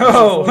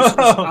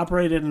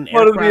 Operated an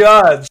aircraft. What are the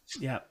odds?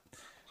 Yeah,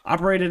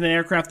 operated an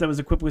aircraft that was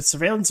equipped with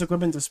surveillance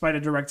equipment despite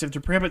a directive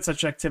to prohibit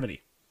such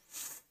activity.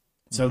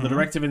 So the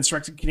directive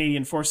instructed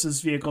Canadian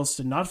Forces vehicles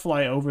to not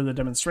fly over the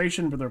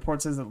demonstration, but the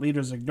report says that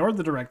leaders ignored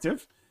the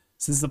directive,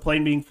 since the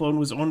plane being flown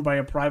was owned by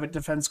a private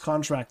defense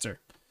contractor.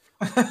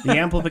 The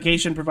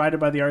amplification provided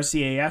by the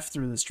RCAF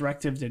through this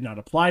directive did not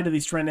apply to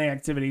these training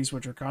activities,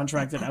 which are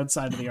contracted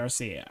outside of the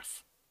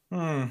RCAF.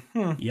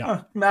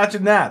 Yeah.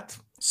 Imagine that.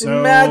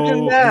 So,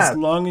 as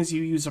long as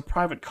you use a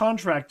private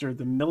contractor,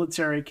 the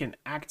military can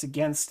act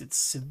against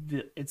its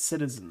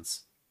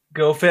citizens.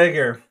 Go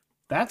figure.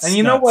 That's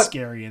not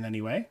scary in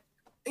any way.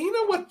 You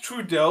know what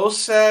Trudeau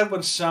said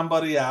when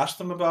somebody asked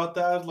him about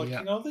that? Like,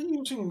 they're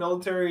using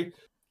military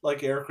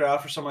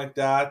aircraft or something like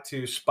that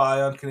to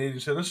spy on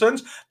Canadian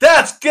citizens.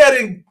 That's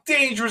getting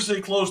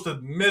dangerously close to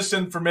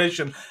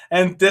misinformation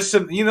and let's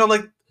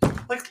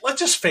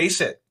just face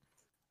it.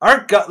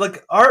 Our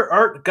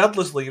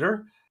gutless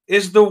leader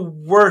is the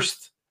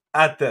worst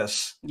at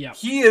this. Yeah.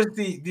 He is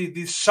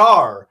the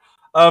czar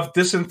of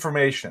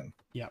disinformation.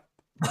 Yeah.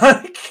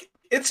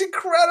 It's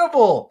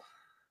incredible.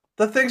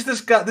 The things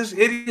this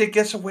idiot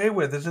gets away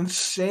with is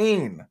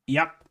insane.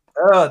 Yep.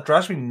 It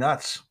drives me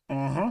nuts.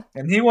 And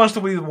he wants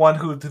to be the one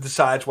who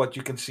decides what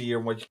you can see or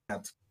what you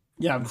can't.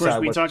 Yeah, of course.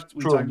 We talked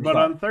about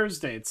on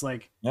Thursday. It's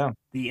like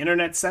the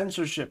internet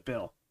censorship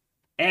bill,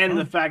 and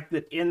the fact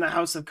that in the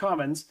House of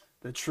Commons,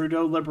 the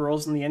Trudeau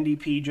Liberals and the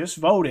NDP just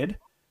voted,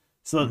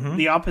 so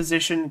the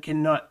opposition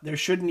cannot. There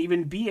shouldn't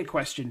even be a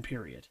question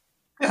period.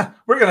 Yeah,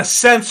 we're gonna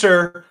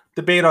censor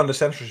debate on the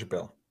censorship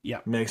bill. Yeah,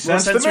 makes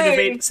sense to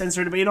me.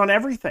 Censor debate on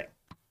everything.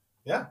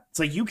 Yeah, it's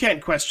like you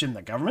can't question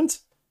the government.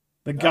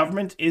 The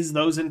government is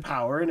those in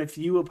power, and if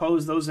you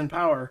oppose those in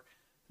power,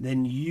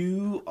 then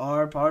you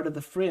are part of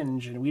the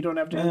fringe, and we don't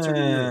have to answer to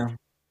you.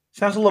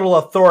 Sounds a little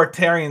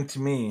authoritarian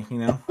to me,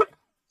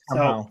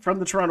 So, from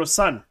the Toronto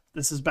Sun,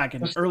 this is back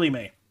in early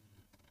May.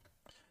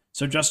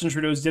 So, Justin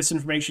Trudeau's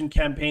disinformation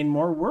campaign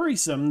more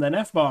worrisome than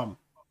F-bomb.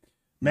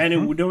 Man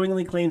who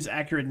knowingly claims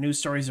accurate news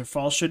stories are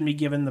false shouldn't be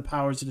given the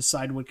powers to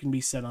decide what can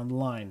be said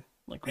online.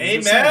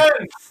 Amen!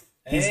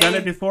 He's done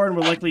it before and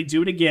will likely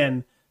do it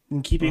again,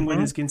 in keeping with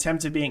his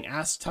contempt of being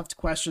asked tough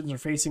questions or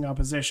facing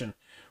opposition.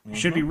 We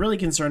should be really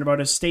concerned about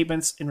his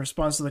statements in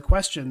response to the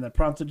question that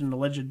prompted an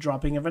alleged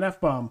dropping of an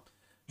F-bomb.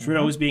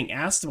 Trudeau was being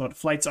asked about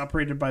flights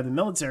operated by the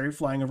military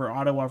flying over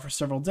Ottawa for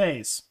several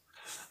days.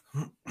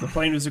 The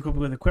plane was equipped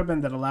with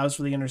equipment that allows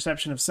for the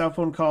interception of cell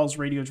phone calls,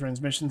 radio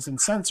transmissions, and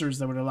sensors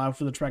that would allow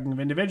for the tracking of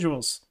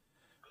individuals.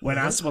 When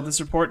asked about this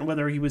report and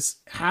whether he was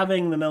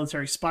having the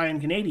military spy on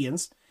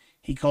Canadians,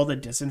 he called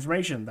it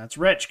disinformation. That's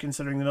rich,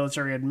 considering the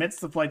military admits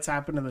the flights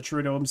happened and the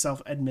Trudeau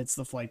himself admits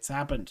the flights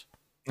happened.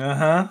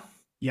 Uh-huh.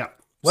 Yeah.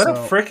 What a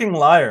freaking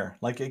liar.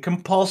 Like a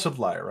compulsive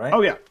liar, right?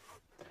 Oh, yeah.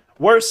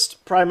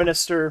 Worst prime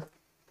minister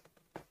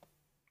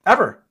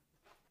ever.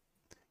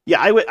 Yeah,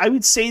 I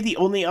would say the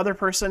only other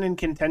person in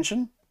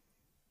contention,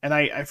 and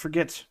I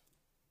forget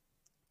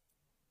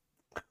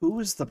who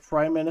was the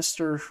prime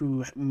minister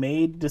who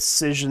made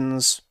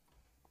decisions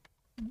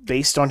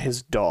based on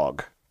his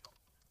dog.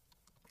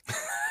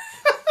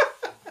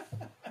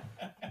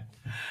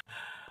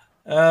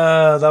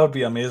 That would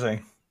be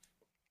amazing.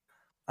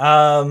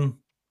 It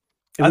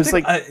was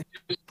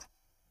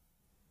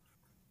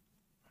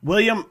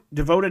William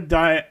Devoted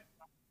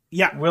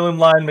Yeah. William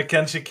Lyon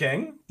Mackenzie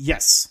King?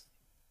 Yes.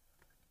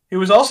 He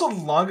was also the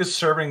longest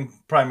serving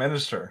prime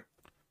minister.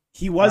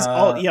 He was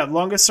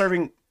longest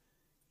serving.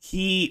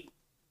 He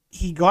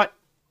got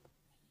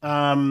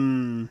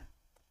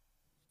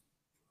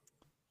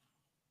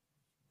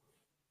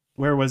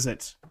where was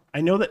it?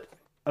 I know that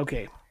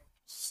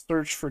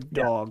search for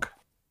dog.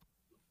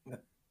 Yeah.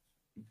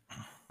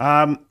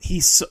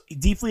 He's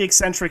deeply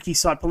eccentric. He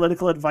sought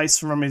political advice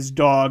from his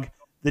dog,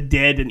 the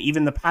dead, and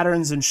even the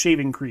patterns in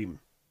shaving cream.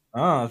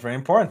 Oh, that's very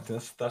important.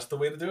 That's the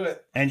way to do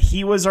it. And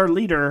he was our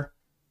leader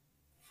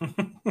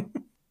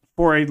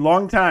for a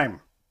long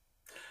time.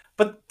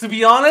 But to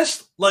be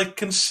honest,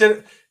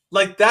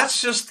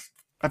 that's just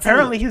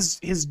apparently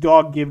his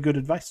dog gave good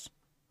advice.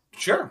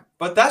 Sure,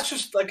 but that's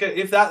just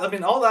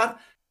all that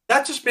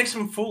just makes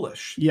him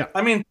foolish. Yeah,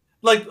 I mean,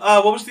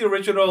 what was the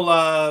original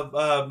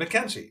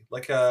Mackenzie?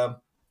 There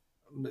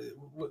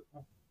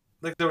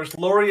was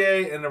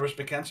Laurier and there was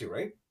Mackenzie,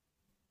 right?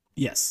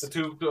 Yes.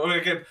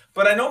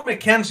 But I know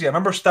Mackenzie. I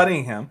remember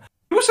studying him.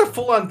 He was a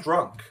full-on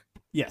drunk.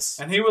 Yes.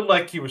 And he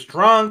was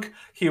drunk.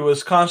 He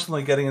was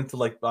constantly getting into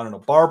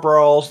bar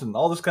brawls and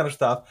all this kind of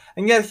stuff.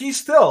 And yet he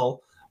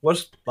still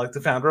was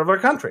the founder of our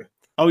country.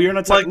 Oh, you're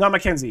not talking not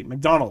Mackenzie,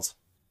 McDonald's.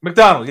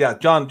 McDonald, yeah,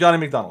 Johnny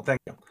McDonald. Thank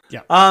you.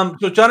 Yeah.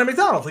 So Johnny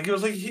McDonald,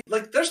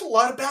 there's a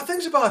lot of bad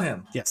things about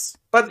him. Yes.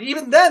 But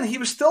even then, he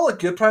was still a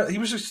good a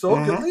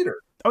good leader.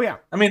 Oh yeah.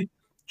 I mean,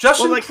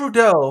 Justin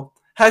Trudeau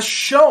has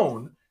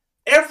shown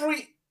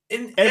every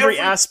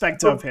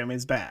aspect of him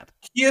is bad.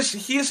 He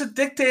is a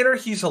dictator.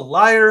 He's a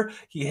liar.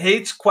 He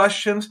hates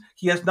questions.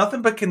 He has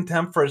nothing but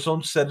contempt for his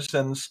own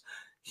citizens.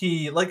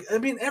 He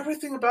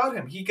everything about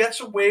him. He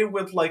gets away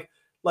with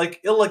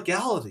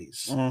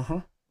illegalities. Mm-hmm.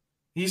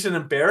 He's an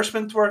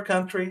embarrassment to our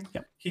country.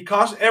 Yep.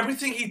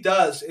 Everything he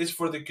does is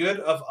for the good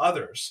of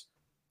others,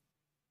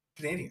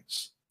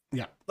 Canadians.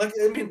 Yeah,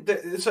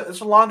 it's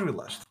a laundry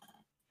list.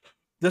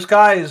 This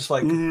guy is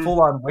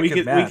full on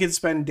wicked man. We could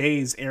spend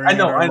days airing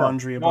our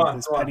laundry about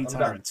this petty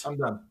tyrant. I'm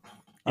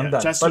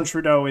done. Justin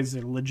Trudeau is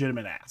a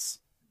legitimate ass.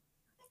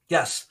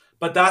 Yes,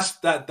 but that's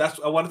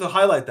I wanted to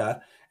highlight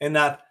that, and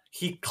that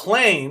he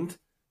claimed,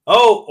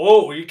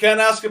 you can't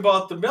ask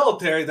about the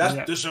military. That's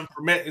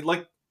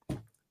disinformation.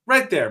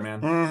 Right there,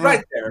 man. Mm-hmm.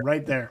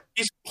 Right there.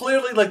 He's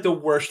clearly the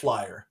worst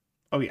liar.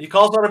 Oh yeah. He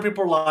calls other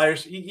people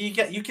liars. You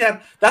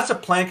can't. That's a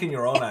plank in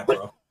your own eye,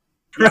 bro.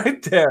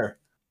 Right there.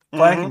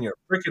 Plank in your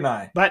freaking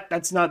eye. But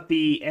that's not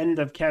the end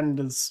of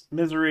Canada's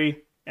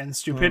misery and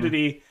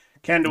stupidity.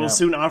 Canada will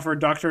soon offer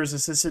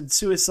doctors-assisted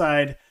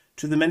suicide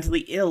to the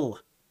mentally ill.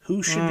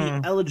 Who should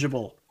be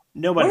eligible?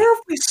 Nobody. Where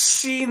have we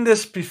seen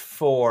this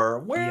before?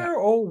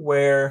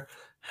 Where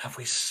have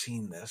we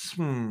seen this?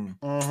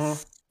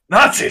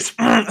 Nazis.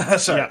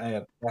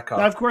 Sorry.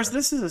 Now, of course,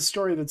 this is a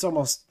story that's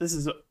almost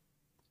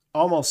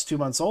 2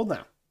 months old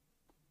now.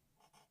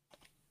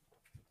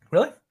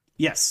 Really?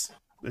 Yes.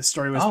 This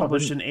story was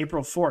published in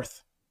April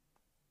 4th.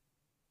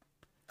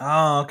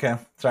 Oh, okay.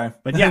 Sorry.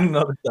 But yeah,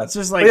 it's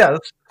just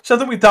that's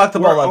something we talked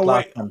about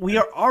last time. We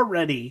are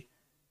already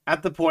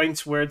at the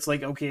point where it's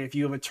if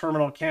you have a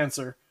terminal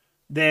cancer,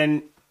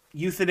 then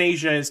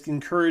euthanasia is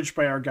encouraged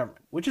by our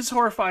government, which is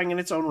horrifying in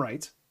its own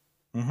right.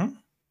 Mm-hmm.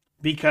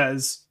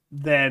 Because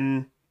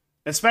then,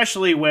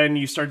 especially when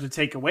you start to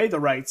take away the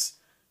rights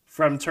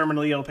from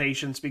terminally ill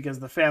patients because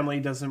the family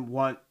doesn't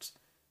want...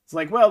 It's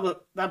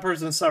that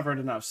person suffered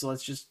enough, so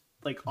let's just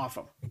off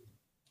them.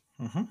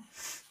 Mm-hmm.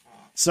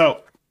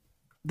 So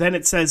then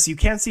it says you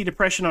can't see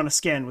depression on a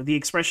scan with the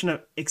exception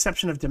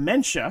of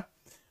dementia,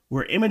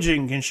 where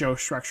imaging can show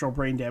structural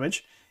brain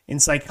damage. In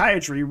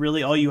psychiatry,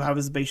 really all you have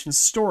is the patient's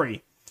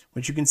story,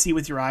 which you can see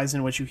with your eyes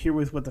and what you hear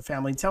with what the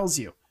family tells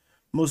you.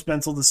 Most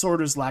mental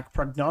disorders lack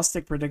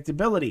prognostic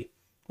predictability,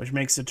 which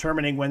makes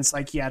determining when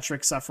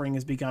psychiatric suffering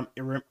has become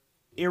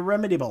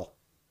irremediable.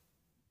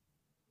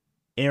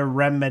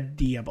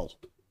 Irremediable.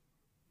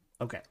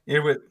 Okay.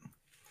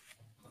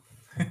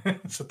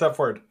 It's a tough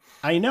word.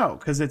 I know,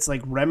 because it's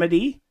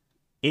remedy,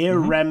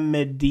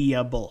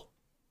 irremediable.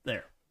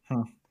 There.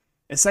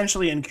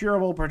 Essentially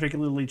incurable,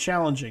 particularly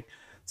challenging.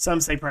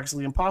 Some say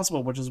practically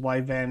impossible, which is why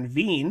Van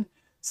Veen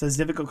says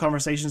difficult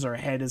conversations are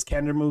ahead as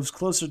Canada moves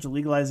closer to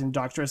legalizing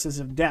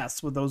doctor-assisted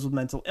deaths with those with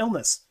mental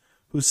illness,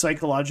 whose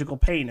psychological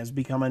pain has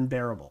become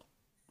unbearable.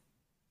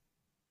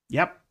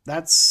 Yep,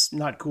 that's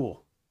not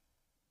cool.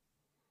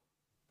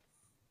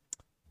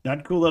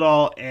 Not cool at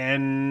all,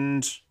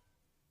 and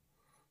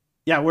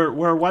yeah,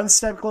 we're one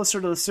step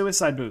closer to the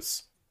suicide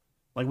booths.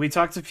 Like we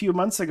talked a few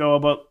months ago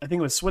about, I think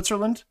it was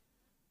Switzerland,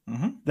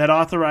 that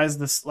authorized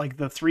this, like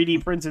the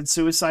 3D printed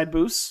suicide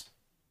booths.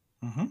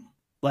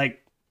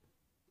 Like,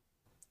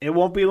 it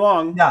won't be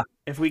long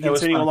if we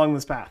continue along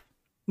this path.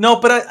 No,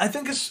 but I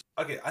think it's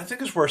okay. I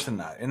think it's worse than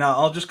that, and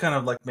I'll just kind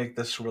of like make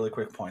this really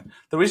quick point.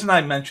 The reason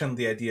I mentioned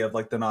the idea of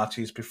like the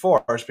Nazis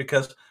before is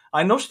because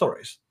I know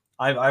stories.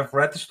 I've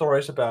read the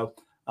stories about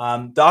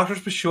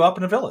doctors would show up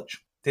in a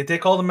village. They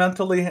take all the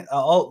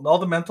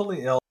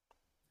mentally ill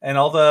and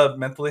all the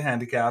mentally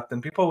handicapped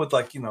and people with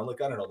like, you know,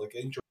 like I don't know, like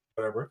injured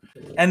or whatever,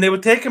 and they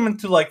would take them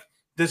into like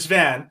this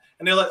van,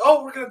 and they're like,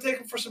 oh, we're gonna take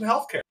them for some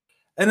healthcare,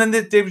 and then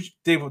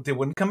they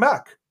wouldn't come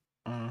back.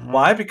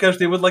 Why? Because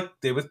they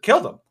would kill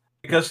them.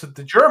 Because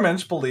the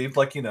Germans believed,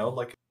 like, you know,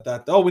 like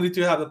that, oh, we need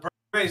to have the perfect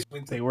race.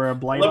 They were a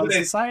blight on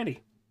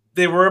society.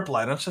 They were a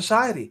blight on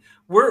society.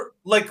 We're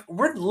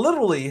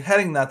literally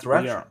heading that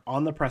direction. We are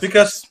on the precipice.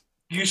 Because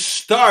you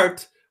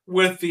start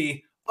with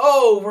the,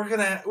 oh, we're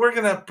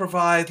gonna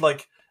provide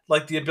like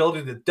the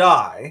ability to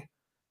die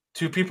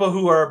to people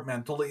who are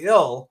mentally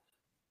ill.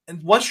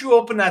 And once you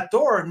open that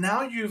door,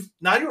 now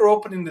you're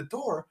opening the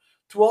door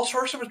to all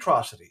sorts of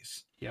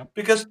atrocities. Yep.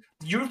 Because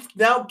you've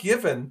now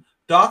given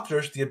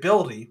doctors the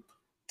ability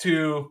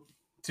to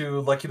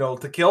like, you know,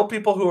 to kill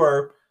people who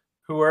are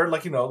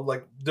like, you know,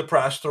 like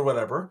depressed or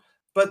whatever,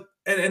 but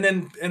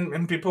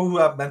and people who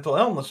have mental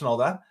illness and all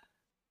that.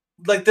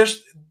 Like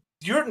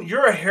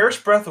you're a hair's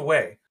breadth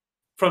away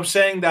from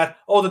saying that,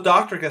 oh, the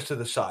doctor gets to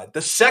decide.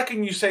 The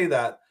second you say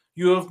that,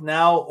 you have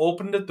now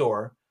opened the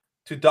door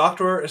to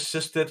doctor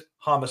assisted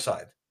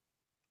homicide.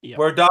 Yep.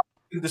 Where doctors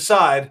can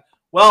decide,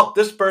 well,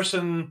 this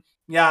person,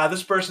 you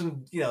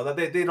know, that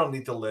they don't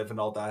need to live and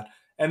all that.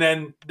 And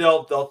then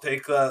they'll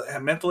take a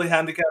mentally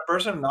handicapped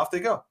person and off they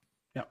go.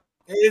 Yeah,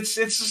 it's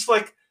just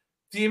like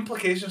the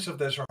implications of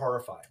this are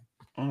horrifying.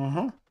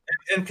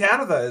 And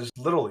Canada is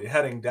literally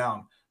heading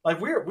down. Like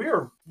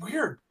we're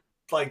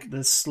like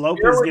the slope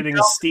is getting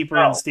steeper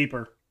and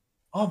steeper.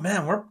 Oh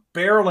man, we're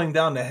barreling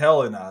down the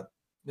hill in a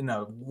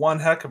one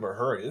heck of a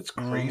hurry. It's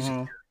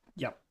crazy.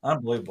 Yep,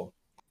 unbelievable.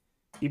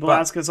 People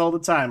ask us all the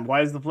time,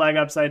 why is the flag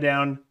upside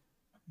down?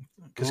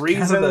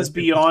 Reasons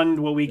beyond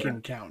what we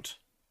can count.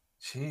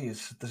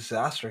 Jeez,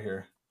 disaster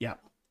here. Yeah.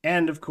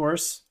 And, of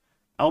course,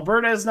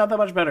 Alberta is not that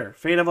much better.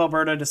 Fate of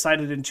Alberta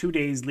decided in 2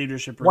 days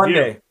leadership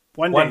review.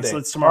 One day, so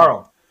it's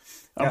tomorrow.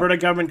 Alberta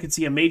government could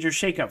see a major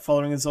shakeup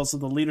following the results of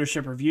the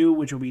leadership review,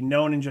 which will be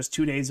known in just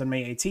 2 days on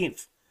May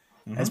 18th.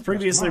 As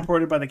previously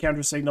reported by the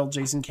counter-signal,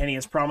 Jason Kenney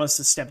has promised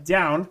to step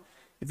down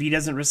if he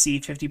doesn't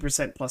receive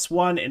 50% plus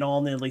one, and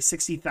all nearly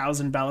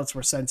 60,000 ballots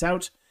were sent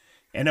out,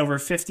 and over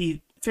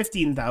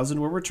 15,000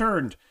 were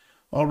returned.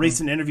 While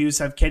recent interviews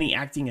have Kenney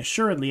acting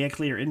assuredly, a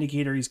clear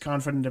indicator he's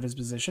confident of his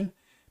position,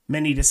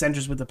 many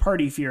dissenters with the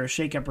party fear a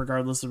shakeup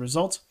regardless of the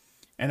result,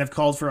 and have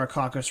called for a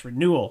caucus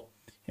renewal.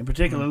 In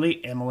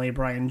particularly, MLA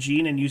Brian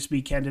Jean and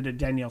USP candidate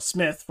Danielle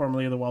Smith,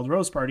 formerly of the Wild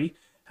Rose Party,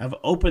 have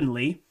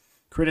openly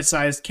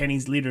criticized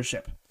Kenney's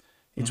leadership.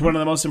 It's one of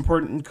the most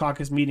important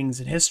caucus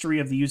meetings in history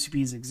of the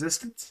UCP's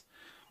existence,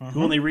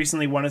 who only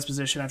recently won his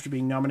position after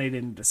being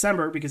nominated in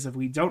December, because if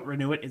we don't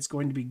renew it, it's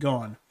going to be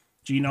gone.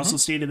 Jean also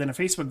stated in a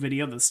Facebook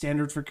video that the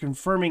standard for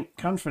confirming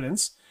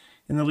confidence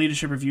in the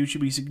leadership review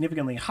should be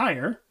significantly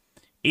higher,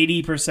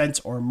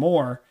 80% or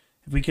more.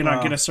 If we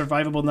cannot get a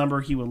survivable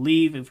number, he will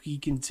leave. If we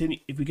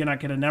cannot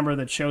get a number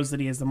that shows that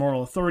he has the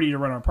moral authority to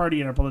run our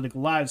party and our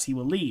political lives, he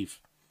will leave.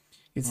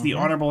 It's the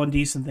honorable and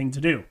decent thing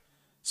to do.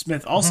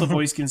 Smith also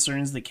voiced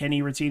concerns that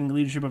Kenney retaining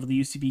leadership of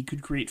the UCP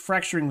could create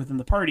fracturing within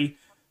the party,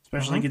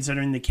 especially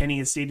considering that Kenney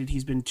has stated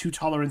he's been too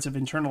tolerant of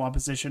internal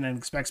opposition and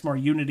expects more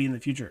unity in the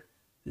future.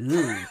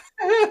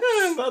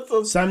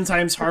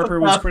 Sometimes Harper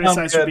was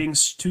criticized for being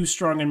too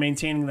strong in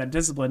maintaining that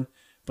discipline,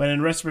 but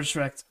in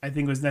retrospect, I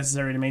think it was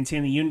necessary to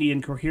maintain the unity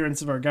and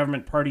coherence of our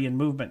government, party, and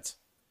movement.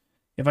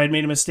 If I had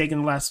made a mistake in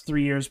the last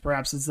 3 years,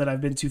 perhaps it's that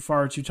I've been too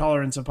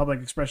tolerant of public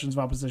expressions of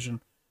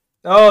opposition.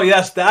 Oh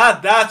yes,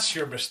 that's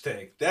your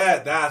mistake.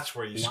 That's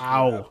where you screwed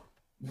up.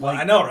 Well,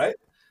 I know, right?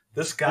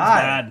 This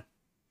guy.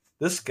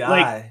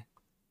 Like,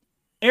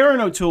 Aaron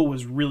O'Toole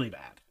was really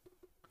bad.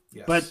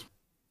 Yes. But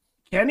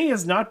Kenney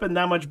has not been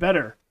that much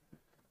better.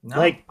 No.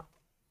 Like,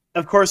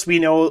 of course, we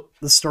know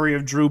the story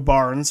of Drew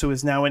Barnes, who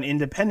is now an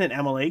independent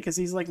MLA, because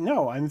he's like,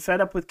 no, I'm fed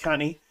up with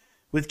Kenney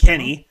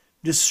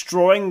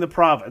destroying the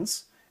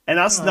province and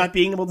us not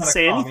being able to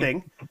say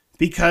anything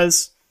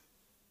because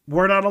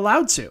we're not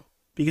allowed to.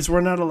 Because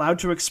we're not allowed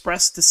to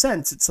express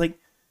dissent. It's like,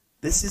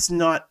 this is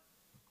not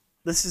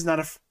a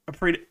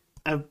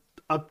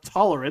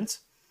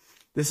tolerance.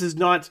 This is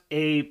not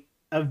a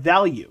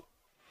value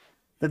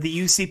that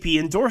the UCP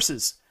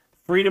endorses.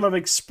 Freedom of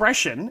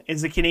expression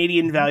is a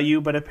Canadian value,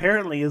 but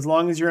apparently, as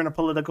long as you're in a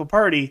political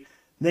party,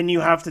 then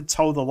you have to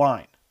toe the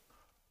line.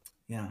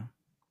 Yeah.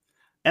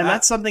 And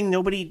that's something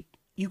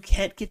you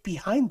can't get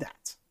behind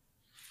that.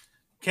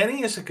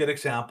 Kenny is a good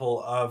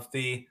example of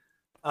the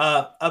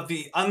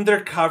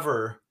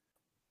undercover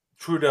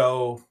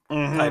Trudeau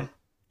type.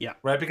 Yeah.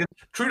 Right? Because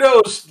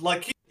Trudeau's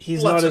like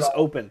he's not as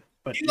open,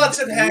 but he lets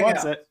it hang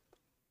out. It.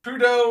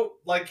 Trudeau,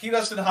 like, he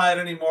doesn't hide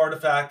anymore the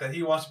fact that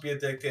he wants to be a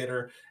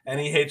dictator and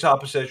he hates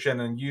opposition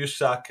and you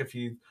suck if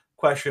you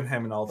question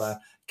him and all that.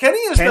 Kenny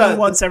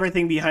wants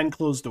everything behind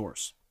closed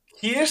doors.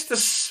 He is the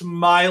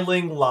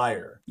smiling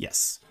liar.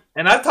 Yes.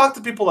 And I've talked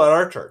to people at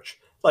our church.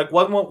 Like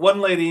one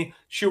lady,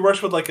 she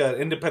works with like an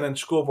independent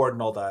school board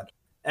and all that.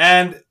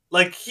 And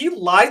like he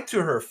lied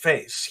to her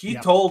face. He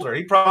told her,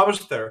 he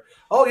promised her,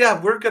 oh yeah,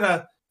 we're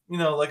gonna,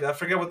 like I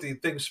forget what the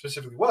thing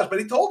specifically was, but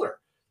he told her,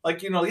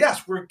 like,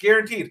 yes, we're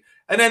guaranteed.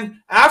 And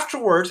then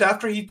afterwards,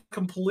 after he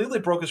completely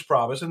broke his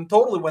promise and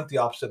totally went the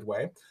opposite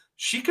way,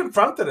 she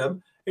confronted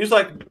him. He's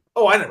like,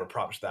 oh, I never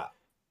promised that.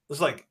 It's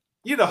like,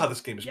 you know how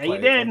this game is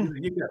played. Yeah,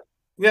 you did.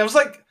 Yeah, it was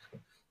like,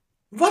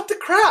 what the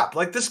crap?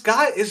 Like, this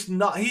guy is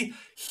not, he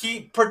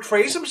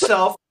portrays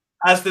himself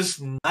as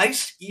this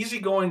nice,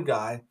 easygoing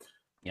guy,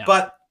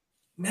 but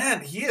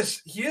man, he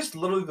is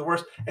literally the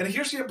worst. And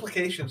here's the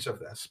implications of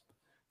this.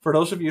 For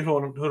those of you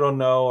who don't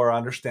know or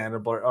understand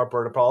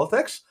Alberta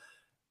politics,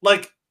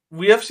 like,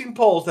 we have seen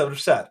polls that have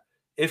said,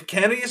 if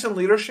Kennedy is in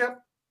leadership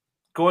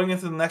going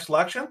into the next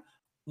election,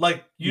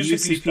 like,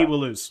 UCP will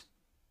lose.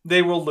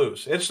 They will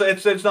lose. It's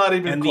not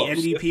even close. And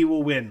the NDP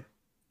will win.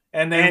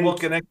 And then we'll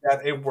connect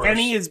that a worse.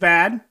 Kenny is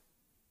bad,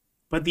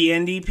 but the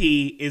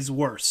NDP is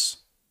worse.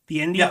 The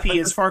NDP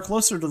is far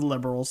closer to the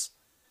Liberals.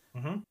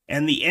 Mm-hmm.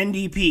 And the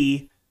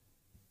NDP,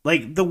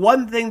 like, the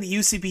one thing the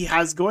UCP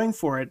has going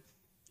for it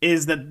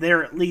is that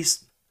they're at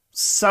least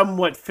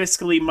somewhat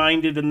fiscally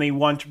minded and they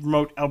want to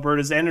promote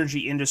Alberta's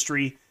energy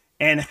industry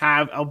and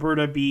have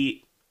Alberta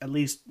be at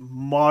least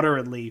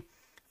moderately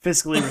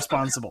fiscally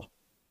responsible.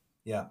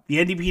 Yeah. The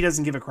NDP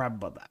doesn't give a crap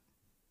about that.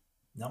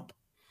 No.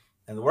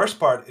 And the worst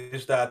part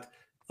is that,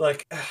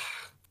 like,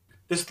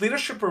 this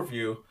leadership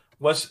review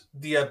was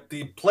the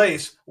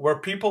place where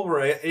people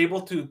were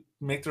able to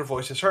make their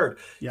voices heard.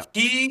 Yeah.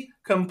 He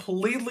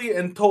completely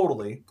and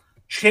totally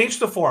changed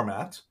the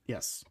format.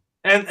 Yes.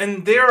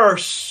 And there are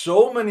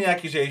so many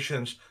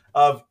accusations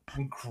of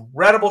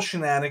incredible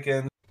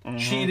shenanigans,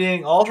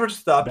 cheating, all sorts of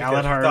stuff.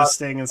 Ballot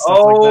harvesting and stuff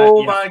like that.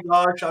 Oh my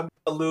gosh, I'm going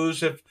to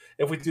lose if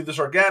we do this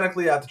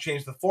organically. I have to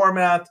change the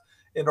format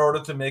in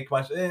order to make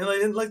my...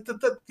 And like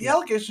the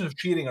allegations of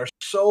cheating are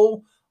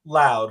so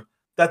loud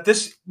that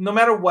this, no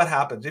matter what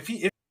happens, if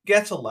he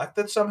gets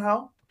elected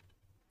somehow,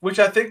 which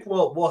I think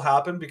will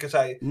happen because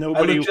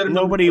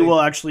nobody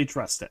will actually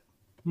trust it.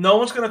 No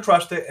one's going to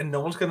trust it, and no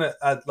one's going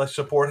to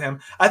support him.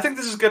 I think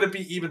this is going to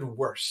be even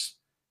worse.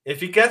 If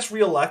he gets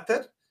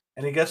reelected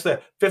and he gets the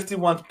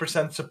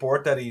 51%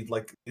 support that he's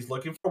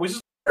looking for, which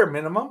is bare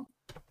minimum.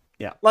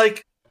 Yeah.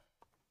 Like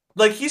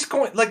he's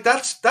going, like,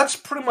 that's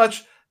pretty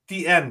much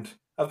the end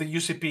of the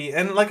UCP.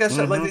 And like I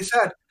said, like they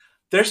said,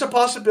 there's a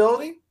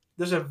possibility.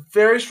 There's a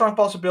very strong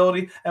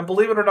possibility, and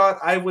believe it or not,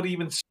 I would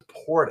even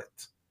support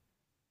it.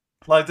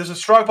 Like, there's a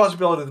strong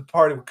possibility the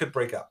party could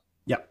break up.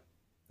 Yeah.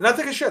 And I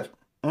think it should.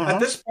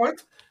 At this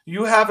point,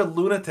 you have a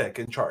lunatic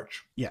in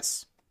charge.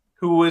 Yes.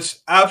 Who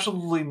is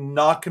absolutely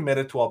not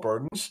committed to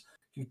Albertans.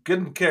 He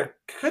couldn't care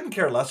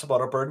less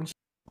about Albertans.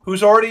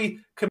 Who's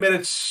already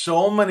committed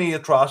so many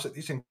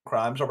atrocities and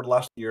crimes over the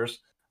last years.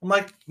 I'm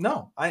like,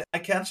 no, I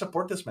can't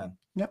support this man.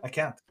 Yep. I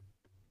can't.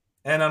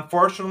 And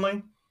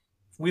unfortunately,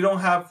 we don't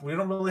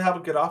really have a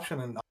good option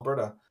in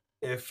Alberta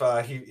if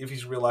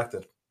he's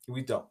reelected.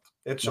 We don't.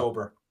 It's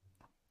over.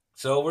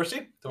 So we'll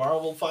see.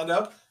 Tomorrow we'll find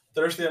out.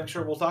 Thursday, I'm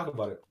sure we'll talk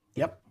about it.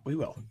 Yep, we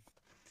will.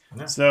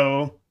 Yeah.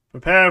 So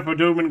prepare for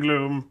doom and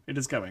gloom. It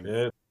is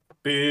coming.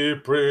 Be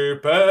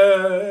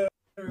prepared.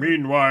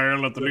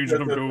 Meanwhile, at the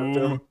Legion of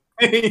Doom.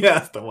 Yeah,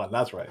 that's the one.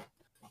 That's right.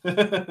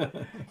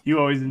 You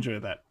always enjoy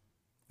that.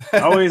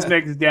 Always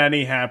makes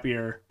Danny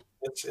happier.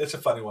 It's a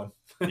funny one.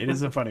 It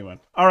is a funny one.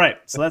 All right,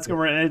 so that's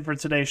going to end for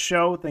today's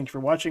show. Thank you for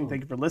watching.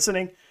 Thank you for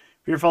listening.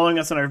 If you're following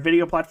us on our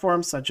video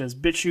platforms such as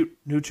BitChute,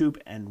 YouTube,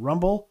 and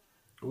Rumble,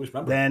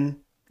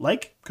 then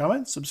like,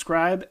 comment,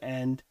 subscribe,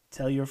 and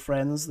tell your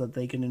friends that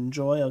they can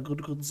enjoy a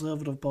good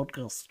conservative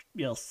podcast.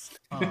 Yes.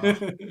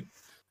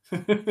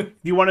 If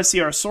you want to see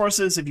our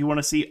sources, if you want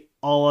to see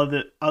all of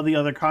the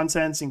other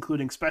contents,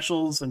 including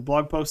specials and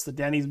blog posts that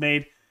Danny's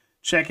made,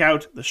 check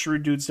out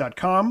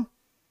theshrewddudes.com.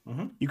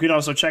 You can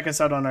also check us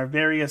out on our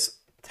various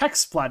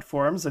text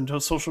platforms and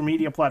social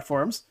media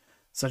platforms,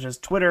 such as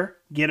Twitter,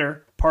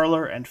 Gitter,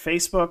 Parler, and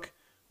Facebook,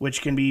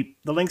 which can be,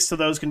 the links to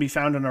those can be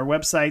found on our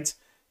website.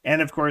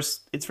 And of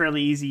course, it's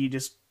fairly easy. You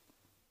just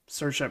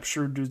search up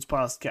Shrewd Dudes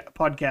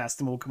podcast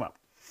and we'll come up.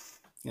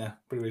 Yeah,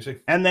 pretty easy.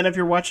 And then if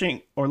you're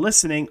watching or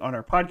listening on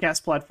our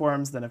podcast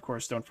platforms, then of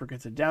course, don't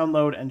forget to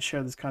download and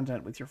share this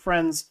content with your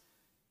friends.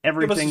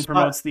 Everything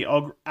promotes the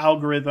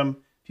algorithm.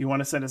 If you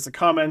want to send us a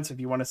comment, if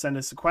you want to send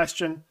us a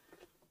question,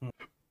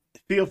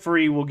 feel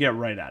free. We'll get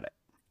right at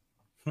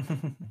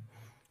it.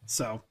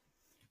 So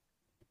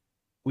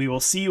We will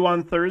see you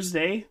on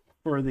Thursday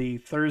for the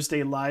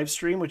Thursday live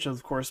stream, which will,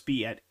 of course,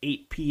 be at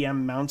 8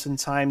 p.m. Mountain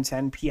Time,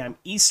 10 p.m.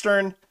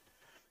 Eastern.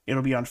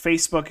 It'll be on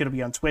Facebook. It'll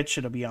be on Twitch.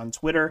 It'll be on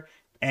Twitter.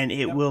 And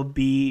it will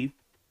be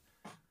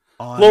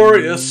on...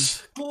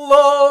 Glorious.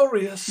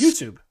 Glorious.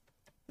 YouTube.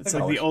 It's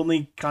like the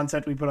only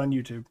content we put on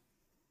YouTube.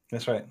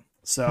 That's right.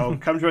 So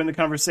come join the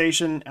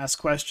conversation, ask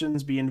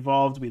questions, be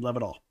involved. We love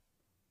it all.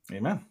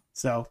 Amen.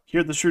 So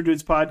here at the Shrewd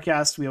Dudes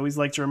podcast, we always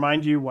like to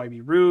remind you why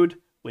be rude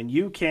when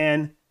you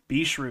can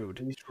be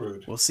shrewd. Be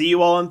shrewd. We'll see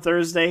you all on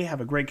Thursday. Have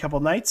a great couple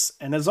nights.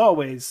 And as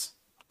always,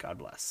 God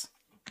bless.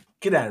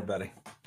 Get at it, buddy.